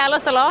this tell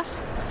us a lot?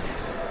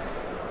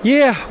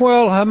 Yeah,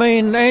 well, I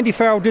mean, Andy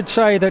Farrell did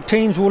say that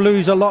teams will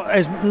lose a lot,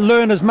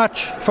 learn as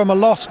much from a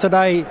loss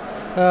today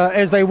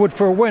as they would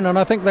for a win, and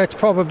I think that's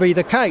probably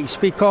the case,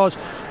 because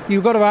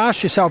you've got to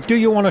ask yourself, do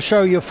you want to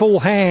show your full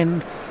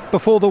hand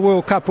before the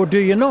World Cup, or do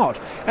you not?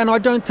 And I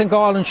don't think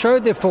Ireland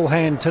showed their full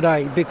hand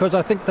today, because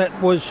I think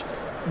that was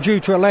due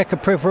to a lack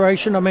of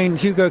preparation. I mean,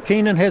 Hugo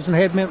Keenan hasn't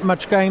had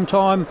much game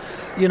time.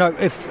 You know,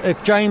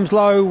 if James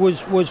Lowe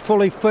was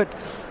fully fit,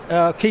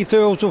 Keith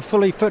Earls were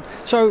fully fit.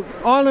 So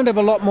Ireland have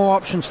a lot more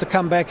options to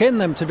come back in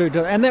them to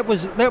do. And that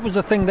was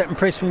the thing that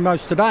impressed me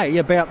most today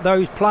about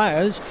those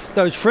players,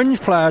 those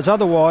fringe players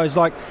otherwise,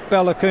 like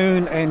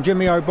Balakoon and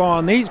Jimmy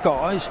O'Brien, these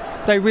guys,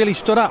 they really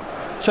stood up.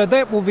 So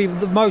that will be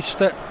the most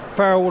that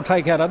Farrell will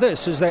take out of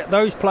this, is that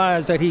those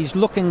players that he's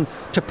looking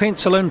to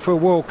pencil in for a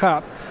World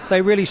Cup,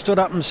 they really stood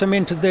up and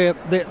cemented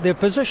their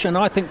position.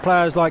 I think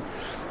players like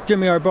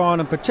Jimmy O'Brien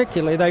in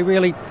particular, they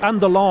really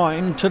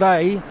underlined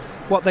today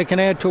what they can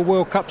add to a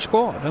World Cup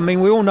squad. I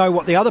mean, we all know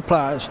what the other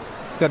players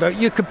got.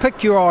 You could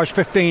pick your Irish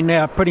 15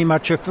 now pretty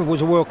much if it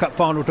was a World Cup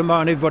final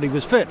tomorrow and everybody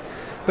was fit.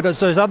 But there's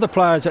those other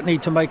players that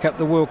need to make up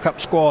the World Cup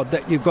squad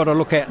that you've got to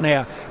look at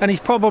now. And he's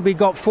probably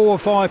got 4 or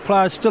 5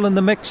 players still in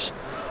the mix.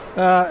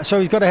 So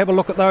he's got to have a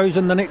look at those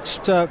in the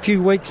next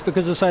few weeks,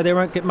 because as I say, they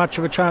won't get much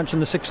of a chance in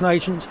the Six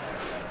Nations.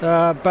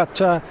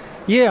 But I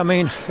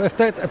mean,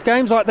 if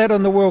games like that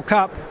in the World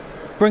Cup,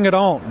 bring it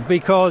on,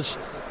 because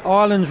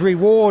Ireland's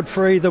reward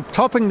for either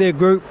topping their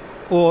group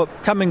or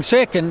coming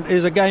second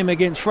is a game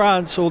against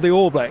France or the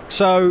All Blacks.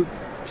 So,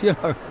 you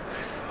know,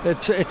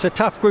 it's a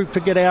tough group to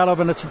get out of,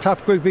 and it's a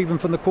tough group even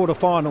from the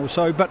quarterfinals.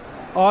 So, but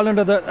Ireland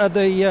are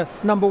the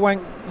number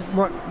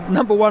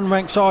one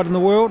ranked side in the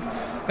world,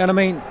 and I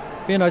mean,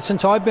 you know,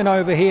 since I've been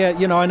over here,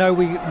 you know, I know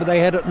they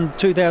had it in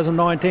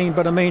 2019,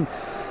 but I mean,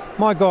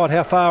 my God,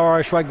 how far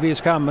Irish rugby has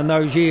come in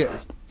those years.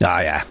 Oh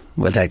yeah,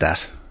 we'll take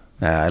that.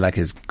 I like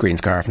his green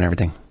scarf and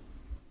everything.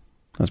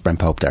 That's Brent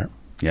Pope there.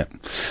 Yeah,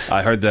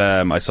 I heard.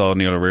 I saw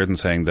Neil O'Riordan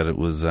saying that it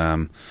was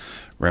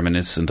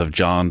reminiscent of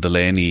John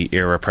Delaney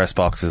era press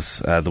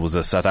boxes. There was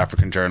a South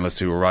African journalist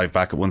who arrived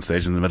back at one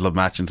stage in the middle of a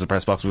match into the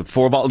press box with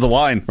 4 bottles of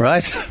wine.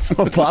 Right,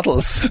 4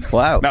 bottles.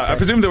 Wow. Now I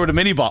presume they were the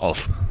mini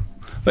bottles,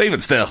 but even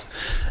still,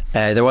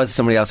 there was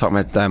somebody else talking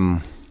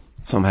about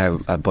somehow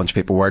a bunch of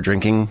people were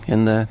drinking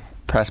in the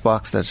press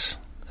box that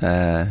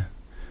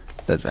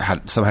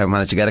had somehow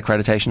managed to get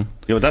accreditation.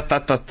 Yeah, but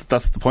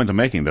that's the point I'm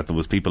making, that there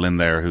was people in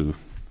there who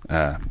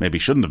maybe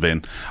shouldn't have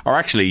been, or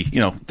actually, you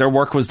know, their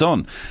work was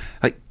done.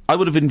 Like, I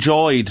would have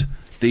enjoyed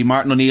the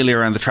Martin O'Neill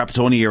era and the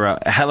Trapattoni era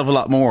a hell of a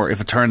lot more if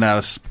it turned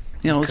out,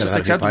 you know, it's just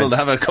acceptable to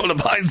have a couple of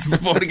pints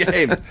before the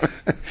game.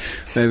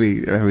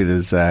 maybe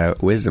there's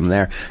wisdom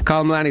there.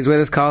 Colin Maloney's with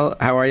us. Colin,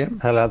 how are you?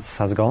 Hey lads,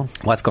 how's it going?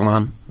 What's going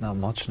on? Not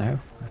much now.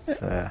 It's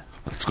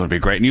going to be a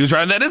great news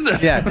round then, isn't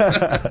it?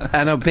 Yeah.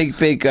 I know,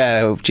 big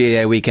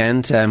GAA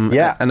weekend.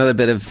 Another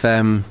bit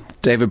of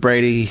David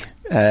Brady.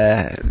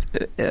 I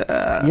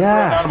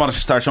want to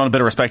start showing a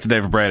bit of respect to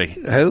David Brady.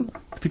 Who?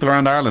 The people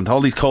around Ireland,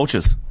 all these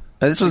coaches.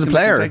 This was a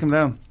player. Take him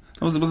down.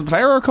 Was it a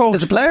player or a coach?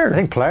 It's a player. I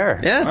think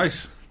player. Yeah.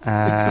 Nice.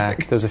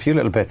 There's a few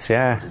little bits,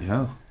 yeah.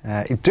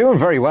 He's doing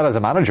very well as a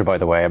manager, by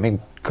the way. I mean,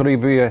 could he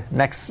be a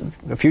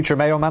future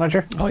Mayo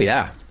manager? Oh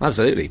yeah,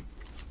 absolutely.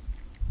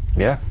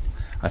 Yeah.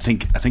 I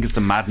think it's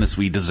the madness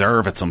we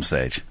deserve at some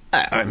stage.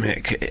 I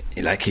mean,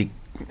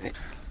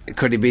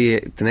 could he be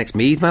the next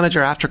Meath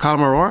manager after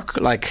Colin O'Rourke?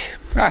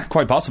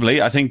 Quite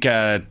possibly. I think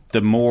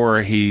the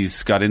more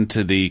he's got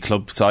into the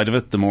club side of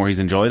it, the more he's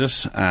enjoyed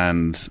it,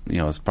 and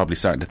is probably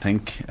starting to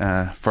think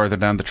further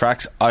down the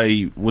tracks.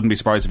 I wouldn't be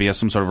surprised if he has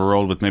some sort of a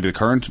role with maybe the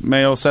current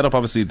Mayo setup.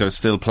 Obviously, there's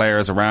still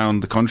players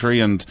around the country,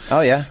 and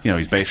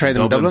he's based in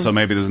Dublin, so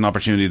maybe there's an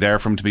opportunity there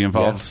for him to be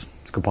involved. Yeah,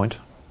 that's a good point.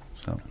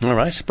 So. All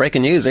right,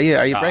 breaking news. Are you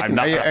breaking?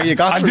 Are you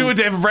gossiping? I'm doing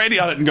David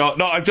Brady on it and go,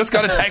 no, I've just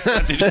got a text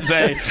message to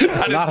say,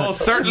 and it's most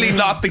certainly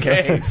not the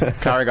case.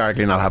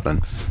 Categorically not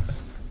happening.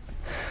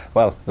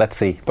 Well, let's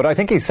see. But I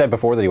think he's said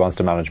before that he wants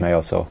to manage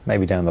Mayo, so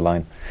maybe down the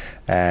line.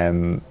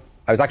 I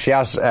was actually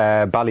at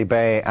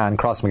Ballybay and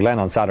Crossmaglen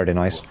on Saturday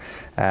night.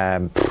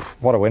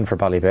 What a win for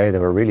Ballybay. They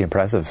were really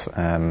impressive.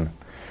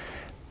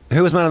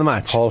 Who was man of the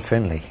match? Paul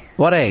Finlay.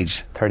 What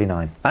age?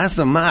 39. That's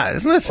a mad,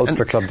 isn't it?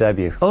 Ulster club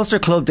debut. Ulster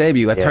club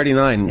debut at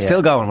 39. Yeah.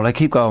 Still going. Will I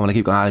keep going?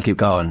 I'll keep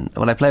going.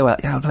 Will I play well?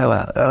 Yeah, I'll play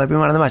well. Will I be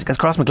man of the match? Against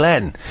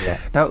Crossmaglen. Yeah.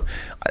 Now,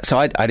 so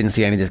I didn't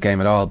see any of this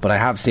game at all, but I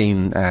have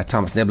seen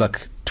Thomas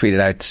Niblock tweeted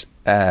out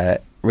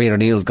Rian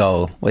O'Neill's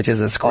goal, which is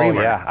a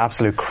screamer. Oh yeah,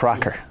 absolute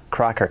cracker.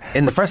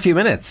 In the first few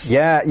minutes.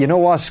 Yeah, you know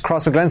what?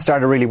 Crossmaglen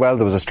started really well.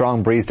 There was a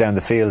strong breeze down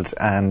the field,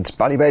 and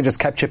Ballybay just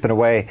kept chipping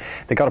away.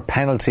 They got a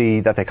penalty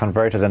that they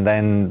converted, and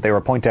then they were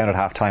a point down at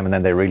half time, and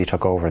then they really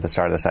took over at the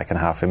start of the second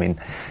half. I mean,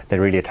 they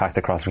really attacked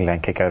the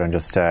Crossmaglen kick out, and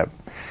just that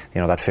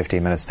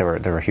 15 minutes they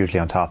were hugely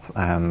on top.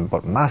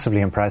 But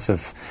massively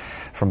impressive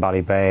from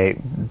Ballybay.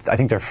 I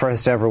think their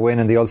first ever win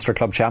in the Ulster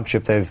Club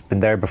Championship. They've been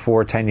there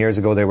before. 10 years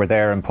ago they were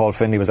there, and Paul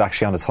Finlay was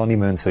actually on his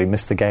honeymoon, so he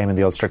missed the game in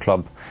the Ulster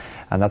Club,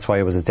 and that's why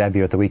it was his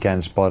debut at the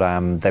weekend. But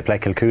they play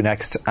Kilcoo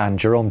next, and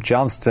Jerome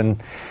Johnston,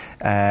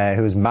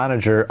 who's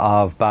manager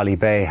of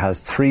Ballybay, has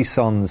 3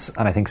 sons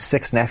and I think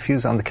 6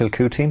 nephews on the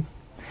Kilcoo team,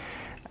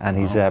 and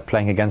he's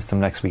playing against them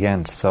next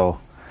weekend,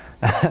 so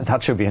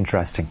that should be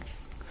interesting.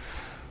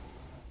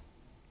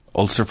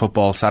 Ulster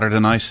football Saturday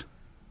night,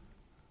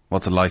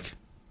 what's it like?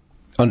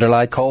 Under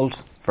lights?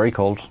 Cold, very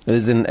cold. It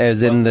was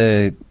in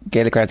the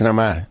Gaelic grounds in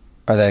Armagh.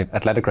 Are they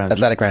Athletic Grounds?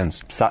 Athletic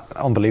Grounds.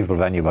 Unbelievable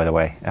venue, by the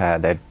way. They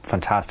had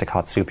fantastic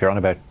hot soup. You're on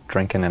about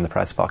drinking in the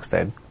press box. They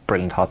had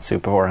brilliant hot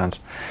soup beforehand,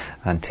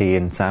 and tea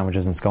and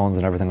sandwiches and scones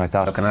and everything like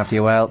that. Looking after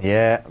you well.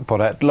 Yeah,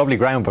 but lovely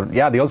ground. But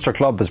yeah, the Ulster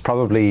Club is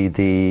probably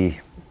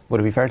would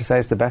it be fair to say,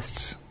 it's the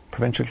best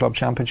provincial club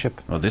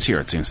championship? Well, this year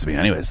it seems to be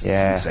anyways.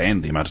 Yeah. It's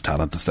insane the amount of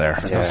talent that's there.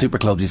 There's no super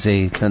clubs, you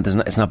see.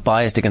 It's not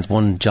biased against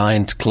one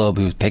giant club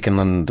who's picking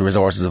on the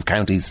resources of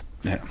counties.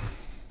 Yeah.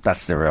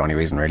 That's the only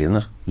reason, really, isn't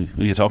it?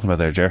 Who are you talking about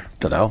there, Ger?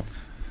 Don't know.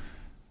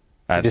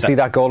 Did you see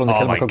that goal in the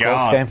Kilmacud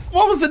Colts game?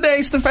 What was the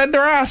Naas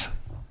defender at?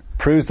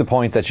 Proves the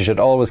point that you should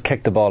always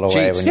kick the ball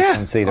away when you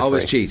concede a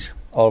always free. cheat.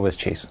 Always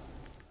cheat.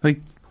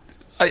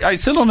 I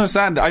still don't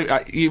understand.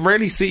 You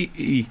rarely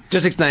see...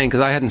 Just explain,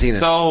 because I hadn't seen it.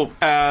 So,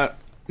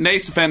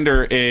 Naas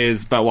defender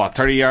is about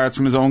 30 yards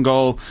from his own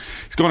goal.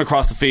 He's going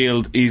across the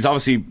field. He's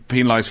obviously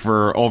penalised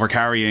for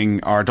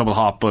over-carrying or double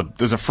hop, but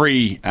there's a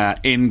free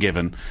in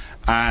given,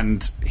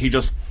 and he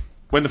just,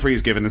 when the free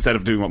is given, instead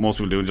of doing what most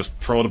people do and just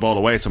throw the ball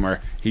away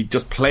somewhere, he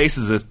just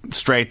places it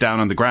straight down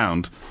on the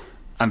ground,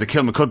 and the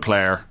Kilmacud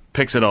player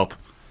picks it up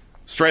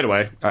straight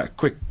away,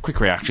 quick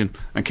reaction,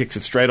 and kicks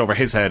it straight over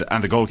his head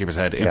and the goalkeeper's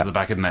head into the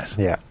back of the net.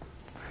 Yeah.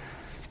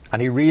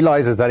 And he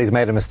realises that he's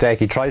made a mistake.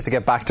 He tries to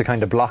get back to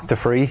kind of block the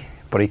free,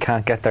 but he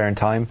can't get there in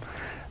time.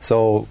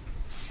 So,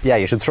 yeah,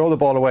 you should throw the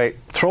ball away.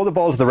 Throw the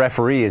ball to the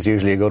referee is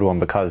usually a good one,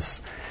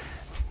 because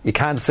you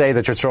can't say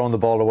that you're throwing the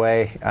ball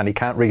away, and you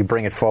can't really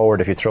bring it forward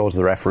if you throw it to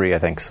the referee, I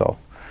think. So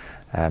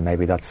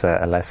maybe that's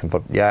a lesson.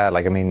 But yeah,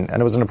 and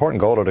it was an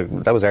important goal.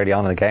 That was early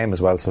on in the game as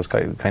well, so it was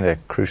kind of a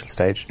crucial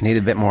stage. You need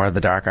a bit more of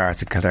the dark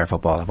arts at Kildare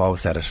football. I've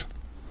always said it.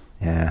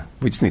 Yeah,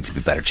 we just need to be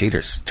better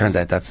cheaters. Turns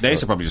out that's...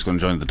 Naas are probably just going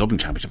to join the Dublin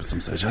Championship at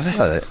some stage, are they?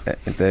 Well,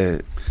 they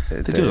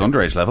do it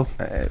underage level.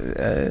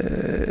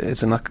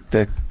 It's not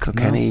the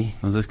Kilkenny.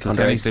 No. Is it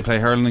Kilkenny? They play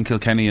hurling in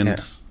Kilkenny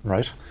and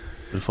right.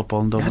 The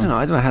football in Dublin.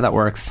 I don't know how that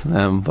works,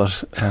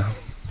 but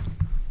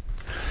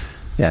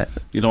yeah.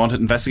 You don't want it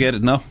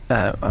investigated, no?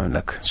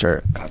 Look,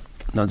 sure,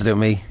 nothing to do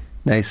with me.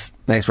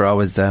 Naas were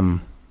always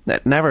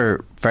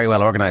never very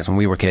well organised when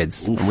we were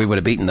kids, and we would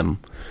have beaten them.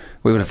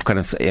 We would have kind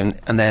of, and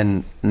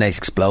then Naas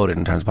exploded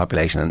in terms of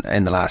population, and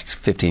in the last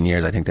 15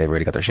 years I think they've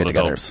really got their shit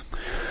together. Dubs.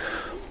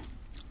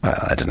 Well,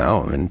 I don't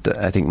know. I mean,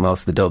 I think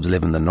most of the Dubs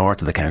live in the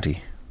north of the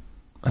county,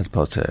 as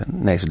opposed to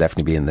Naas would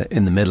definitely be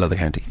in the middle of the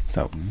county.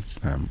 So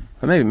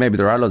maybe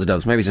there are loads of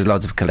Dubs. Maybe it's just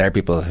loads of Kildare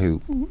people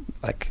who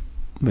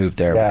moved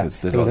there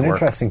because there's there was an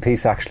interesting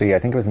piece actually. I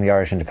think it was in the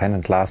Irish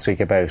Independent last week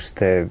about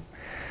the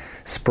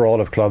sprawl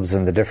of clubs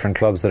and the different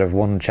clubs that have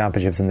won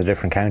championships in the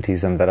different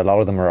counties, and that a lot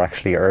of them are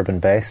actually urban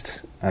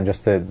based, and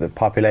just the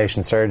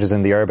population surges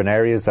in the urban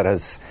areas. That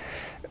has,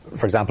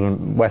 for example,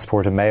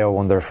 Westport and Mayo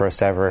won their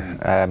first ever,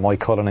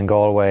 Moycullen in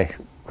Galway,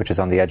 which is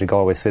on the edge of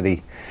Galway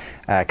City,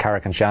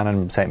 Carrick and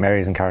Shannon, St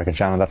Mary's and Carrick and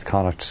Shannon, that's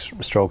Connacht,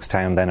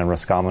 Strokestown then, and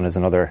Roscommon is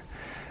another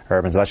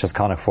urban. So that's just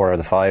Connacht 4 out of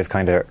the 5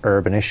 kind of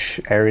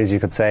urbanish areas, you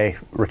could say.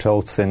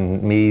 Ratoath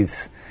and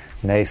Meath,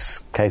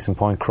 Naas, case in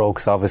point,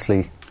 Crokes,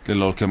 obviously.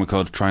 Little old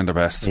Kilmacud trying their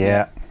best.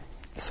 Yeah.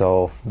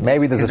 So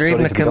maybe there's Is there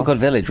even a Kilmacud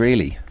village,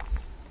 really?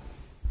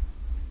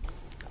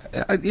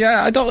 I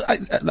don't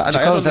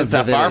live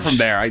that far from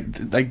there.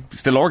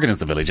 Stillorgan is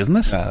the village, isn't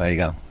it? There you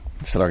go.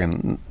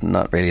 Stillorgan,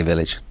 not really a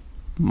village,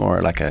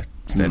 more like a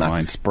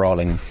massive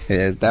sprawling. It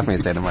is definitely a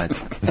state of mind.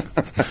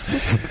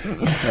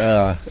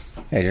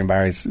 Adrian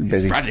Barry's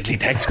busy, frantically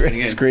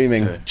texting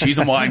screaming. Cheese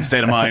and wine,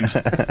 state of mind.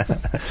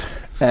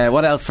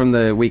 What else from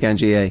the weekend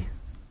GA?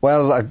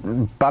 Well,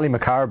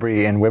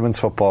 Ballymacarbery in women's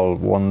football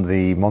won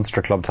the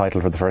Munster club title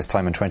for the first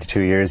time in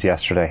 22 years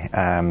yesterday.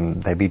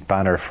 They beat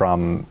Banner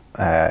from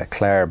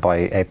Clare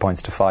by 8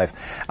 points to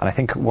 5. And I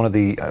think one of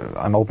the,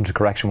 I'm open to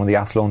correction, one of the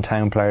Athlone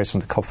Town players from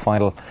the cup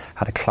final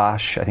had a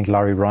clash. I think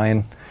Laurie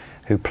Ryan,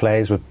 who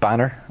plays with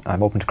Banner.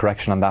 I'm open to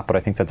correction on that, but I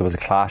think that there was a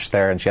clash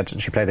there, and she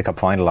played the cup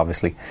final,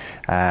 obviously,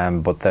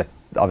 but that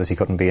obviously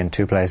couldn't be in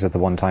two places at the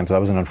one time, so that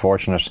was an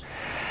unfortunate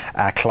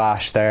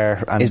clash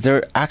there. And is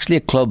there actually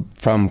a club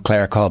from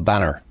Clare called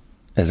Banner,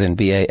 as in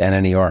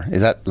B-A-N-N-E-R?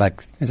 Is that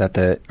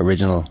the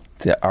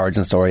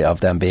origin story of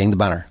them being the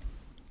Banner?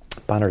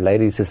 Banner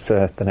Ladies is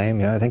the name,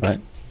 yeah, I think. Right.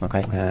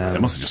 Okay. They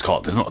must have just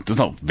called. There's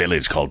no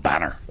village called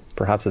Banner.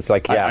 Perhaps it's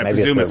like I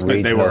maybe presume it's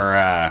they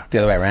were the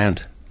other way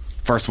around.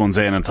 First ones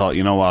in and thought,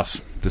 you know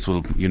what, this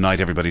will unite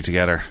everybody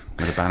together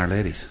with the Banner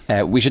Ladies.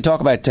 We should talk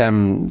about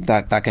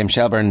that game.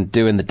 Shelbourne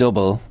doing the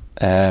double,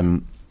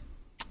 beating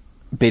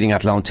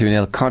Athlone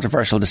 2-0.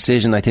 Controversial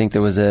decision. I think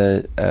there was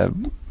an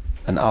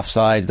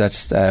offside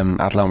that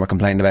Athlone were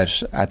complaining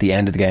about at the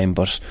end of the game,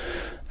 but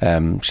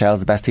Shell's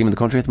the best team in the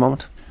country at the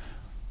moment.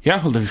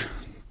 Yeah, well, they've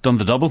done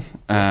the double,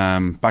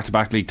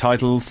 back-to-back league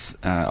titles.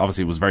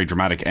 Obviously it was a very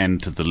dramatic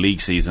end to the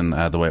league season.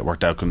 The way it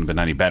worked out couldn't have been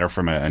any better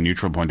from a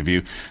neutral point of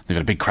view. They've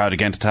got a big crowd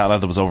again to Tala.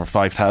 There was over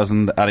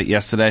 5,000 at it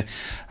yesterday,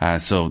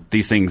 so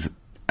these things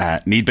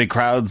need big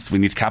crowds. We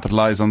need to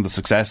capitalise on the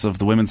success of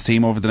the women's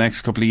team over the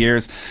next couple of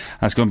years.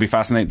 And it's going to be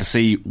fascinating to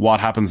see what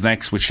happens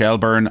next with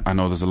Shelbourne. I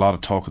know there's a lot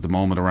of talk at the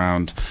moment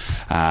around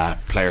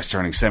players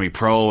turning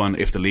semi-pro and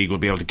if the league will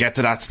be able to get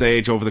to that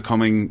stage over the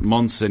coming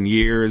months and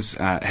years.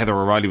 Heather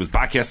O'Reilly was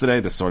back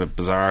yesterday, this sort of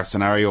bizarre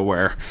scenario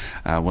where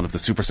one of the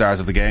superstars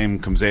of the game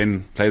comes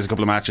in, plays a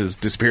couple of matches,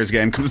 disappears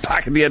again, comes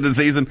back at the end of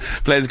the season,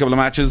 plays a couple of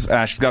matches.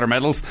 She's got her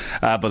medals,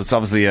 but it's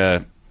obviously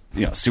a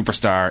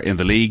superstar in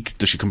the league.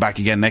 Does she come back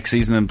again next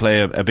season and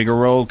play a bigger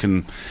role?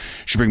 Can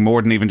she bring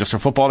more than even just her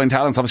footballing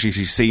talents? Obviously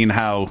she's seen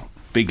how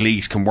big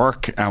leagues can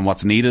work and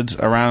what's needed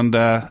around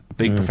a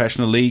big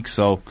professional league.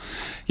 So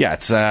yeah,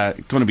 it's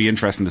going to be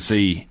interesting to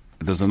see.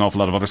 There's an awful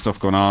lot of other stuff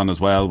going on as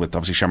well, with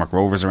obviously Shamrock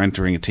Rovers are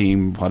entering a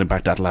team, what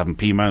impact that'll have in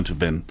Peamount, who've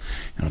been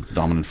the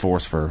dominant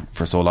force for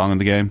so long in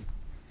the game.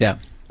 Yeah.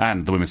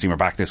 And the women's team are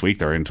back this week.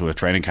 They're into a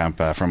training camp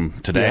from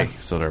today. Yeah.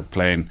 So they're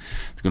going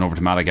over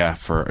to Malaga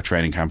for a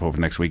training camp over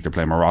next week. They're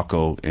playing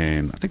Morocco I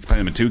think they're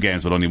playing them in 2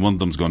 games, but only one of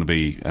them's going to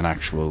be an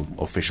actual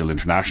official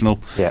international.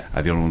 Yeah. The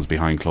other one's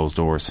behind closed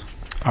doors.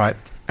 All right.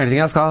 Anything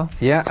else, Carl?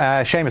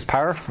 Yeah, Seamus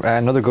Power,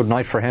 another good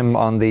night for him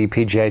on the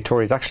PGA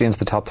Tour. He's actually into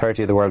the top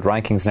 30 of the world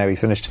rankings now. He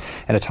finished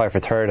in a tie for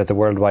third at the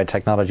Worldwide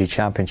Technology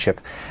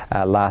Championship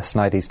last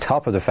night. He's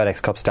top of the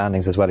FedEx Cup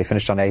standings as well. He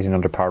finished on 18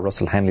 under par.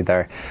 Russell Henley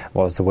there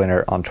was the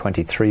winner on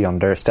 23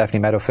 under. Stephanie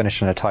Meadow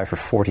finished in a tie for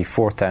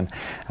 44th then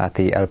at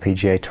the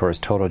LPGA Tour's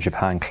Toto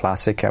Japan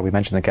Classic. We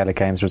mentioned the Gaelic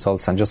Games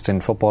results, and just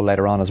in football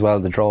later on as well,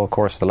 the draw, of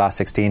course, for the last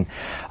 16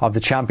 of the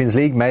Champions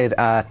League made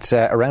at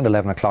around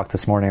 11 o'clock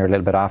this morning, or a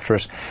little bit after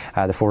it.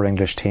 The 4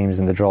 English teams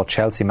in the draw: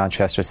 Chelsea,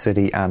 Manchester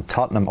City and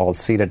Tottenham all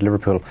seeded.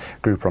 Liverpool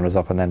group runners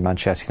up, and then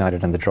Manchester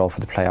United in the draw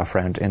for the playoff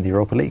round in the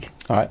Europa League.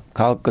 Alright,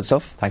 Carl, good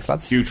stuff. Thanks,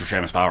 lads. Huge for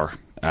Seamus Power,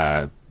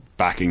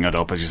 backing it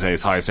up, as you say,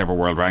 his highest ever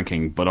world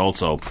ranking, but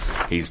also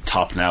he's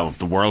top now of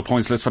the world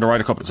points list for the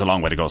Ryder Cup. It's a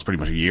long way to go, it's pretty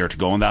much a year to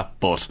go on that,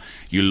 but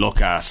you look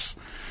at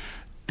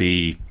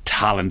the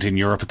talent in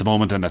Europe at the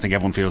moment, and I think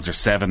everyone feels there's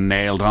 7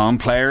 nailed on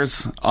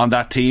players on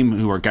that team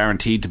who are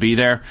guaranteed to be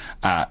there.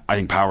 I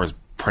think Power's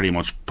pretty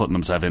much putting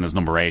himself in as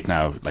number 8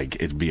 now. Like,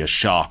 it'd be a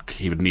shock.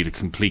 He would need a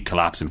complete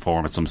collapse in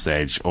form at some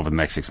stage over the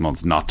next 6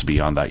 months not to be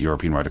on that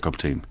European Ryder Cup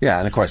team. Yeah,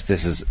 and of course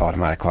this is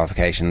automatic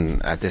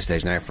qualification at this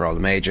stage now for all the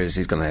majors.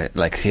 He's going to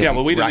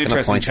we did an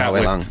interesting chat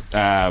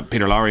with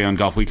Peter Lowry on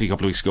Golf Weekly a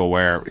couple of weeks ago,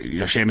 where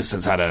Seamus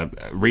has had a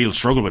real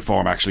struggle with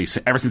form actually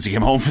ever since he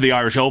came home for the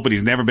Irish Open.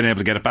 He's never been able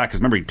to get it back, because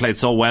remember, he played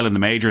so well in the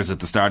majors at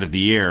the start of the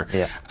year,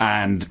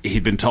 and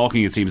he'd been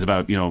talking, it seems,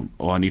 about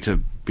I need to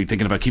be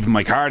thinking about keeping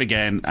my card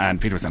again. And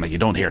Peter was saying, you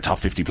don't hear top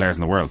 50 players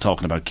in the world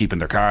talking about keeping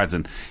their cards,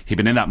 and he'd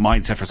been in that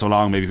mindset for so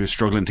long, maybe he was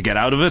struggling to get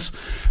out of it.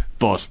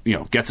 But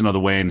gets another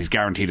win. He's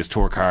guaranteed his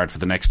tour card for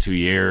the next 2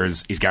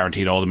 years. He's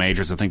guaranteed all the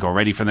majors, I think,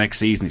 already for next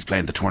season. He's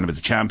playing the Tournament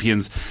of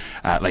Champions.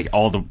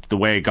 All the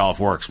way golf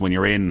works when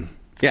you're in.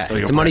 Yeah,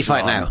 it's a money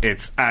fight now.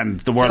 And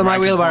the world my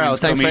wheelbarrow.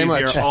 Thanks very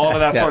much. All of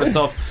that sort of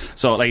stuff.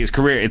 So his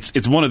career,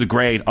 it's one of the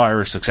great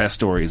Irish success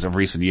stories of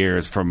recent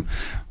years, from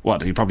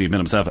he'd probably admit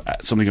himself,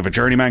 something of a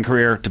journeyman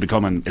career to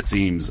becoming, it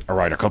seems, a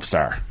Ryder Cup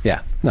star.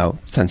 Yeah, no,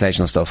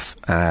 sensational stuff.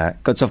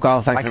 Good stuff,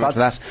 Carl. Thanks very much for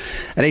that.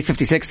 At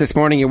 8:56 this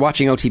morning, you're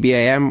watching OTB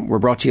AM. We're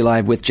brought to you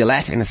live with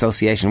Gillette in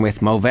association with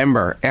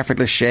Movember.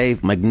 Effortless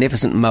shave,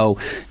 magnificent mo.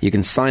 You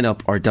can sign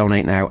up or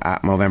donate now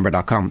at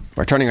Movember.com.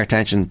 We're turning our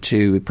attention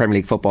to Premier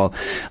League football.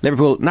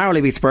 Liverpool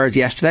narrowly beat Spurs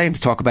yesterday, and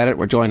to talk about it,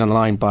 we're joined on the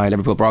line by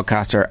Liverpool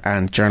broadcaster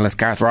and journalist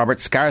Gareth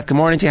Roberts. Gareth, good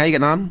morning to you. How are you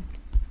getting on?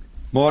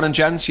 Morning,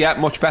 gents. Yeah,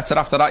 much better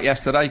after that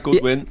yesterday.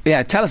 Good win.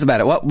 Yeah, tell us about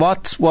it.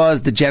 What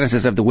was the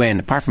genesis of the win?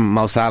 Apart from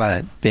Mo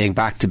Salah being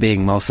back to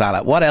being Mo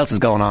Salah, what else is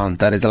going on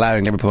that is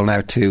allowing Liverpool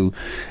now to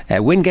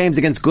win games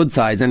against good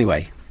sides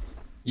anyway?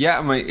 Yeah,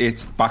 I mean,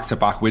 it's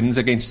back-to-back wins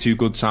against two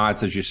good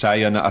sides, as you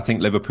say, and I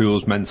think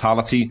Liverpool's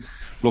mentality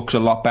looks a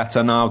lot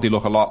better now. They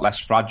look a lot less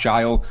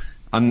fragile.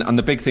 And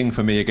the big thing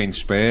for me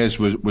against Spurs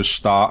was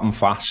starting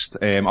fast.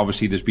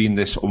 Obviously, there's been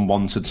this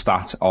unwanted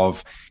stat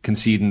of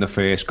conceding the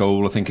first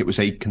goal. I think it was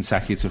 8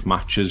 consecutive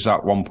matches.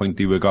 At one point,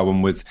 they were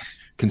going with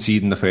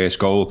conceding the first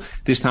goal.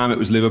 This time, it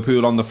was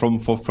Liverpool on the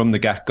front foot from the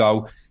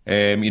get-go.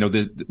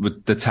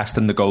 The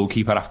testing the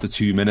goalkeeper after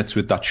 2 minutes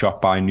with that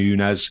shot by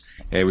Núñez,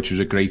 which was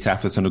a great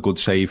effort and a good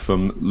save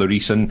from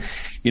Lloris. And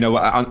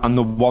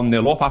the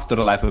 1-0 up after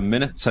 11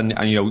 minutes. And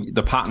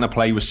the pattern of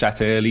play was set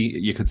early.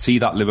 You could see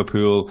that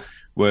Liverpool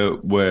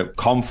were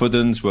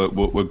confident,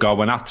 were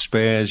going at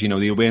Spurs.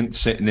 They weren't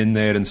sitting in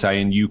there and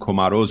saying, you come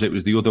at us. It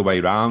was the other way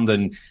round.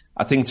 And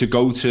I think to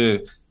go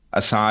to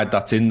a side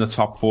that's in the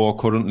top 4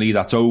 currently,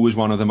 that's always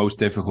one of the most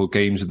difficult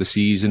games of the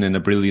season, in a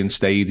brilliant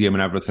stadium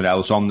and everything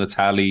else, on the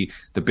telly,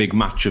 the big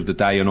match of the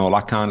day and all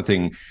that kind of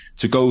thing,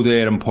 to go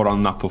there and put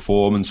on that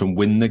performance and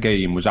win the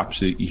game was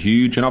absolutely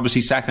huge. And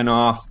obviously second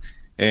half,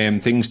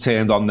 things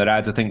turned on their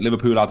heads. I think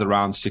Liverpool had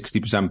around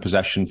 60%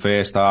 possession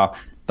first half.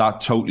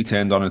 That totally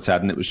turned on its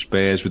head, and it was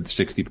Spurs with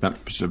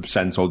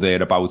 60% or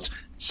thereabouts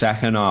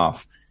second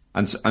half.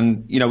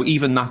 And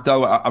even that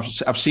though,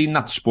 I've seen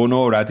that spun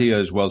already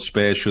as well.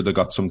 Spurs should have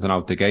got something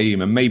out the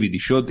game, and maybe they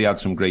should. They had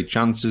some great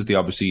chances. They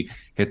obviously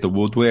hit the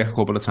woodwork a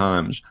couple of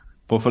times.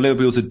 But for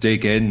Liverpool to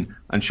dig in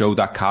and show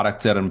that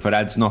character, and for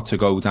Eds not to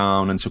go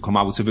down and to come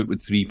out of it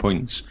with 3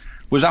 points,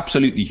 was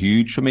absolutely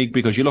huge for me.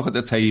 Because you look at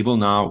the table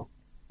now,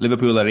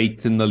 Liverpool are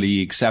 8th in the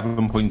league,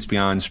 7 points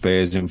behind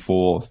Spurs in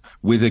 4th,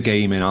 with a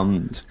game in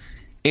hand.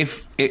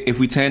 If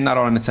we turn that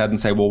on its head and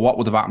say, well, what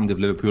would have happened if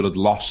Liverpool had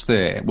lost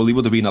there? Well, he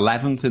would have been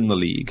 11th in the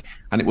league,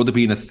 and it would have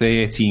been a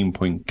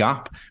 13-point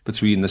gap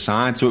between the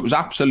sides. So it was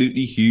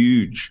absolutely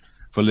huge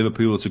for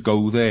Liverpool to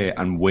go there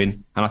and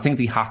win. And I think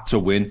they had to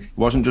win. It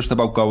wasn't just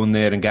about going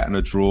there and getting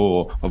a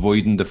draw,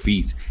 avoiding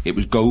defeat. It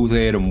was go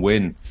there and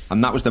win.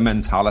 And that was the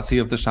mentality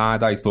of the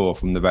side, I thought,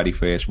 from the very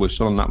first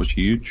whistle, and that was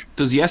huge.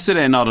 Does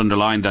yesterday not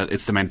underline that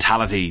it's the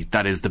mentality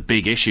that is the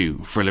big issue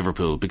for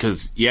Liverpool?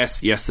 Because,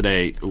 yes,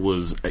 yesterday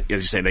was, as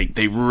you say,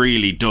 they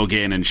really dug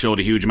in and showed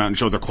a huge amount and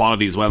showed their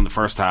quality as well in the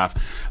first half,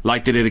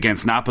 like they did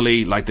against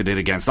Napoli, like they did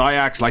against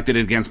Ajax, like they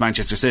did against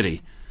Manchester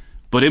City.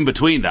 But in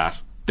between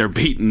that, they're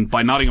beaten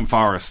by Nottingham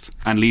Forest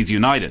and Leeds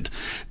United.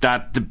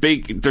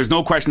 There's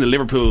no question that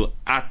Liverpool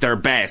at their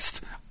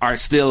best are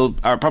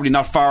probably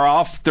not far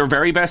off their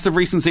very best of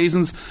recent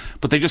seasons,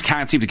 but they just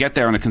can't seem to get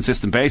there on a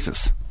consistent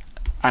basis.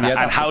 And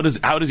how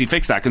does he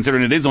fix that,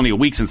 considering it is only a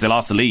week since they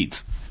lost to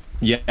Leeds?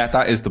 Yeah,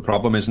 that is the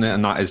problem, isn't it?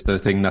 And that is the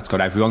thing that's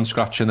got everyone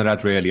scratching their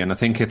head, really. And I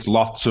think it's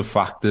lots of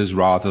factors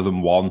rather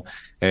than one.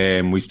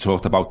 We've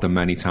talked about them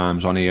many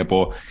times on here,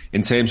 but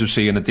in terms of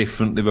seeing a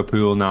different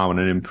Liverpool now and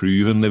an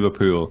improving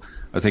Liverpool,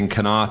 I think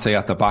Konate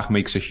at the back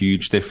makes a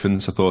huge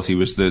difference. I thought he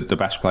was the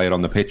best player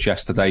on the pitch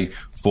yesterday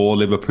for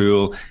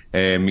Liverpool.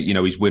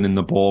 He's winning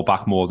the ball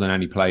back more than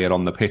any player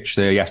on the pitch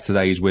there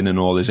yesterday. He's winning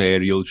all his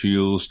aerial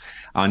duels,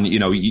 and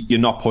you're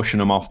not pushing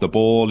him off the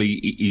ball.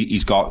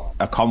 He's got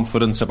a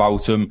confidence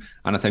about him,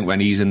 and I think when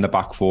he's in the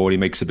back four, he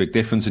makes a big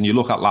difference. And you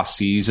look at last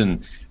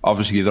season,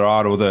 obviously there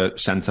are other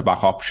centre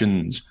back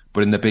options,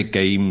 but in the big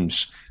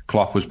games,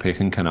 Klopp was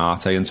picking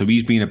Konate, and so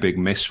he's been a big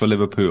miss for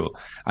Liverpool,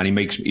 and he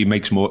makes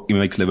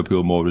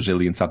Liverpool more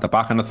resilient at the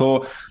back. And I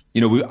thought,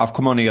 I've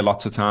come on here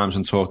lots of times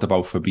and talked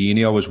about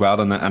Fabinho as well,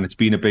 and it's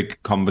been a big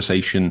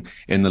conversation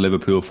in the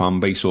Liverpool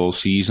fan base all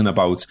season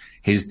about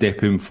his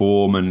dip in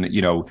form, and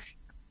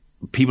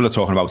people are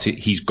talking about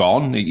he's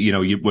gone.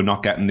 We're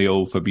not getting the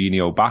old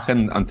Fabinho back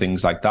and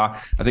things like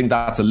that. I think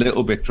that's a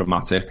little bit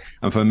dramatic.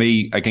 And for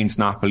me, against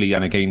Napoli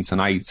and again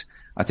tonight,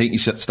 I think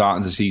you're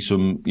starting to see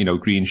some,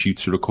 green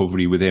shoots of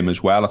recovery with him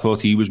as well. I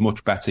thought he was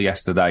much better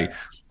yesterday.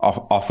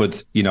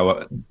 Offered,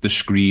 the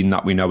screen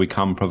that we know he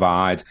can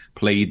provide.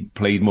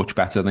 Played much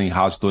better than he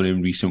has done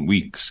in recent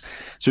weeks.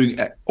 So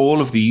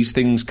all of these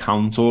things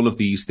count. All of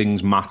these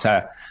things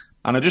matter.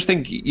 And I just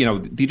think, you know,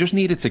 they just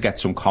needed to get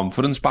some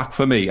confidence back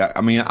for me.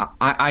 I mean,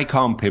 I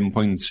can't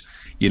pinpoint,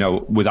 you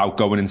know, without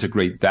going into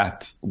great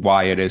depth,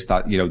 why it is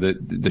that, you know,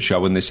 the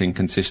showing this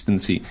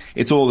inconsistency.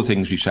 It's all the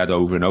things we've said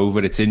over and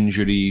over. It's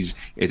injuries.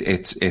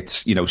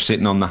 It's you know,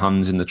 sitting on the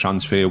hands in the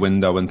transfer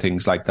window and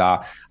things like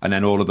that. And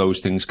then all of those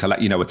things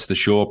collect. You know, it's the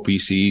short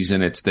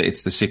pre-season. It's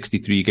the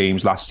 63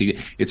 games last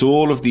season. It's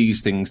all of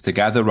these things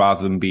together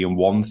rather than being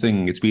one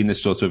thing. It's been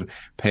this sort of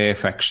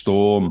perfect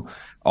storm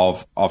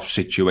of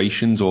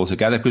situations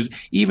altogether. Because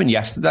even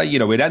yesterday, you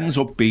know, it ends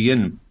up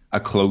being a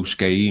close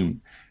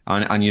game.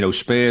 And you know,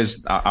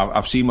 Spurs,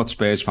 I've seen what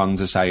Spurs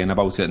fans are saying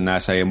about it, and they're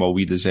saying, well,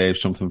 we deserve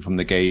something from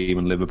the game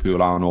and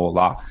Liverpool and all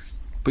that.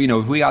 But, you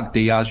know, if we had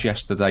Diaz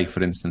yesterday,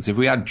 for instance, if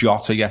we had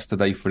Jota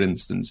yesterday, for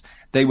instance,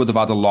 they would have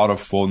had a lot of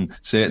fun.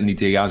 Certainly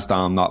Diaz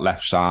down that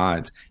left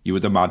side, you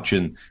would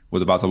imagine,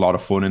 would have had a lot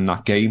of fun in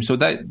that game. So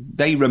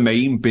they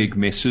remain big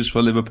misses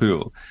for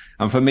Liverpool.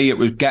 And for me, it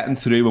was getting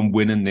through and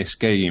winning this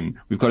game.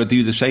 We've got to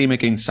do the same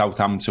against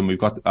Southampton. We've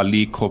got a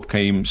League Cup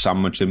game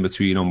sandwiched in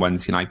between on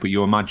Wednesday night, but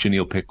you imagine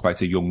he'll pick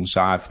quite a young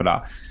side for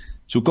that.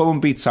 So go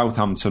and beat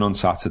Southampton on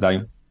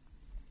Saturday.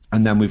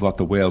 And then we've got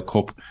the World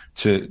Cup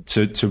to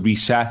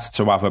reset,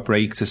 to have a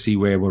break, to see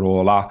where we're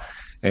all at.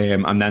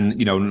 And then,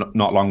 you know,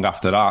 not long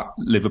after that,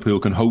 Liverpool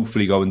can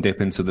hopefully go and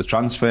dip into the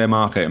transfer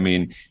market. I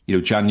mean, you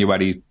know,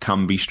 January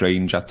can be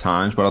strange at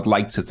times, but I'd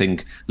like to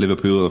think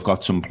Liverpool have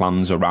got some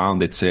plans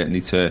around it,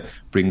 certainly to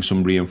bring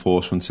some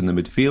reinforcements in the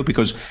midfield.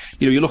 Because,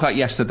 you know, you look at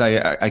yesterday,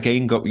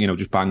 again, you know,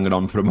 just banging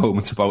on for a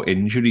moment about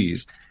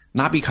injuries.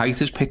 Naby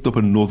Keita's picked up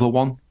another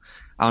one.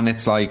 And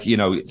it's like, you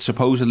know,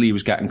 supposedly he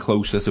was getting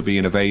closer to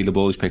being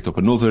available. He's picked up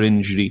another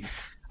injury.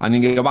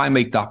 And you know, I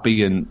make that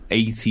being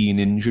 18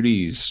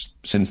 injuries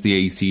since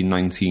the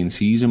 18-19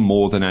 season,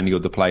 more than any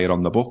other player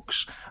on the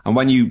books. And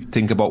when you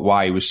think about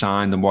why he was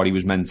signed and what he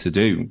was meant to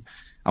do,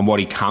 and what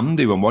he can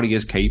do and what he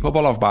is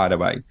capable of, by the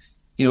way,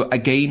 you know,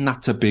 again,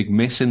 that's a big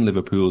miss in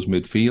Liverpool's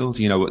midfield.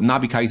 You know,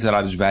 Naby Keita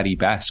at his very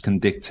best can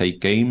dictate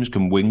games,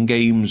 can win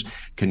games,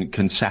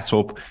 can set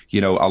up,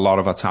 you know, a lot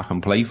of attack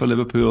and play for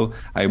Liverpool.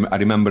 I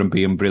remember him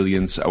being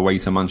brilliant away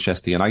to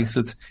Manchester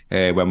United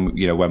when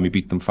we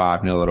beat them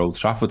 5-0 at Old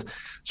Trafford.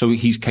 So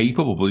he's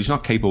capable, but he's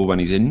not capable when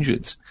he's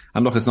injured.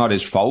 And look, it's not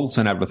his fault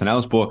and everything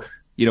else, but,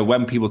 you know,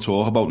 when people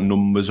talk about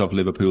numbers of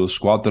Liverpool's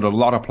squad, there are a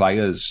lot of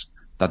players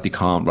that they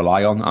can't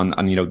rely on,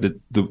 and you know,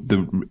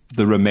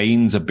 there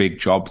remains a big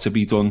job to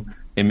be done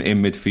in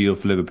midfield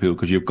for Liverpool,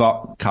 because you've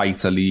got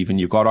Keita leaving,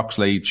 you've got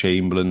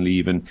Oxlade-Chamberlain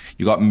leaving,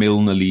 you've got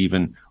Milner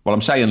leaving. Well, I'm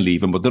saying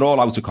leaving, but they're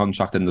all out of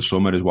contract in the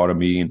summer is what I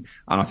mean,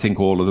 and I think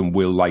all of them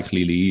will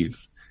likely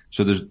leave.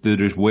 So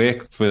there's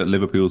work for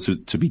Liverpool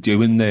to be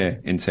doing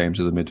there in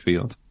terms of the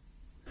midfield.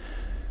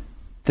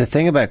 The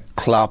thing about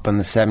Klopp and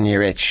the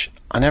 7-year itch,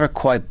 I never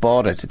quite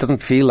bought it. It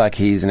doesn't feel like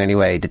he's in any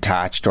way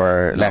detached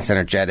or less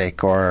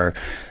energetic or,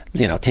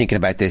 you know, thinking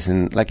about this.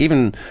 And like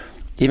even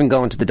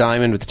going to the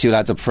diamond with the two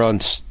lads up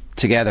front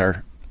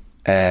together,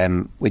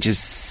 which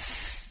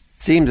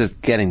seems as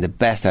getting the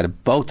best out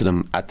of both of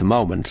them at the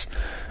moment.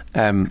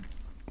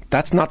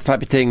 That's not the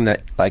type of thing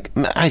that, like,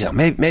 I don't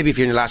know, maybe if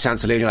you're in your last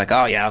chance saloon, you're like,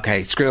 oh yeah,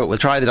 okay, screw it, we'll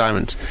try the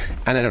diamond,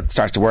 and then it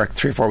starts to work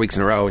 3 or 4 weeks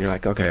in a row, and you're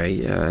like, okay,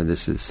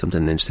 this is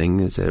something interesting,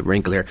 there's a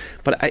wrinkle here.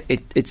 But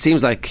it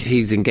seems like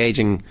he's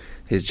engaging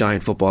his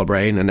giant football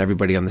brain and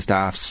everybody on the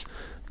staffs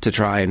to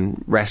try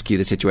and rescue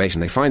the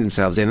situation they find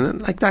themselves in, and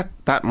like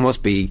that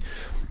must be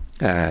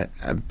a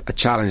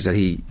challenge that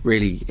he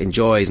really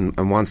enjoys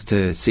and wants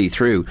to see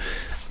through.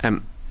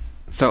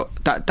 So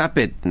that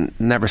bit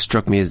never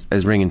struck me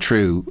as ringing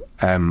true.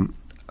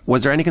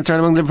 Was there any concern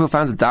among Liverpool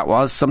fans that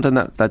was something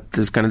that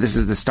is kind of, this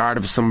is the start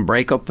of some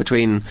breakup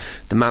between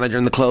the manager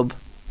and the club?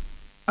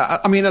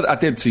 I mean, I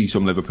did see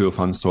some Liverpool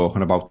fans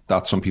talking about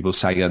that. Some people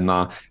saying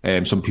that,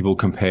 some people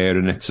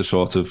comparing it to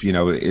sort of, you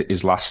know,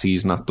 his last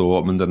season at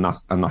Dortmund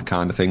and that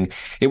kind of thing.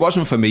 It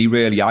wasn't for me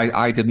really.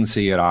 I didn't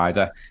see it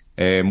either.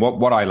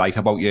 What I like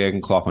about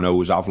Jurgen Klopp, and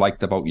always I've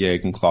liked about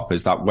Jurgen Klopp,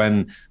 is that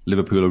when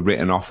Liverpool are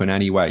written off in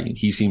any way,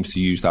 he seems to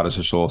use that as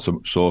a source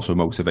of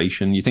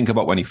motivation. You think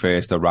about when he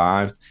first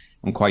arrived,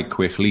 and quite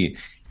quickly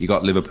you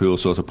got Liverpool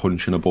sort of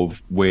punching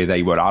above where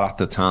they were at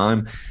the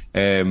time.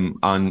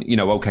 And, you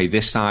know, okay,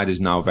 this side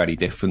is now very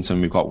different, and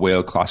we've got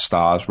world-class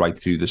stars right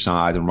through the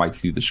side and right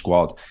through the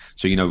squad.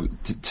 So, you know,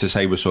 to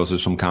say we're sort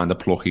of some kind of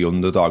plucky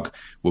underdog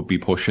would be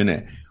pushing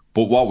it.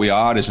 But what we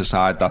are is a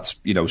side that's,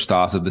 you know,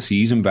 started the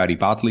season very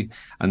badly.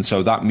 And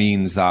so that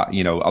means that,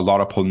 you know, a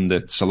lot of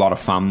pundits, a lot of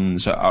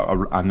fans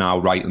are now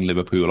writing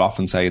Liverpool off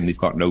and saying they've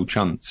got no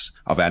chance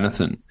of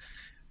anything.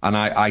 And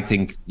I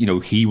think, you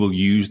know, he will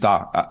use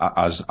that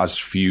as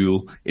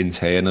fuel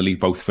internally,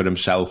 both for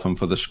himself and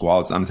for the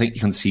squad. And I think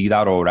you can see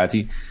that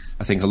already.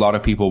 I think a lot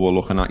of people were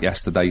looking at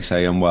yesterday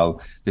saying, well,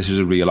 this is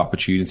a real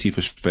opportunity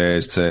for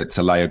Spurs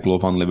to lay a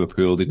glove on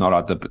Liverpool. They've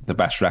not had the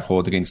best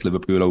record against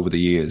Liverpool over the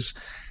years.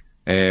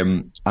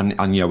 And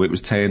you know, it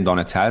was turned on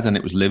its head, and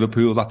it was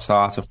Liverpool that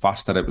started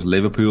faster. It was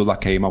Liverpool that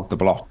came out the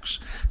blocks.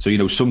 So, you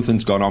know,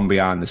 something's gone on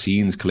behind the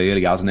scenes,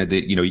 clearly, hasn't it?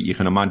 You know, you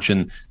can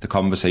imagine the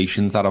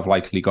conversations that have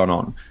likely gone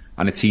on.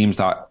 And it seems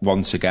that,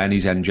 once again,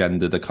 he's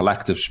engendered a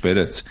collective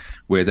spirit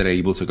where they're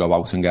able to go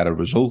out and get a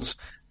result.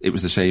 It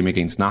was the same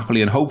against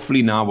Napoli. And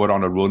hopefully now we're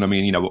on a run. I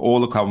mean, all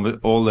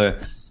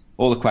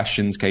the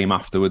questions came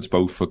afterwards,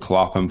 both for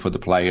Klopp and for the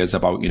players,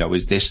 about,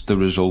 is this the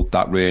result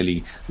that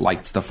really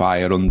lights the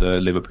fire under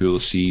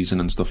Liverpool's season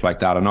and stuff like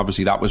that. And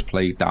obviously that was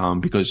played down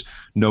because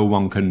no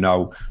one can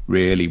know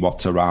really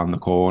what's around the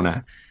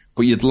corner.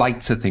 But you'd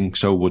like to think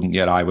so, wouldn't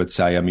you? I would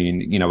say. I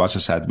mean, as I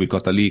said, we've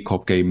got the League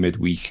Cup game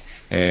midweek.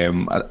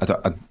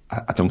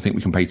 I don't think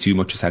we can pay too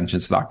much attention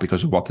to that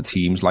because of what the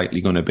team's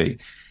likely going to be.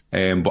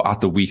 But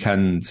at the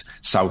weekend,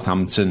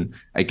 Southampton,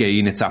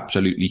 again, it's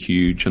absolutely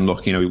huge. And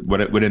look,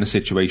 we're in a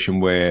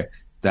situation where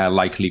they're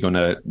likely going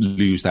to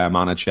lose their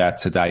manager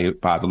today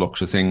by the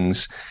looks of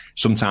things.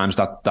 Sometimes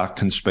that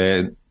can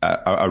spur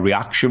a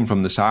reaction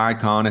from the side,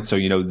 can't it? So,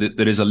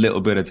 there is a little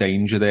bit of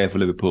danger there for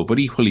Liverpool. But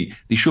equally,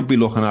 they should be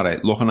looking at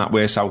it, looking at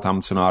where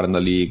Southampton are in the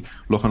league,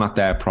 looking at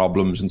their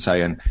problems and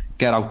saying,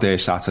 get out there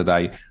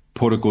Saturday,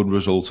 put a good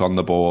result on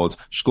the board,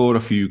 score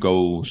a few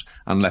goals,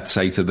 and let's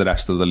say to the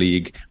rest of the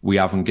league, we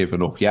haven't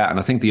given up yet. And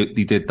I think they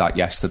did that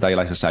yesterday.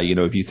 Like I say,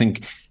 if you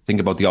think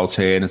about the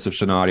alternative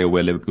scenario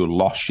where Liverpool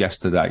lost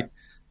yesterday,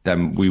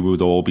 then we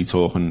would all be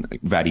talking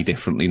very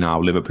differently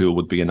now. Liverpool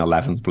would be in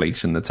 11th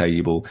place in the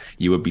table.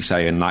 You would be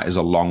saying that is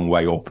a long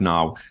way up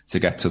now to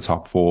get to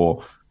top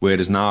 4.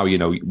 Whereas now,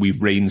 we've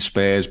reined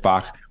Spurs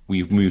back.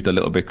 We've moved a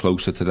little bit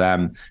closer to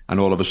them. And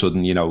all of a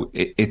sudden,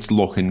 it's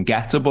looking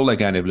gettable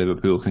again if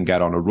Liverpool can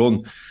get on a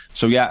run.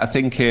 So, yeah, I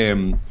think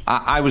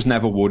I was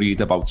never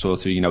worried about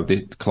sort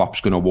of,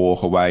 Klopp's going to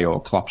walk away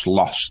or Klopp's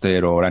lost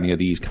it or any of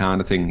these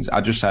kind of things. I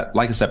just said,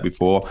 like I said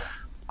before,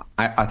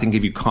 I think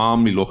if you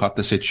calmly look at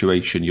the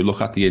situation, you look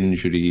at the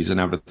injuries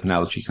and everything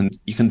else,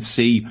 you can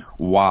see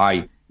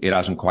why it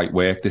hasn't quite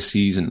worked this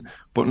season.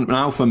 But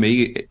now for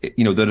me,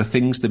 there are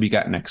things to be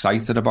getting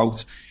excited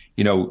about.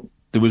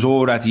 There was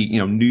already,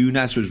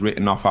 Núñez was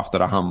written off after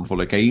a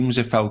handful of games,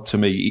 it felt to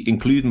me,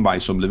 including by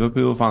some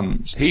Liverpool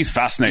fans. He's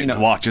fascinating to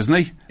watch,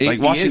 isn't he?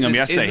 Watching him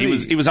yesterday,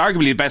 he was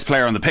arguably the best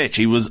player on the pitch.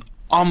 He was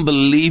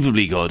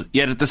unbelievably good.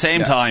 Yet at the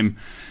same time,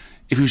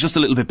 if he was just a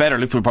little bit better,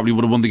 Liverpool probably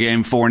would have won the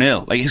game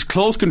 4-0. Like, his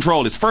close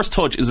control, his first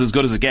touch is as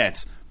good as it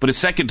gets, but his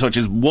second touch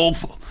is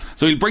woeful.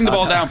 So he'll bring the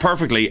ball down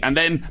perfectly, and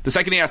then the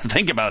second he has to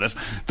think about it,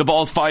 the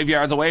ball's 5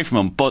 yards away from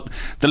him. But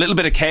the little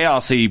bit of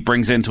chaos he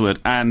brings into it,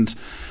 and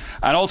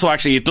also,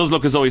 actually, it does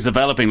look as though he's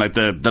developing, like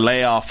the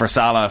layoff for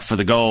Salah for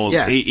the goal.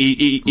 Yeah.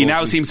 He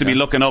now seems to be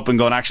looking up and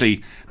going,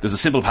 actually, there's a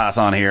simple pass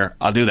on here,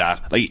 I'll do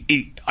that. Like,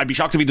 I'd be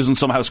shocked if he doesn't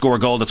somehow score a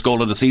goal that's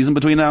goal of the season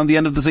between now and the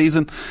end of the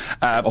season.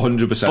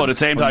 100%. But at the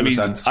same time,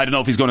 I don't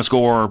know if he's going to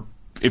score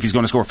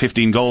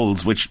 15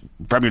 goals, which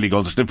Premier League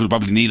goals Liverpool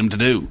probably need him to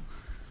do.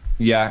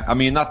 Yeah, I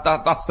mean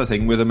that's the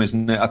thing with him,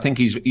 isn't it? I think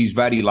he's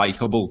very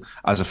likeable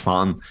as a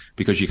fan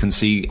because you can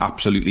see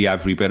absolutely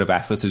every bit of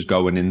effort is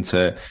going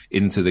into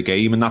the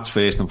game, and that's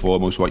first and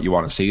foremost what you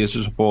want to see as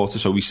a supporter.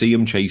 So we see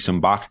him chasing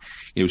back,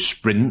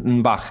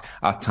 sprinting back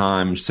at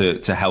times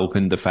to help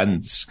in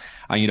defence.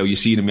 And you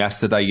seen him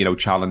yesterday,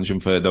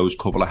 challenging for those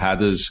couple of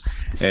headers,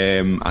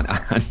 and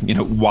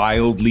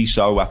wildly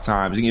so at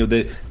times.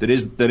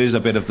 There is a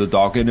bit of the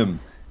dog in him.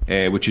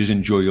 Which is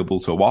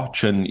enjoyable to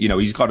watch, and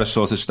he's got to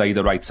sort of stay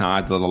the right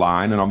side of the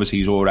line, and obviously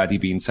he's already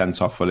been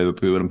sent off for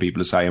Liverpool, and people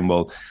are saying,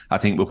 well, I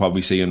think we'll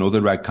probably see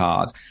another red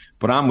card.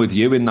 But I'm with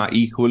you in that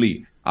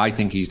equally. I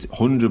think he's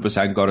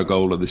 100% got a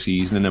goal of the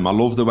season in him. I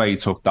love the way he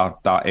took that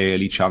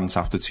early chance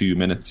after 2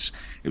 minutes.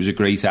 It was a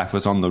great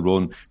effort on the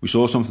run. We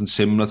saw something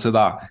similar to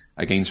that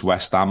against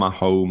West Ham at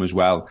home as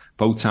well.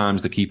 Both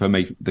times the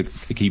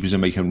keepers are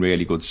making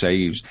really good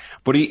saves.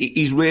 But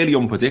he's really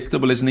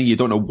unpredictable, isn't he? You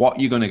don't know what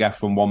you're going to get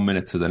from 1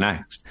 minute to the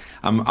next.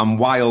 And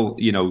while,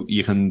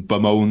 you can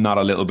bemoan that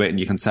a little bit and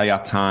you can say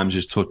at times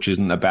his touch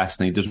isn't the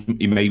best and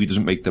he maybe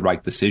doesn't make the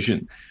right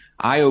decision,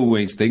 I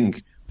always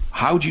think,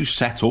 how do you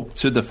set up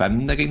to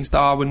defend against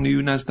Darwin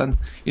Núñez then?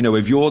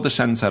 If you're the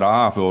centre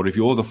half or if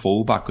you're the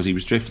fullback, because he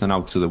was drifting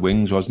out to the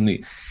wings, wasn't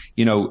he?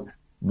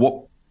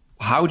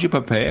 How do you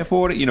prepare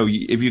for it?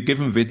 If you're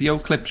given video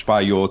clips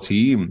by your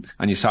team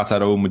and you sat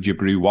at home with your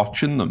brew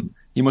watching them,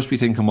 you must be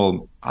thinking,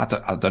 well, I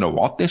don't know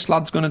what this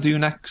lad's going to do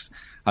next.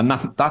 And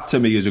that to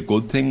me is a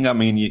good thing. I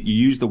mean, you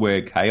use the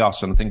word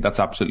chaos, and I think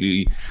that's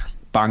absolutely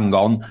bang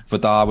on for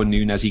Darwin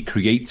Núñez. He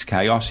creates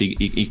chaos.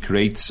 He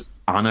creates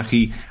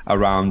anarchy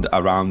around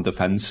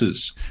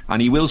defences,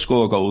 and he will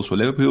score goals for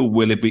Liverpool.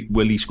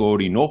 Will he score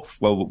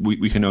enough? Well,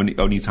 we can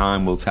only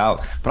time will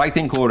tell. But I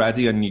think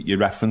already, and you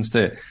referenced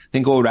it, I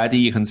think already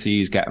you can see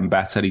he's getting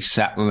better. He's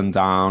settling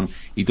down.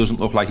 He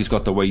doesn't look like he's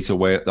got the weight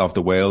of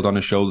the world on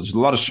his shoulders. There's a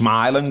lot of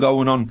smiling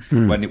going on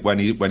when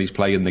he's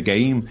playing the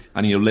game,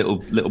 and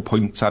little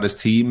points at his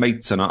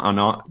teammates and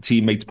our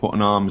teammates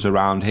putting arms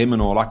around him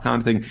and all that kind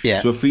of thing.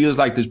 Yeah. So it feels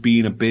like there's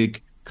been a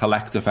big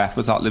collective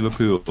effort at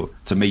Liverpool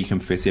to make him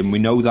fit in. We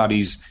know that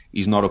he's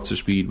not up to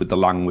speed with the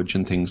language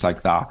and things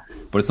like that,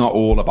 but it's not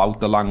all about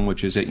the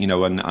language, is it? You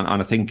know, and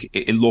I think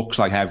it looks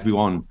like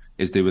everyone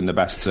is doing the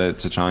best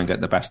to try and get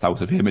the best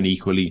out of him, and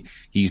equally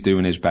he's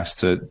doing his best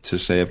to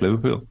save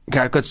Liverpool.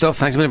 Gareth, good stuff.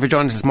 Thanks a million for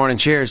joining us this morning.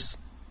 Cheers.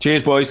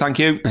 Cheers, boys. Thank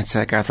you. It's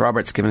Gareth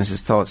Roberts giving us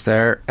his thoughts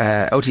there.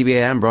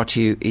 OTBAM brought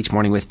to you each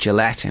morning with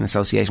Gillette in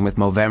association with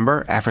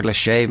Movember. Effortless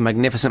shave,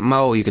 magnificent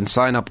mow. You can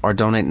sign up or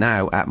donate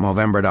now at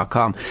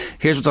Movember.com.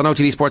 Here's what's on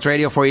OTB Sports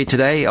Radio for you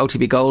today.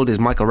 OTB Gold is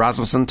Michael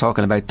Rasmussen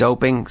talking about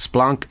doping.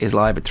 Splonk is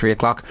live at 3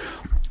 o'clock.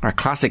 Our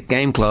classic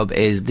game club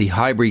is the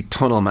Highbury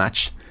Tunnel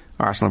match.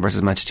 Arsenal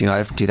versus Manchester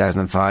United from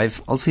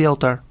 2005. I'll see you out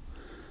there.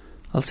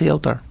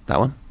 That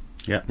one?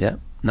 Yeah.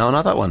 No,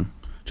 not that one.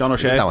 John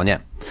O'Shea. That one, yeah.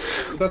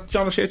 Is that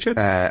John O'Shea shit?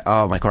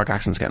 My Cork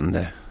accent's getting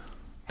the.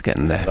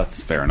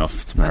 That's fair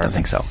enough. I don't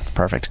think so. It's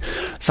perfect.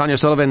 Sonia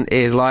Sullivan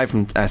is live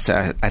from at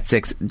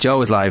 6.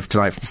 Joe is live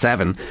tonight from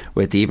 7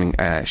 with the evening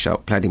show.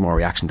 Plenty more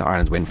reaction to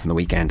Ireland's win from the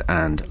weekend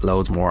and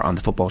loads more on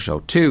the football show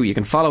too. You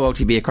can follow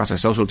OTB across our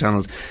social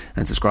channels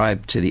and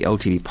subscribe to the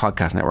OTB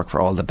podcast network for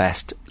all the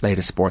best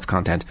latest sports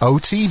content.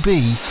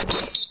 OTB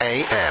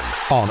AM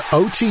on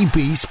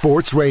OTB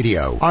Sports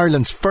Radio,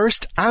 Ireland's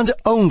first and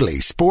only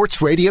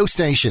sports radio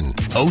station.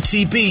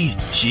 OTB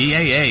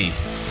GAA.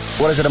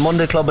 What is it, a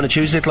Monday club and a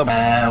Tuesday club?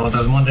 Well,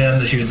 there's Monday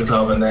and a Tuesday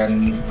club, and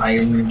then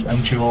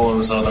I'm too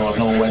old, so there was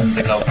no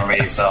Wednesday club for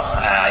me, so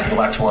I had to go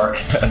back to work.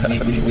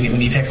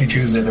 When you text me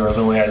Tuesday, there was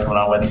no way I was going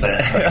on Wednesday.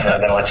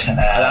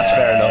 That's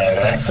fair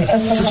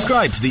enough.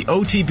 Subscribe to the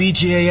OTB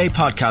GAA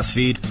podcast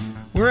feed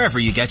wherever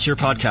you get your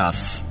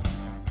podcasts.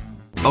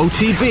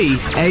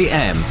 OTB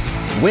AM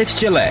with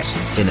Gillette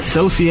in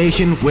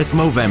association with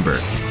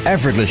Movember.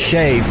 Effortless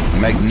shave,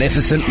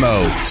 magnificent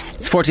mow.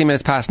 It's 14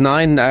 minutes past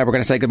 9. We're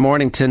going to say good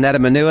morning to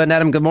Nedum Manua.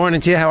 Nedum, good morning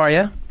to you. How are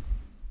you?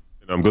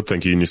 I'm good,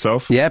 thank you. And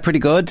yourself? Yeah, pretty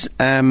good.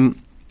 I'm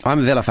a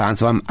Villa fan,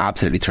 so I'm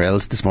absolutely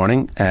thrilled this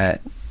morning.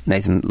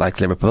 Nathan likes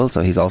Liverpool,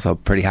 so he's also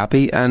pretty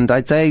happy. And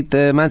I'd say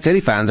the Man City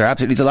fans are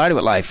absolutely delighted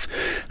with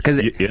life. Because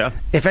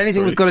if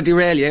anything was going to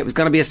derail you, it was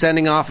going to be a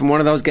sending off in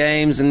one of those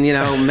games, and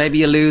maybe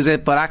you lose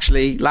it, but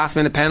actually last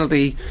minute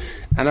penalty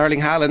and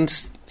Erling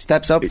Haaland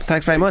steps up.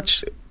 Thanks very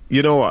much.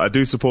 You know what? I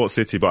do support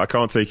City, but I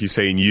can't take you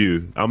saying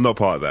you. I'm not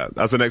part of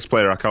that. As an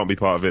ex-player, I can't be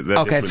part of it. They're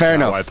okay, fair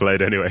enough. How I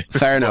played anyway.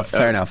 Fair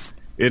enough.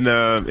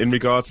 In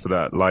regards to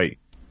that, like,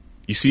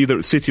 you see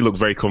that City looked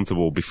very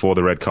comfortable before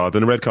the red card.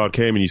 Then the red card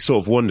came, and you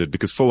sort of wondered,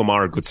 because Fulham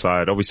are a good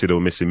side. Obviously, they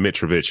were missing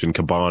Mitrovic and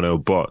Cabano,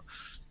 but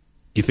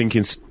you're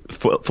thinking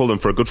Fulham,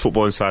 for a good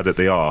footballing side that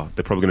they are,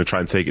 they're probably going to try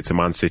and take it to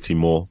Man City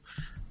more.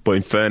 But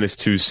in fairness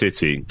to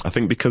City, I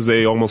think because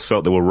they almost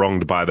felt they were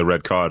wronged by the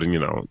red card,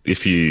 and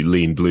if you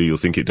lean blue, you'll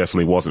think it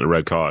definitely wasn't a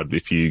red card.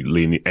 If you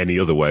lean any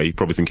other way, you're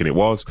probably thinking it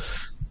was.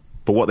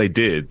 But what they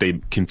did, they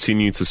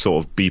continued to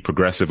sort of be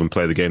progressive and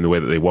play the game the way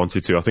that they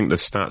wanted to. I think the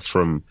stats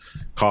from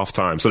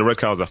half-time, so the red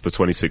card was after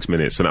 26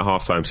 minutes, and at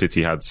half-time Man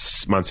City had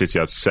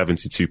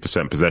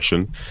 72%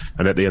 possession,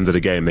 and at the end of the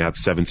game they had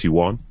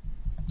 71.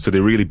 So they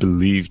really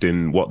believed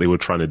in what they were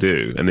trying to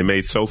do, and they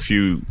made so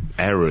few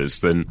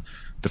errors. Then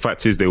the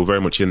fact is they were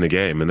very much in the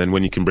game, and then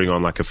when you can bring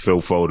on like a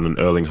Phil Foden and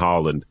Erling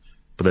Haaland,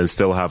 but then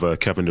still have a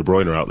Kevin De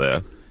Bruyne out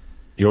there,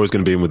 you're always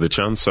going to be in with a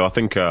chance. So I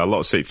think a lot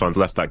of City fans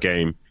left that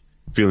game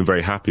feeling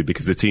very happy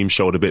because the team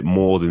showed a bit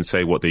more than,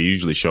 say, what they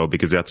usually show,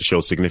 because they had to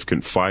show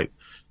significant fight,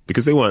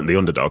 because they weren't the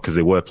underdog, because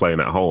they were playing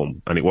at home,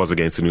 and it was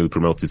against a newly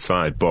promoted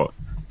side. But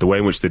the way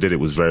in which they did it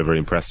was very, very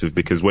impressive,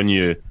 because when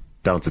you're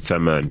down to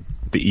 10 men,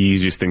 the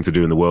easiest thing to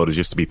do in the world is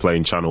just to be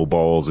playing channel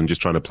balls and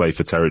just trying to play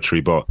for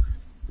territory. But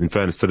in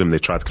fairness to them, they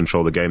tried to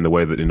control the game the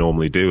way that they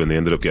normally do, and they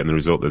ended up getting the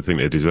result that they think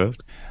they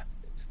deserved.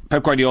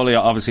 Pep Guardiola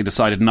obviously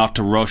decided not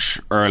to rush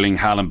Erling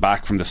Haaland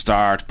back from the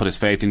start, put his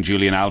faith in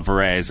Julian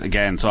Alvarez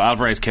again. So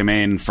Alvarez came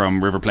in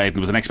from River Plate, and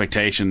there was an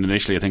expectation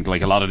initially, I think,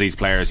 like a lot of these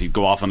players, he'd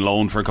go off on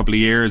loan for a couple of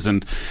years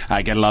and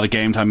get a lot of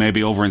game time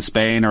maybe over in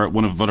Spain or at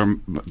one of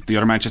the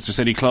other Manchester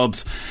City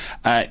clubs.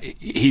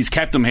 He's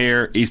kept him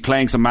here, he's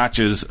playing some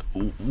matches.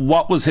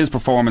 What was his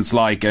performance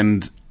like,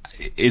 and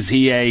is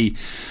he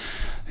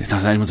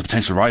not anyone's a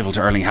potential rival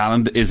to Erling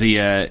Haaland? Is he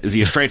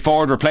a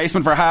straightforward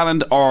replacement for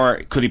Haaland,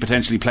 or could he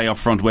potentially play up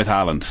front with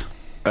Haaland?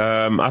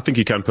 I think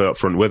he can play up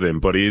front with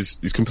him, but he's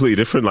completely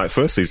different. Like,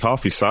 firstly, he's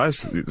half his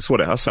size.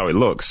 That's how it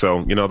looks.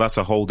 So, that's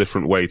a whole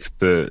different way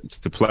to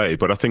play.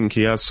 But I think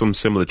he has some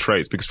similar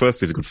traits, because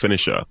firstly, he's a good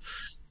finisher.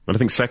 And I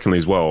think secondly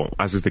as well,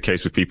 as is the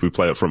case with people who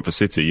play up front for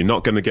City, you're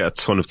not going to get a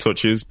ton of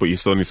touches, but you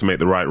still need to make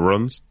the right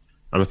runs.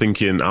 And I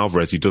think in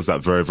Alvarez, he does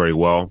that very, very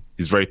well.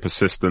 He's very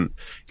persistent.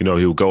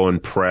 He'll go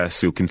and press.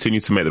 He'll continue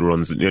to make the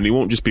runs. And he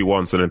won't just be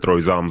once and then throw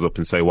his arms up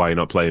and say, why are you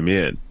not playing me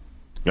in?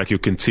 Like, he'll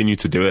continue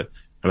to do it.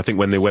 And I think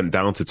when they went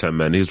down to 10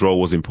 men, his role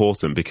was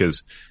important,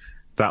 because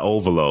that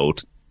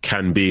overload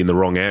can be in the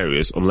wrong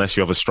areas unless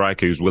you have a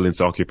striker who's willing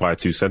to occupy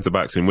two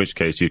centre-backs, in which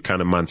case you're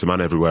kind of man-to-man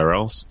everywhere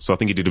else. So I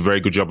think he did a very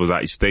good job of that.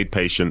 He stayed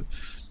patient,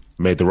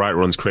 made the right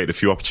runs, created a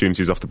few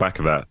opportunities off the back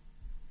of that.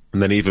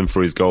 And then even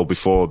for his goal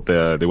before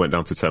they went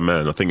down to 10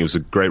 men, I think it was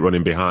a great run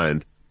in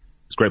behind.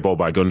 It's a great ball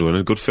by Gundogan and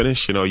a good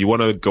finish. You know, you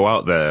want to go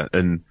out there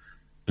and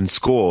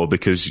score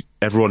because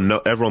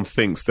everyone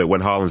thinks that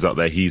when Haaland's out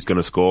there, he's going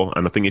to score.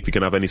 And I think if you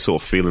can have any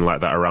sort of feeling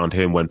like that around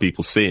him when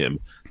people see him,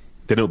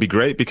 then it'll be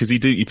great because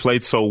he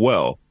played so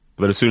well.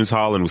 But then as soon as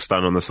Haaland was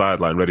standing on the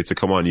sideline ready to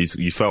come on,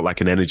 you felt like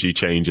an energy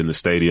change in the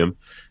stadium.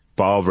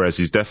 But Alvarez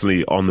is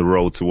definitely on the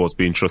road towards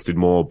being trusted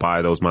more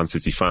by those Man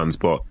City fans.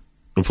 But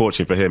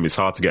unfortunately for him, it's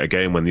hard to get a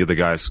game when the other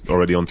guy's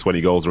already on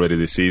 20 goals already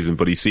this season.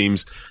 But he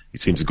seems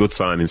a good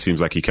sign and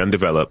seems like he can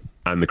develop.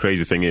 And the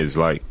crazy thing is,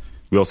 like,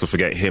 we also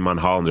forget him and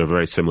Haaland are a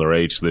very similar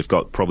age, so they've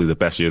got probably the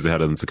best years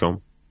ahead of them to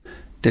come.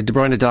 Did De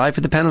Bruyne dive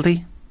for the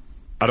penalty?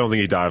 I don't think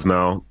he dived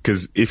now,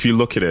 because if you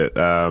look at it,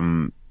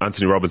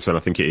 Anthony Robinson, I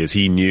think it is,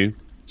 he knew.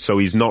 So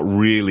he's not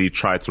really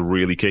tried to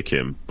really kick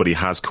him, but he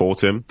has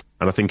caught him.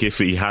 And I think if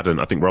he hadn't,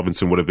 I think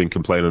Robinson would have been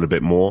complaining a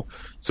bit more.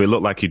 So it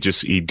looked like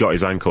he'd got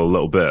his ankle a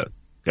little bit.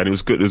 And it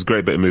was good. It was a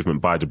great bit of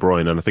movement by De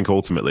Bruyne. And I think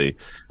ultimately,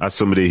 as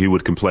somebody who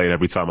would complain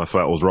every time I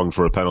felt I was wrong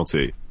for a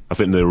penalty, I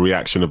think the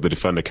reaction of the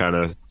defender kind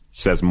of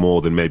says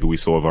more than maybe we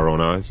saw with our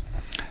own eyes.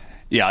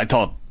 Yeah, I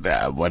thought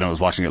when I was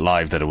watching it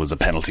live that it was a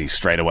penalty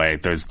straight away.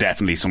 There's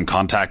definitely some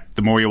contact.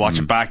 The more you watch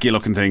it back, you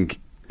look and think,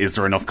 is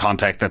there enough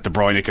contact that De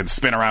Bruyne could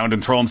spin around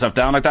and throw himself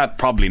down like that?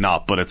 Probably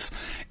not, but it's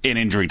in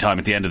injury time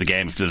at the end of the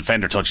game. If the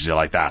defender touches you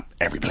like that,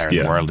 every player in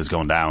the world is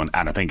going down.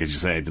 And I think, as you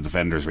say, the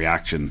defender's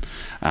reaction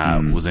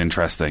was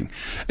interesting.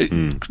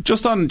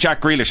 Just on Jack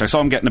Grealish, I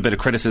saw him getting a bit of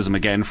criticism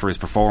again for his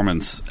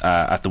performance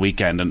at the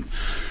weekend, and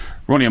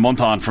running a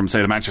month on from,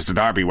 say, the Manchester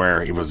derby,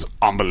 where he was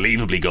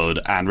unbelievably good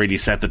and really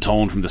set the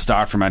tone from the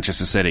start for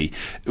Manchester City.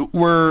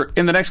 We're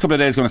in the next couple of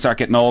days going to start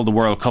getting all the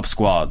World Cup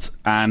squads,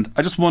 and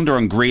I just wonder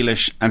on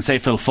Grealish and, say,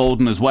 Phil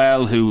Foden as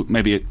well, who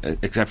maybe,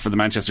 except for the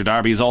Manchester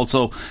derby, is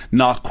also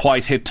not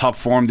quite hit top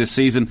form this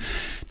season.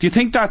 Do you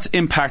think that's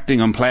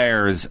impacting on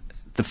players,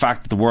 the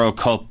fact that the World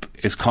Cup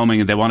is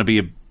coming and they want to be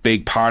a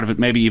big part of it?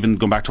 Maybe even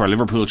going back to our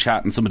Liverpool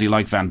chat and somebody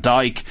like Van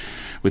Dijk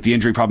with the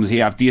injury problems he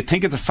have. Do you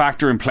think it's a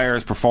factor in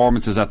players'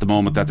 performances at the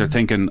moment that they're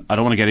thinking, I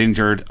don't want to get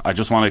injured, I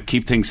just want to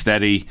keep things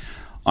steady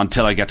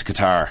until I get to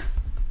Qatar?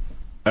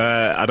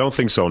 I don't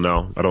think so,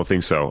 no. I don't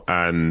think so.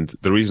 And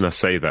the reason I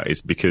say that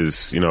is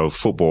because, you know,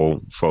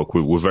 football folk,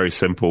 we're very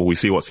simple. We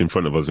see what's in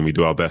front of us and we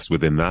do our best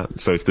within that.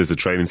 So if there's a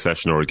training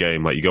session or a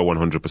game, like, you go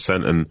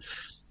 100%. And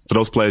for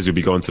those players who'll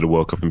be going to the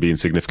World Cup and being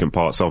significant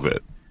parts of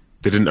it,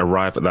 they didn't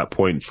arrive at that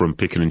point from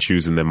picking and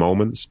choosing their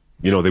moments.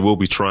 You know, they will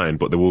be trying,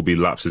 but there will be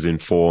lapses in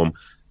form.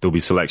 There'll be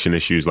selection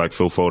issues. Like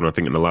Phil Foden, I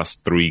think in the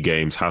last 3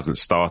 games hasn't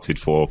started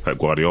for Pep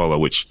Guardiola,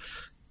 which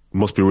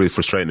must be really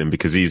frustrating him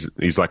because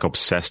he's like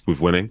obsessed with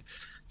winning.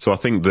 So I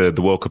think the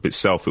World Cup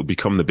itself, it'll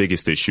become the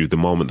biggest issue the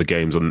moment the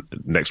games on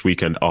next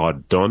weekend are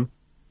done.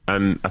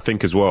 And I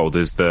think as well,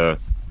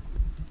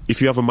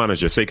 if you have a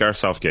manager, say Gareth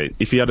Southgate,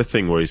 if he had a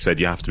thing where he said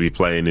you have to be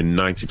playing in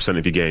 90%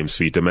 of your games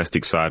for your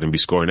domestic side and be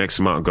scoring X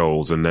amount of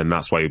goals, and then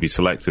that's why you'll be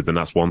selected, then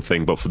that's one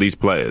thing. But for these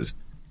players,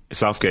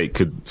 Southgate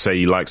could say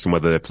he likes them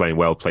whether they're playing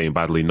well, playing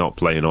badly, not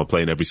playing, or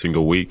playing every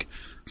single week.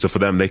 So for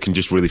them, they can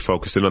just really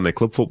focus in on their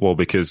club football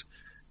because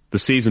the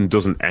season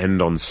doesn't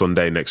end on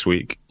Sunday next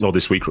week, or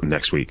this week,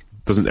 next week.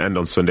 It doesn't end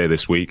on Sunday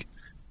this week.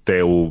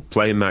 They will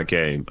play in that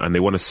game and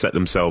they want to set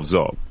themselves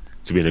up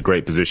to be in a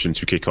great position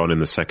to kick on in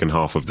the second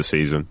half of the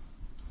season.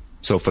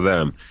 So for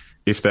them,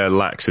 if they're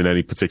lax in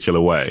any particular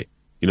way,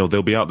 you know,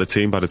 they'll be out the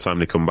team by the time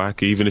they come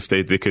back. Even if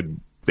they could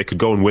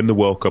go and win the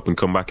World Cup and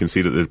come back and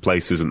see that the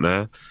place isn't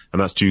there.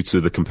 And that's due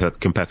to the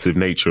competitive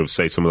nature of,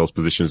 say, some of those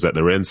positions that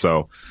they're in.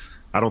 So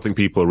I don't think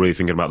people are really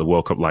thinking about the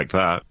World Cup like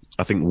that.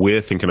 I think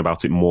we're thinking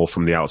about it more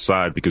from the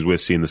outside because we're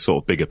seeing the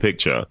sort of bigger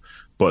picture.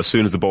 But as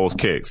soon as the ball's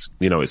kicked,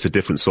 you know, it's a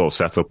different sort of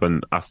setup.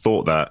 And I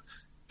thought that,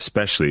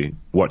 especially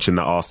watching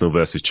that Arsenal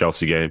versus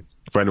Chelsea game,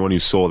 for anyone who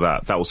saw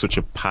that was such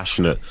a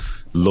passionate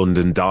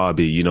London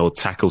derby, you know,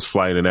 tackles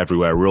flying in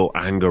everywhere, real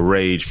anger,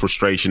 rage,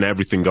 frustration,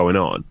 everything going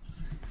on.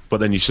 But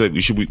then we should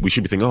be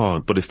thinking, oh,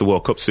 but it's the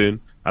World Cup soon.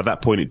 At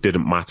that point, it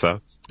didn't matter.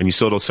 And you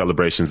saw those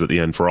celebrations at the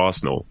end for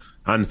Arsenal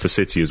and for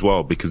City as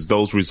well, because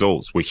those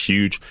results were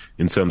huge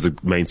in terms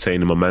of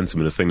maintaining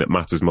momentum in the thing that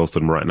matters most to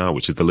them right now,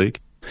 which is the league.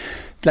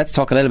 Let's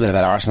talk a little bit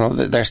about Arsenal.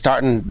 They're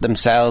starting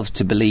themselves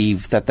to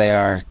believe that they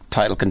are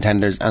title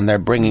contenders and they're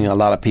bringing a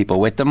lot of people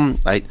with them.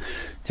 I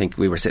think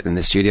we were sitting in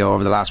the studio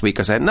over the last week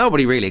or so.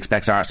 Nobody really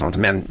expects Arsenal to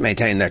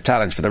maintain their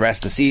challenge for the rest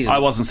of the season. I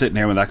wasn't sitting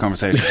here when that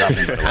conversation was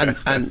happening.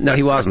 and no,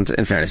 he wasn't.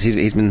 In fairness,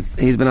 he's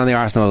been on the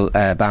Arsenal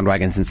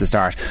bandwagon since the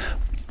start.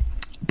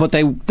 But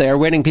they are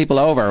winning people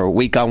over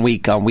week on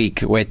week on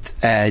week with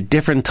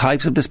different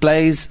types of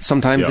displays.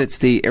 Sometimes it's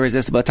the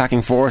irresistible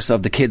attacking force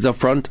of the kids up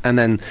front, and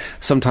then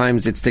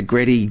sometimes it's the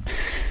gritty,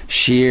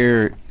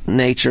 sheer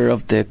nature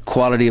of the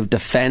quality of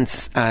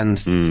defence,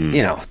 and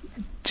you know,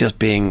 just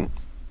being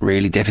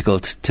really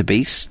difficult to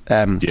beat.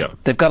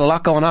 They've got a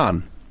lot going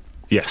on.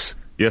 Yes,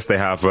 they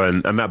have,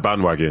 and that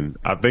bandwagon.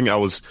 I think I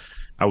was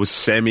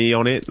semi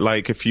on it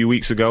like a few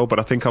weeks ago, but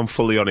I think I'm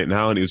fully on it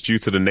now, and it was due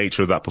to the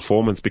nature of that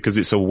performance because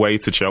it's away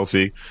to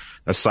Chelsea,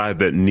 a side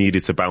that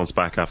needed to bounce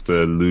back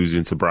after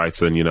losing to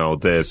Brighton. You know,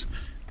 there's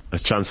a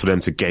chance for them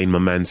to gain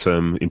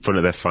momentum in front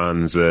of their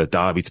fans,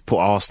 Derby, to put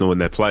Arsenal in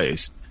their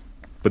place.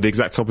 But the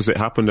exact opposite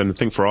happened, and I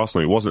think for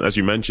Arsenal, it wasn't, as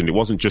you mentioned, it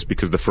wasn't just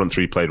because the front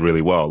three played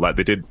really well. Like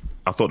they did,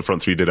 I thought the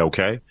front three did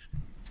okay,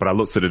 but I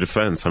looked at the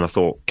defence and I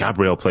thought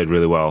Gabriel played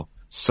really well,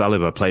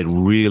 Saliba played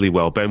really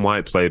well, Ben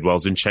White played well,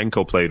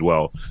 Zinchenko played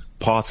well,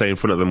 Partey in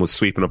front of them was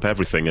sweeping up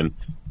everything, and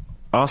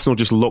Arsenal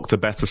just looked a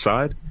better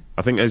side.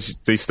 I think as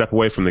they step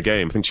away from the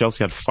game, I think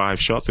Chelsea had 5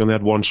 shots, they only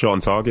had 1 shot on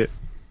target.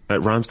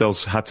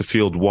 Ramsdale's had to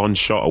field 1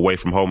 shot away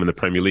from home in the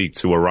Premier League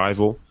to a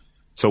rival.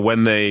 So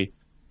when they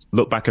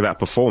look back at that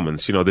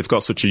performance, you know, they've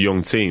got such a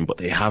young team, but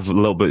they have a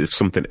little bit of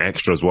something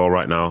extra as well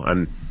right now.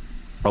 And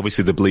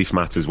obviously the belief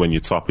matters when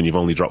you're top and you've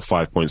only dropped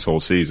 5 points all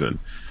season.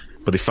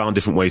 But they found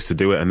different ways to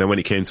do it. And then when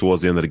it came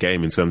towards the end of the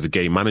game in terms of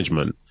game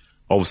management,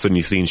 all of a sudden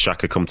you've seen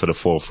Xhaka come to the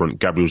forefront,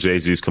 Gabriel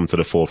Jesus come to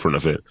the forefront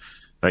of it.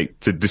 Like,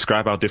 to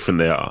describe how different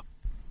they are,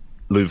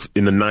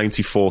 in the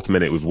 94th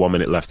minute with 1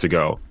 minute left to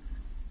go,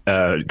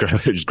 Granit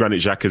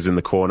Xhaka's in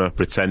the corner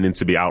pretending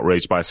to be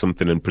outraged by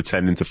something and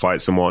pretending to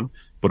fight someone,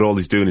 but all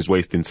he's doing is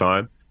wasting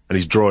time, and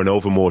he's drawing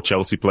over more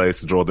Chelsea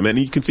players to draw them in.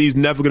 And you can see he's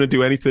never going to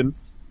do anything.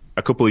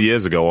 A couple of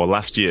years ago or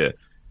last year,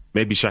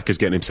 maybe Xhaka's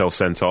getting himself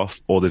sent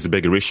off, or there's a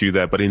bigger issue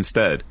there, but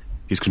instead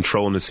he's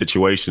controlling the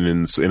situation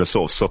in a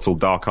sort of subtle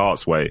dark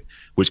arts way,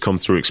 which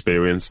comes through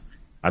experience.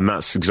 And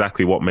that's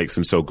exactly what makes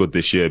them so good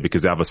this year,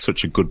 because they have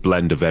such a good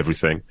blend of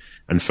everything.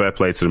 And fair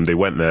play to them, they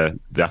went there.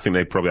 I think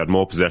they probably had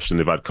more possession.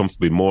 They've had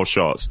comfortably more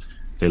shots.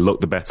 They looked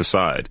the better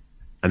side.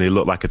 And they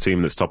looked like a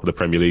team that's top of the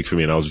Premier League for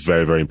me, and I was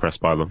very, very impressed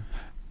by them.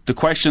 The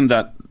question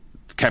that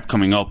kept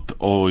coming up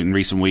in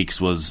recent weeks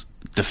was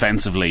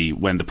defensively,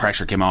 when the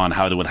pressure came on,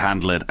 how they would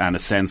handle it, and a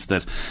sense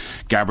that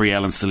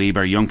Gabriel and Saliba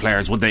are young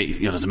players. Would they,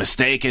 there's a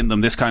mistake in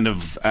them, this kind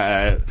of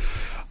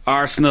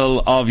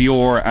Arsenal of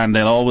yore, and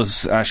they'll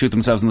always shoot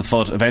themselves in the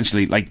foot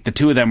eventually. Like, the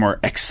two of them were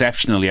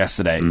exceptional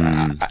yesterday.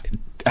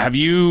 Have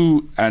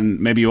you, and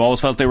maybe you always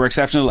felt they were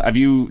exceptional, have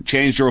you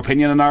changed your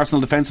opinion on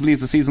Arsenal defensively as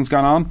the season's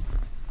gone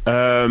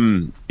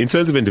on? In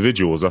terms of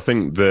individuals, I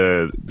think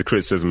the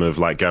criticism of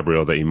like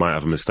Gabriel that he might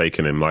have a mistake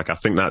in him, like, I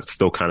think that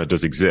still kind of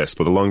does exist,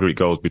 but the longer it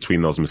goes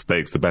between those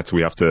mistakes, the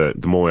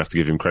more we have to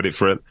give him credit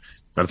for it.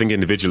 And I think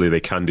individually they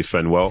can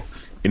defend well.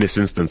 In this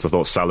instance, I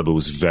thought Saliba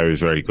was very,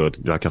 very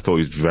good. Like, I thought he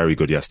was very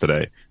good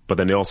yesterday. But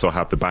then they also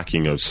have the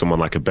backing of someone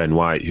like a Ben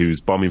White,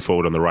 who's bombing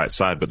forward on the right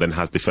side, but then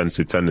has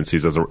defensive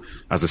tendencies as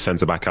a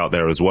centre-back out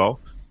there as well.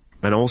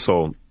 And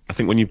also, I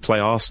think when you play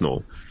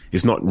Arsenal,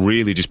 it's not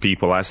really just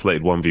people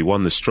isolated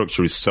 1v1. The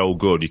structure is so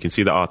good. You can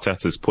see that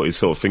Arteta's put his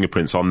sort of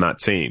fingerprints on that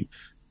team,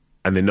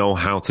 and they know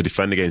how to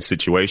defend against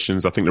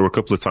situations. I think there were a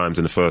couple of times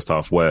in the first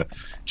half where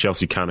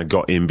Chelsea kind of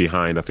got in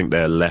behind, I think,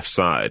 their left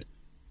side.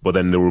 But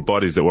then there were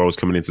bodies that were always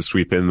coming in to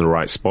sweep in the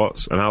right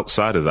spots. And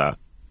outside of that,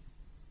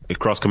 a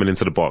cross coming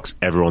into the box,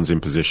 everyone's in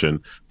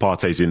position.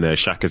 Partey's in there,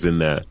 Xhaka's in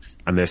there,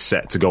 and they're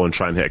set to go and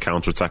try and hit a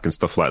counter-attack and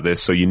stuff like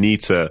this. So you need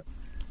to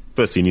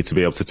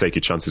be able to take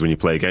your chances when you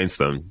play against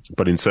them.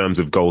 But in terms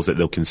of goals that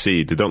they'll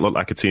concede, they don't look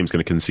like a team's going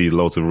to concede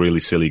loads of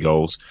really silly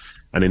goals.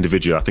 And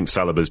individually, I think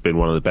Saliba's been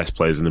one of the best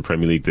players in the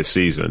Premier League this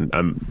season.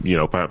 And,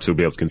 perhaps he'll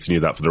be able to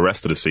continue that for the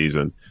rest of the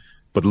season.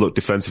 But look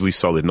defensively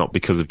solid, not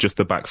because of just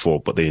the back four,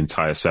 but the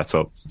entire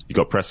setup. You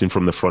got pressing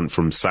from the front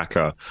from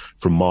Saka,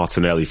 from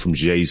Martinelli, from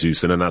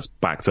Jesus, and then that's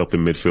backed up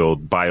in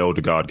midfield by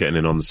Odegaard getting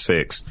in on the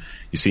 6.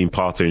 You've seen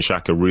Partey and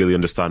Xhaka really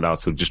understand how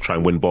to just try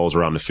and win balls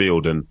around the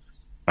field, and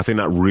I think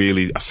that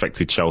really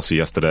affected Chelsea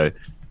yesterday,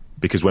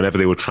 because whenever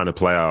they were trying to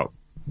play out,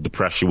 the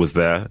pressure was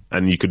there,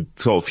 and you could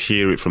sort of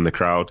hear it from the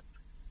crowd.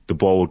 The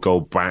ball would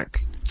go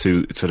back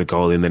to the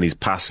goal, and then he's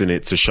passing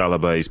it to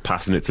Chalobah, he's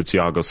passing it to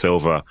Thiago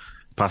Silva,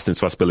 passing it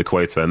to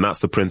Azpilicueta, and that's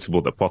the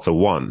principle that Potter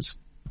wants.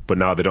 But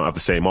now they don't have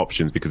the same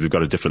options because they've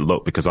got a different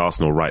look, because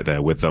Arsenal are right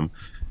there with them.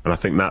 And I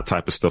think that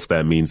type of stuff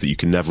there means that you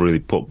can never really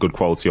put good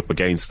quality up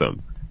against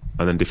them.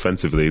 And then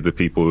defensively, the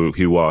people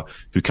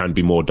who can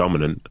be more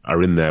dominant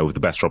are in there with the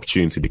best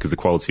opportunity, because the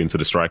quality into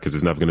the strikers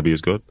is never going to be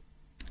as good.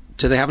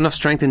 Do they have enough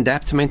strength and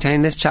depth to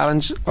maintain this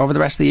challenge over the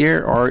rest of the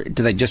year, or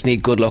do they just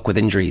need good luck with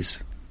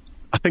injuries?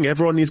 I think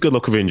everyone needs good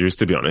luck with injuries,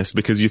 to be honest,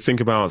 because you think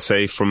about,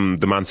 say, from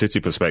the Man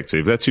City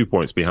perspective, they're 2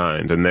 points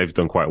behind, and they've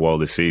done quite well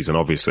this season,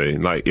 obviously.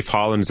 Like, if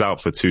Haaland's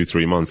out for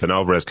 2-3 months and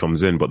Alvarez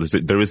comes in, but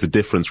there is a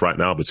difference right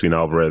now between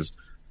Alvarez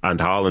and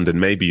Haaland, and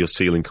maybe your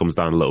ceiling comes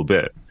down a little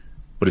bit,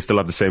 but he still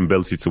have the same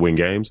ability to win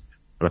games.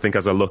 And I think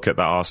as I look at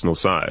that Arsenal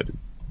side,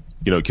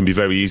 it can be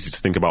very easy to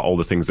think about all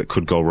the things that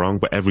could go wrong,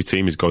 but every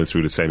team is going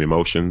through the same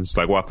emotions.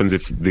 Like, what happens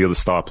if the other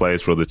star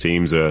players for other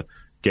teams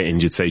get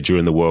injured, say,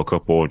 during the World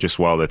Cup, or just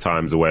while their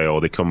time's away,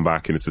 or they come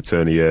back and it's a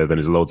turn of year, then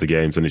there's loads of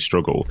games and they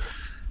struggle.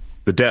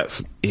 The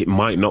depth, it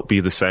might not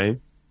be the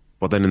same,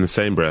 but then in the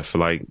same breath,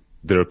 like,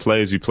 there are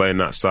players who play in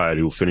that side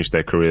who will finish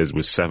their careers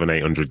with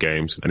 700-800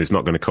 games, and it's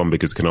not going to come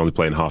because they can only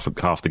play in half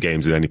the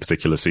games in any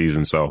particular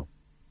season. So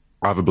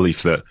I have a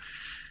belief that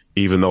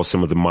even though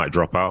some of them might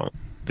drop out,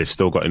 they've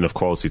still got enough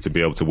quality to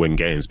be able to win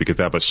games, because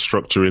they have a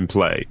structure in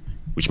play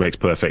which makes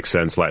perfect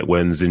sense. Like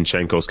when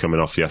Zinchenko's coming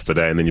off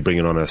yesterday, and then you're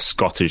bringing on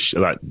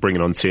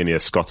Tierney, a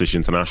Scottish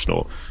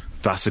international.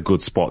 that's a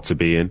good spot to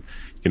be in.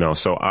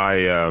 So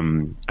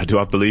I do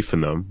have belief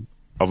in them.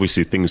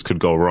 Obviously, things could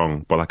go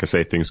wrong, but like I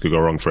say, things could go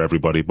wrong for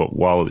everybody. But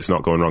while it's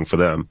not going wrong for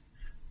them,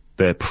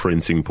 they're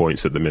printing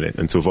points at the minute.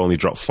 And to have only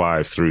dropped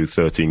 5 through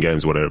 13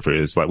 games, whatever it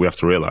is, we have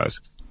to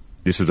realise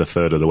this is a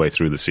third of the way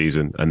through the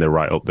season, and they're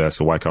right up there.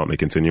 So why can't they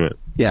continue it?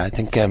 Yeah, I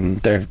think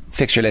their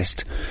fixture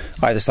list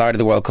either side of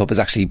the World Cup is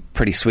actually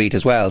pretty sweet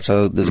as well.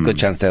 So there's a good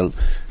chance they'll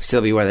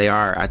still be where they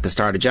are at the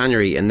start of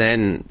January, and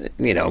then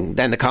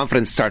then the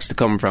confidence starts to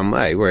come from,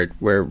 hey,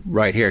 we're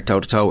right here toe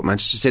to toe with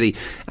Manchester City,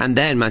 and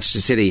then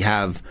Manchester City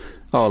have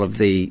all of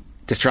the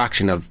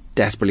distraction of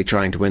desperately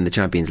trying to win the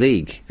Champions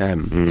League.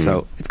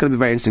 So it's going to be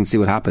very interesting to see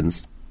what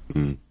happens.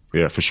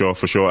 Yeah, for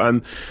sure.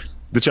 And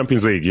the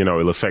Champions League,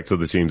 it'll affect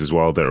other teams as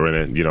well that are in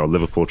it.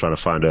 Liverpool trying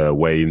to find a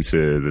way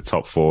into the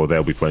top 4.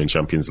 They'll be playing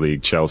Champions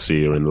League.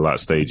 Chelsea are in the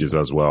last stages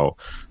as well.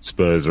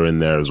 Spurs are in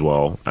there as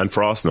well. And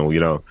for Arsenal,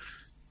 the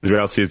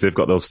reality is they've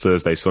got those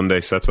Thursday,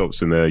 Sunday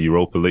setups in the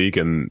Europa League,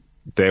 and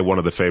they're one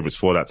of the favourites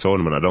for that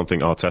tournament. I don't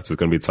think Arteta's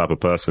going to be the type of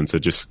person to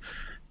just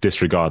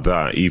disregard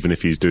that, even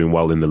if he's doing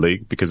well in the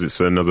league, because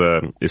it's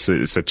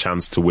a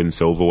chance to win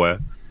silverware.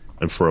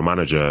 And for a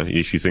manager,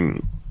 if you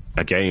think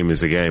a game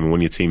is a game, and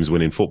when your team's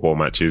winning football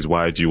matches,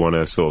 why do you want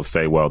to sort of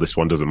say, well, this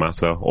one doesn't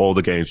matter? All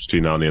the games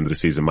between now and the end of the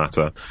season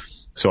matter.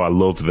 So I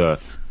love the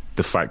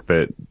fact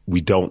that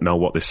we don't know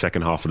what the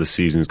second half of the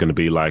season is going to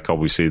be like.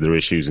 Obviously, there are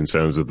issues in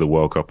terms of the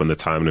World Cup and the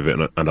timing of it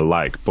and the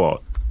like,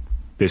 but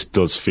this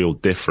does feel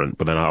different.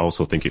 But then I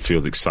also think it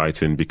feels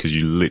exciting because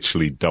you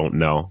literally don't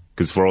know.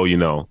 Because for all you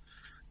know,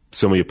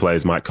 some of your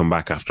players might come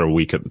back after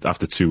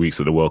 2 weeks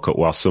at the World Cup,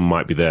 while some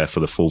might be there for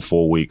the full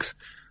 4 weeks.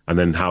 And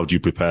then how do you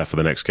prepare for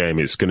the next game?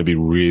 It's going to be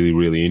really,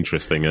 really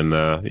interesting. And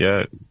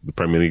the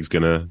Premier League's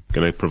going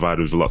to provide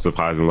us with lots of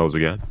highs and lows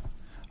again.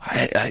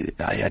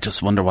 I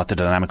just wonder what the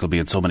dynamic will be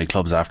in so many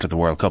clubs after the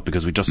World Cup,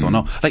 because we just don't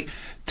know.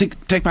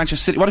 Take Manchester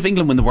City. What if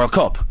England win the World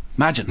Cup?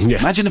 Imagine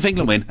if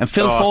England win and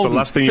Phil Foden. That's the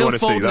last thing you want to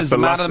see. That's the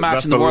man of the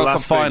match in the World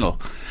Cup final.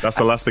 That's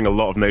the last thing a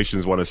lot of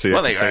nations want to see.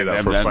 Well,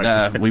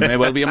 we may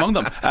well be among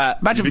them.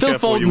 Imagine Phil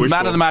Foden's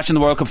man of the match in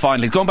the World Cup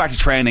final. He's going back to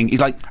training.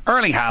 He's like,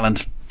 Erling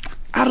Haaland,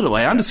 out of the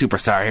way, I'm the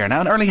superstar here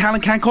now, and Erling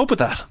Haaland can't cope with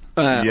that.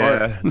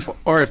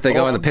 Or if they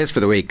go on the piss for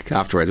the week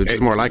afterwards, which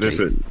is more likely.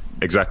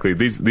 Exactly.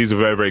 These are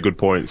very, very good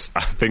points.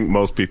 I think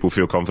most people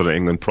feel confident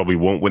England probably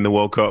won't win the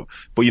World Cup,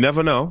 but you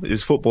never know.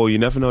 It's football. You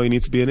never know. You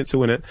need to be in it to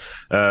win it.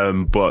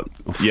 But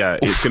yeah,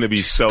 it's going to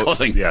be so.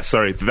 Yeah,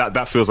 sorry.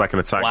 That feels like an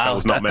attack. Wow, that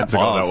was not meant to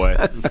go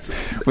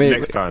that way.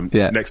 Next time.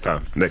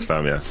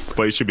 Yeah,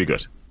 but it should be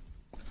good.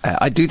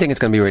 I do think it's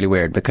going to be really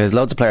weird because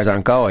loads of players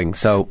aren't going.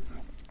 So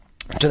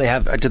do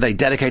they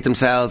dedicate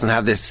themselves and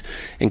have this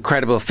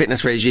incredible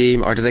fitness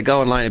regime, or do they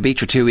go and lie on a beach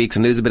for 2 weeks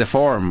and lose a bit of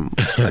form?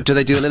 Do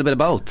they do a little bit of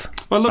both?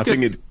 Well, look at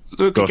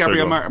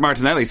Gabriel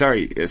Martinelli.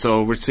 Sorry,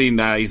 so we're seeing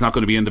he's not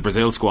going to be in the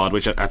Brazil squad,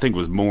 which I think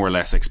was more or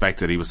less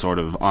expected. He was sort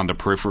of on the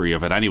periphery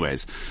of it,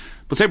 anyways.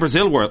 But say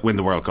Brazil win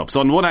the World Cup. So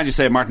on one hand, you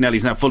say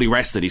Martinelli's now fully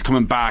rested. He's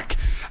coming back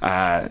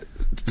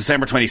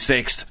December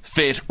 26th,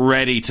 fit,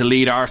 ready to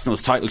lead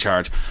Arsenal's title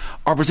charge.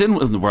 Or Brazil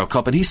win the World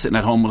Cup, and he's sitting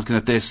at home looking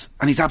at this,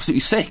 and he's absolutely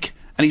sick.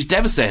 And he's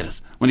devastated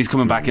when he's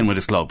coming back in with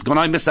his club, going,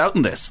 I missed out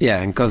on this. Yeah,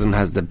 and Cousin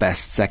has the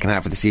best second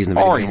half of the season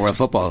of any world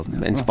football,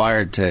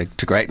 inspired to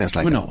greatness.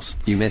 Like who knows?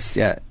 You missed.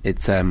 Yeah,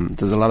 it's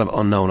there's a lot of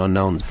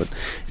unknowns, but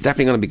it's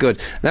definitely going to be good.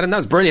 That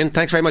was brilliant.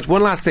 Thanks very much.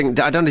 One last thing,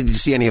 I don't think did you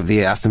see any of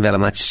the Aston Villa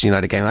Manchester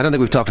United game. I don't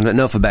think we've talked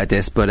enough about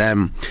this, but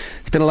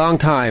it's been a long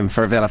time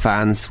for Villa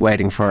fans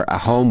waiting for a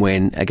home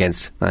win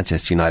against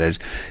Manchester United,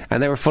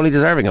 and they were fully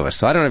deserving of it.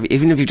 So I don't know,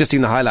 even if you've just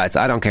seen the highlights,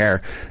 I don't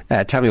care.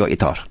 Tell me what you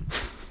thought.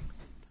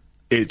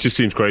 It just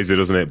seems crazy,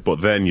 doesn't it?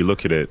 But then you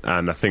look at it,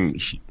 and I think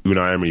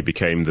Unai Emery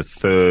became the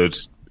third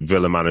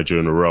Villa manager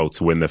in a row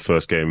to win their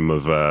first game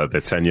of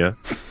their tenure.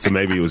 So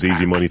maybe it was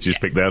easy money to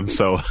just pick them.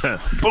 So,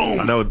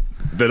 boom! I know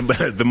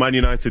the Man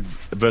United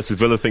versus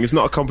Villa thing is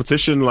not a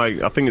competition. Like,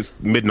 I think it's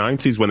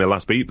mid-90s when they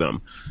last beat them.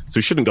 So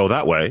it shouldn't go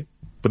that way.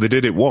 But they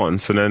did it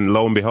once, and then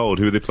lo and behold,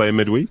 who they play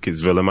midweek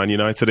is Villa Man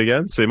United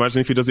again. So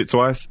imagine if he does it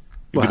twice.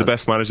 He'd be the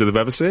best manager they've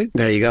ever seen.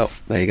 There you go.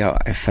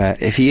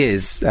 If he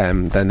is,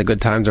 then the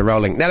good times are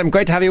rolling. Nedum,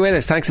 great to have you with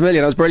us. Thanks a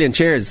million. That was brilliant.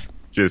 Cheers.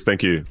 Cheers.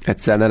 Thank you.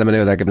 It's Nedum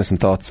Manu there giving us some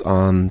thoughts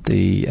on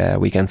the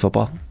weekend's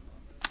football.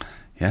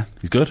 Yeah,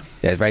 he's good.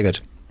 Yeah, he's very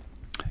good.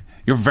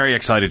 You're very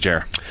excited,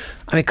 Ger.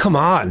 I mean, come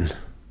on.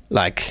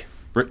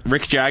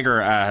 Rick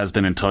Jagger has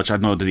been in touch. I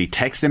don't know, did he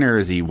text in or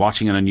is he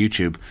watching it on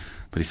YouTube?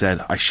 But he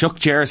said, I shook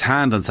Ger's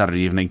hand on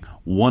Saturday evening.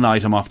 One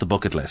item off the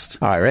bucket list.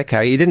 All right, Rick.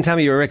 You didn't tell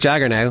me you were Rick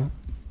Jagger now.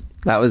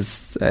 That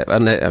was, I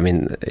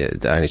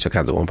only shook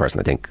hands with one person,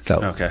 I think.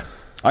 So okay.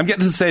 I'm getting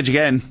to the stage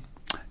again.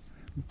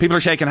 People are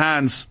shaking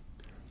hands.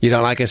 You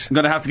don't like it? I'm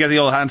going to have to get the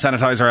old hand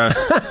sanitizer out.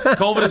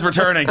 COVID is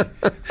returning.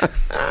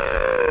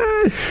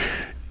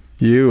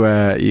 You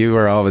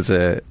were always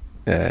a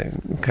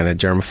kind of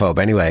germaphobe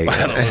anyway.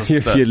 Well,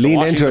 if you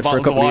lean into it for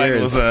a couple of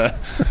years. Was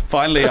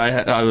Finally,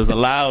 I was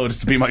allowed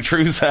to be my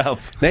true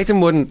self.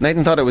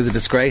 Nathan thought it was a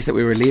disgrace that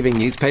we were leaving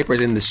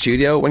newspapers in the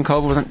studio when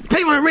COVID was on.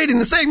 People are reading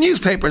the same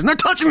newspapers and they're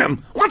touching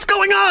them. What's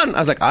going on? I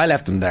was like, I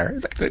left them there.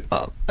 He's like,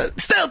 oh,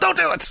 still, don't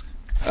do it.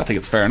 I think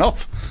it's fair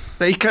enough.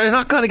 You're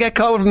not going to get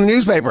COVID from the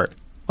newspaper.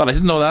 Well, I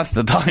didn't know that at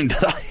the time,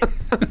 did I?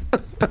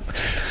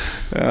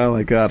 Oh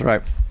my God,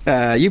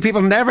 right. You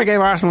people never gave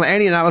Arsenal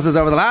any analysis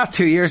over the last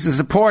 2 years to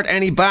support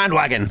any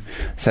bandwagon,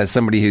 says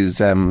somebody whose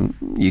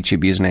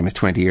YouTube username is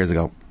 20 years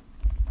ago.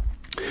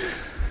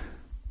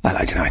 Well,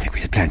 I don't know, I think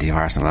we did plenty of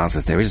Arsenal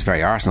analysis. They were just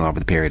very Arsenal over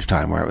the period of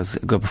time where it was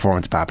a good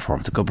performance, bad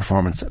performance, a good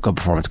performance, a good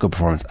performance, good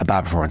performance, a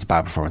bad performance,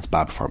 bad performance,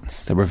 bad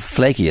performance. They were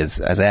flaky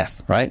as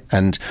F, right?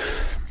 And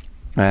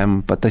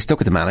but they stuck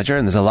with the manager,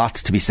 and there's a lot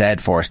to be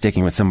said for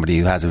sticking with somebody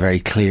who has a very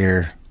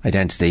clear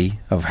identity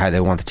of how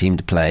they want the team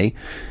to play.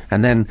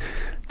 And then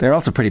they're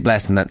also pretty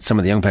blessed in that some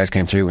of the young players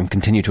came through and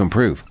continue to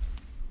improve.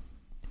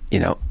 You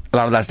know, a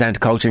lot of that's down to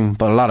coaching,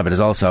 but a lot of it is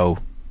also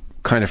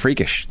kind of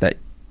freakish that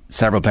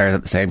several players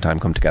at the same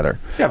time come together.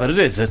 Yeah, but it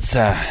is. It's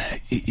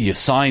you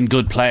sign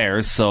good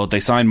players. So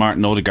they signed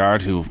Martin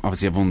Odegaard, who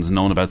obviously everyone's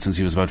known about since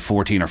he was about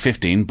 14 or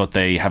 15, but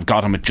they have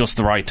got him at just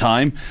the right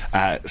time.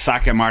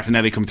 Saka and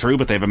Martinelli come through,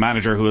 but they have a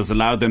manager who has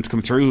allowed them to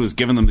come through, who's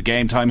given them the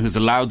game time, who's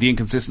allowed the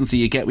inconsistency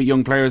you get with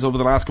young players over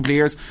the last couple of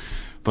years.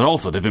 But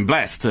also they've been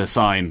blessed to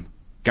sign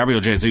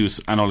Gabriel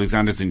Jesus and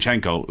Alexander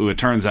Zinchenko, who it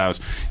turns out,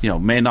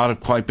 may not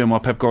have quite been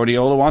what Pep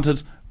Guardiola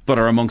wanted, but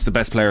are amongst the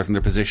best players in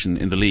their position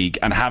in the league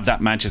and have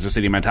that Manchester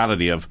City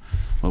mentality of,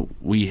 well,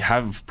 we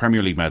have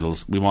Premier League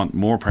medals, we want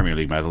more Premier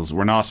League medals.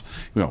 We're not,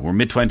 we're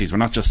mid-20s, we're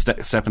not just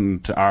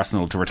stepping to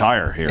Arsenal to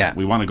retire here. Yeah.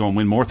 We want to go and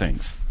win more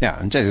things.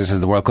 Yeah, and Jesus has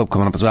the World Cup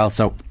coming up as well,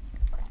 so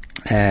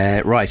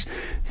right,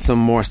 some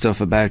more stuff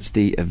about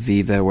the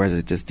Aviva. Where has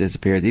it just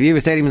disappeared? The Aviva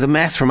Stadium is a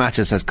mess for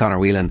matches, says Conor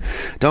Whelan.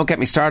 Don't get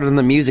me started on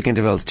the music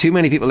intervals. Too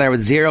many people there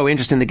with zero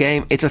interest in the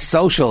game. It's a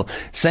social.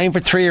 Same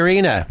for Three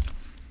Arena.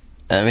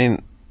 I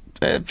mean,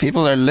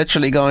 people are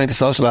literally going to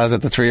socialise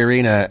at the Three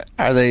Arena.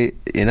 Are they,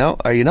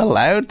 are you not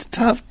allowed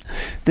to have?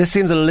 This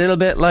seems a little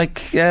bit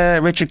like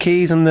Richard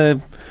Keys and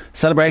the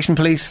Celebration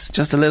Police,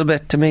 just a little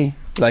bit to me.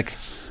 Like,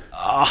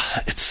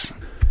 it's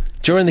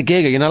during the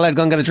gig, are you not allowed to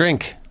go and get a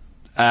drink?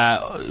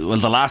 Well,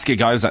 the last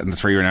gig I was at in the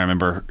Three Arena, I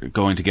remember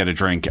going to get a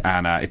drink,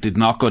 and it did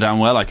not go down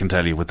well, I can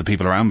tell you, with the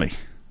people around me.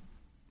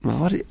 Well,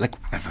 what am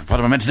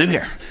I meant to do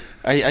here?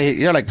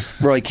 You're like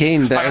Roy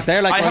Keane.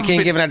 They're like Roy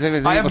Keane giving out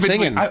to people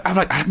singing. I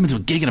haven't been to a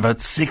gig in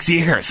about 6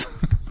 years.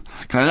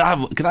 Can I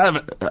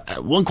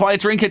have one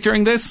quiet drink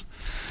during this?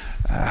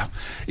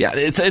 Yeah,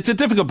 it's a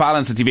difficult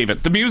balance at TV,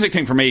 but the music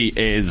thing for me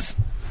is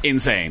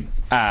insane.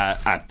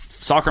 At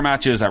soccer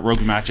matches, at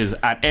rugby matches,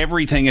 at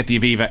everything at the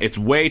Aviva, it's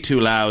way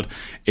too loud.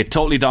 It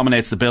totally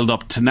dominates the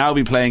build-up. To now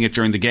be playing it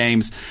during the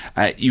games,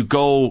 you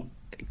go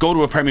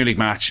to a Premier League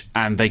match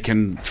and they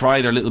can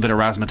try their little bit of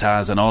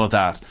razzmatazz and all of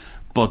that,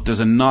 but there's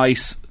a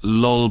nice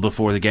lull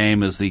before the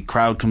game as the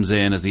crowd comes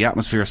in, as the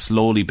atmosphere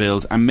slowly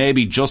builds, and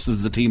maybe just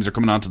as the teams are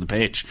coming onto the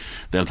pitch,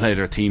 they'll play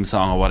their theme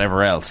song or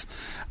whatever else,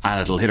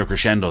 and it'll hit a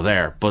crescendo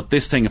there. But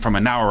this thing, from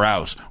an hour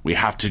out, we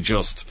have to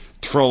just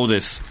throw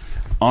this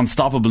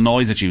unstoppable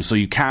noise at you, so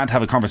you can't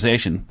have a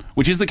conversation,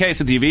 which is the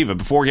case at the Aviva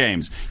before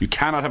games. You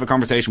cannot have a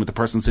conversation with the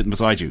person sitting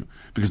beside you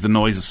because the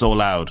noise is so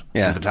loud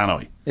in the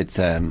tannoy.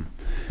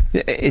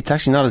 It's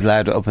actually not as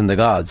loud up in the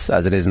gods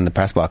as it is in the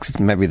press box.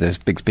 Maybe there's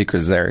big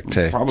speakers there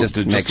to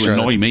make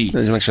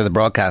sure the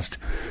broadcast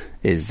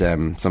is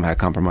somehow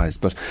compromised.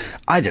 But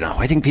I don't know.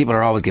 I think people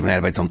are always giving out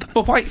about something.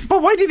 But why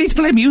do you need to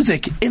play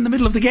music in the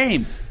middle of the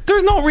game?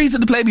 There's no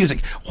reason to play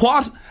music.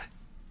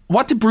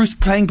 What did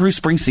playing Bruce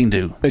Springsteen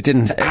do? It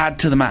didn't add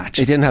to the match.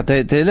 It didn't have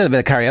the little bit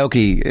of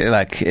karaoke.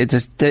 Like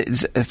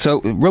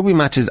so rugby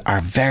matches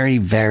are very,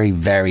 very,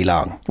 very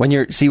long. When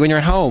you're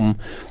at home,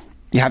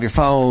 you have your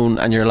phone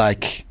and you're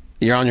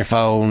on your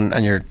phone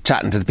and you're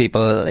chatting to the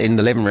people in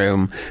the living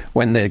room.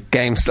 When the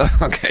game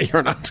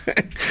you're not.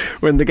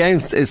 When the game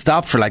is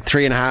stopped for like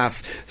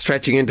 3.5,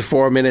 stretching into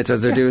 4 minutes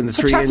as they're doing the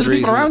three injuries. To the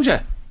people around you.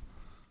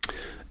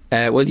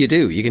 Well, you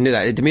do. You can do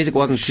that. The music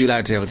wasn't too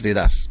loud to be able to do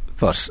that.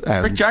 But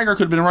Rick Jagger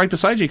could have been right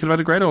beside you. Could have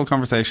had a great old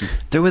conversation.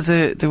 There was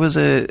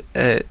a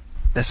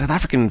South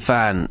African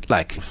fan,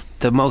 like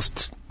the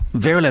most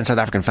virulent South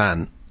African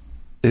fan,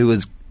 who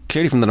was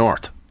clearly from the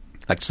north,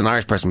 like just an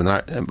Irish person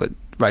but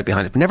right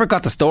behind it. But never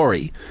got the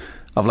story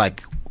of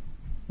like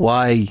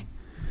why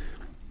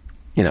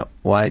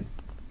what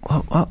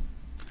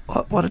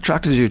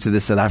attracted you to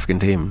this South African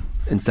team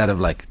instead of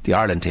like the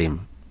Ireland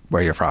team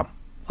where you're from.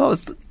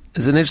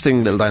 It's an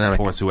interesting little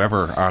dynamic. Of course,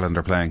 whoever Ireland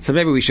are playing. So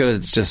maybe we should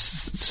have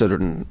just sort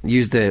of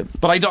used the.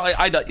 But I don't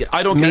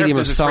care if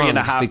there's a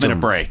 3.5 minute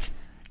break.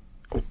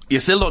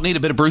 You still don't need a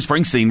bit of Bruce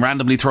Springsteen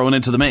randomly thrown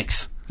into the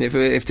mix. If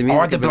the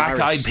or the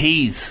Black Eyed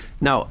Peas.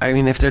 No, I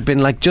mean if there'd been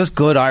like just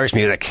good Irish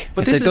music.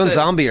 But if they'd done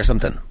Zombie or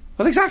something.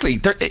 Well, exactly.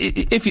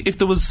 If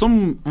there was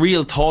some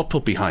real thought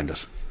put behind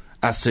it,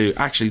 as to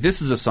actually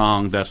this is a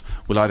song that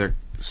will either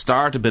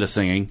start a bit of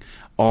singing,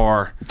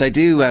 or they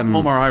do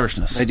more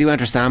Irishness. They do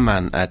enter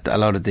Sandman at a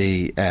lot of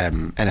the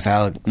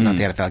NFL, not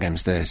the NFL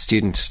games, the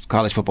student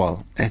college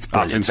football. It's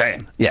brilliant. That's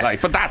insane. Yeah,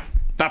 like, but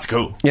that's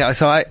cool. Yeah,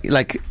 so I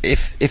like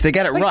if they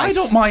get it right. I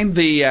don't mind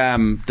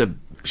the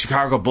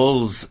Chicago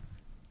Bulls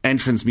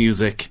entrance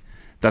music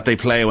that they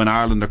play when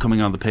Ireland are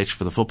coming on the pitch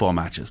for the football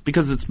matches,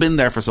 because it's been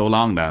there for so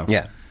long now.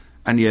 Yeah.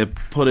 And you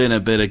put in a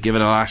bit of Give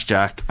It a Lash,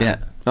 Jack. Yeah.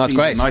 No, it's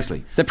great.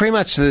 Nicely. The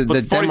pre-match, the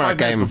Denmark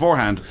game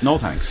beforehand, no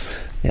thanks.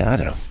 Yeah, I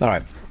don't know. All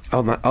right.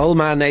 Old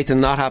man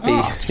Nathan not happy,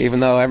 even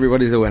though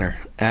everybody's a winner.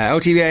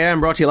 OTBAM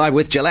brought to you live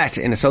with Gillette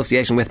in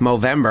association with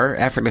Movember.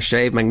 Effortless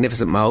shave,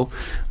 magnificent Mo.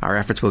 Our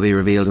efforts will be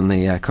revealed in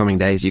the coming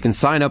days. You can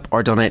sign up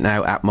or donate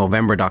now at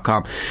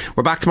Movember.com.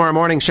 We're back tomorrow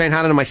morning. Shane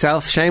Hannon and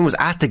myself. Shane was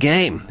at the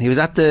game. He was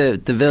at the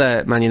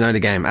Villa Man United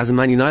game as a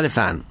Man United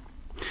fan.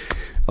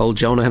 Old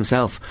Jonah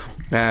himself.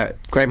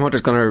 Graham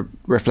Hunter's going to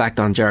reflect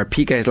on Gerard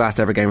Piqué's last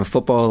ever game of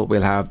football.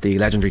 We'll have the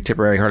legendary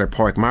Tipperary hurler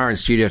Pádraig Maher in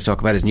studio to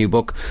talk about his new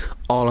book,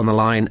 All on the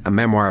Line, a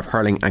memoir of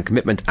hurling and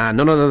commitment, and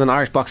none other than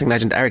Irish boxing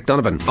legend Eric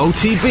Donovan.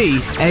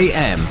 OTB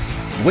AM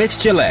with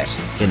Gillette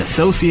in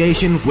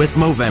association with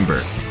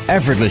Movember.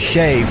 Effortless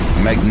shave,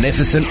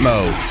 magnificent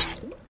Mo.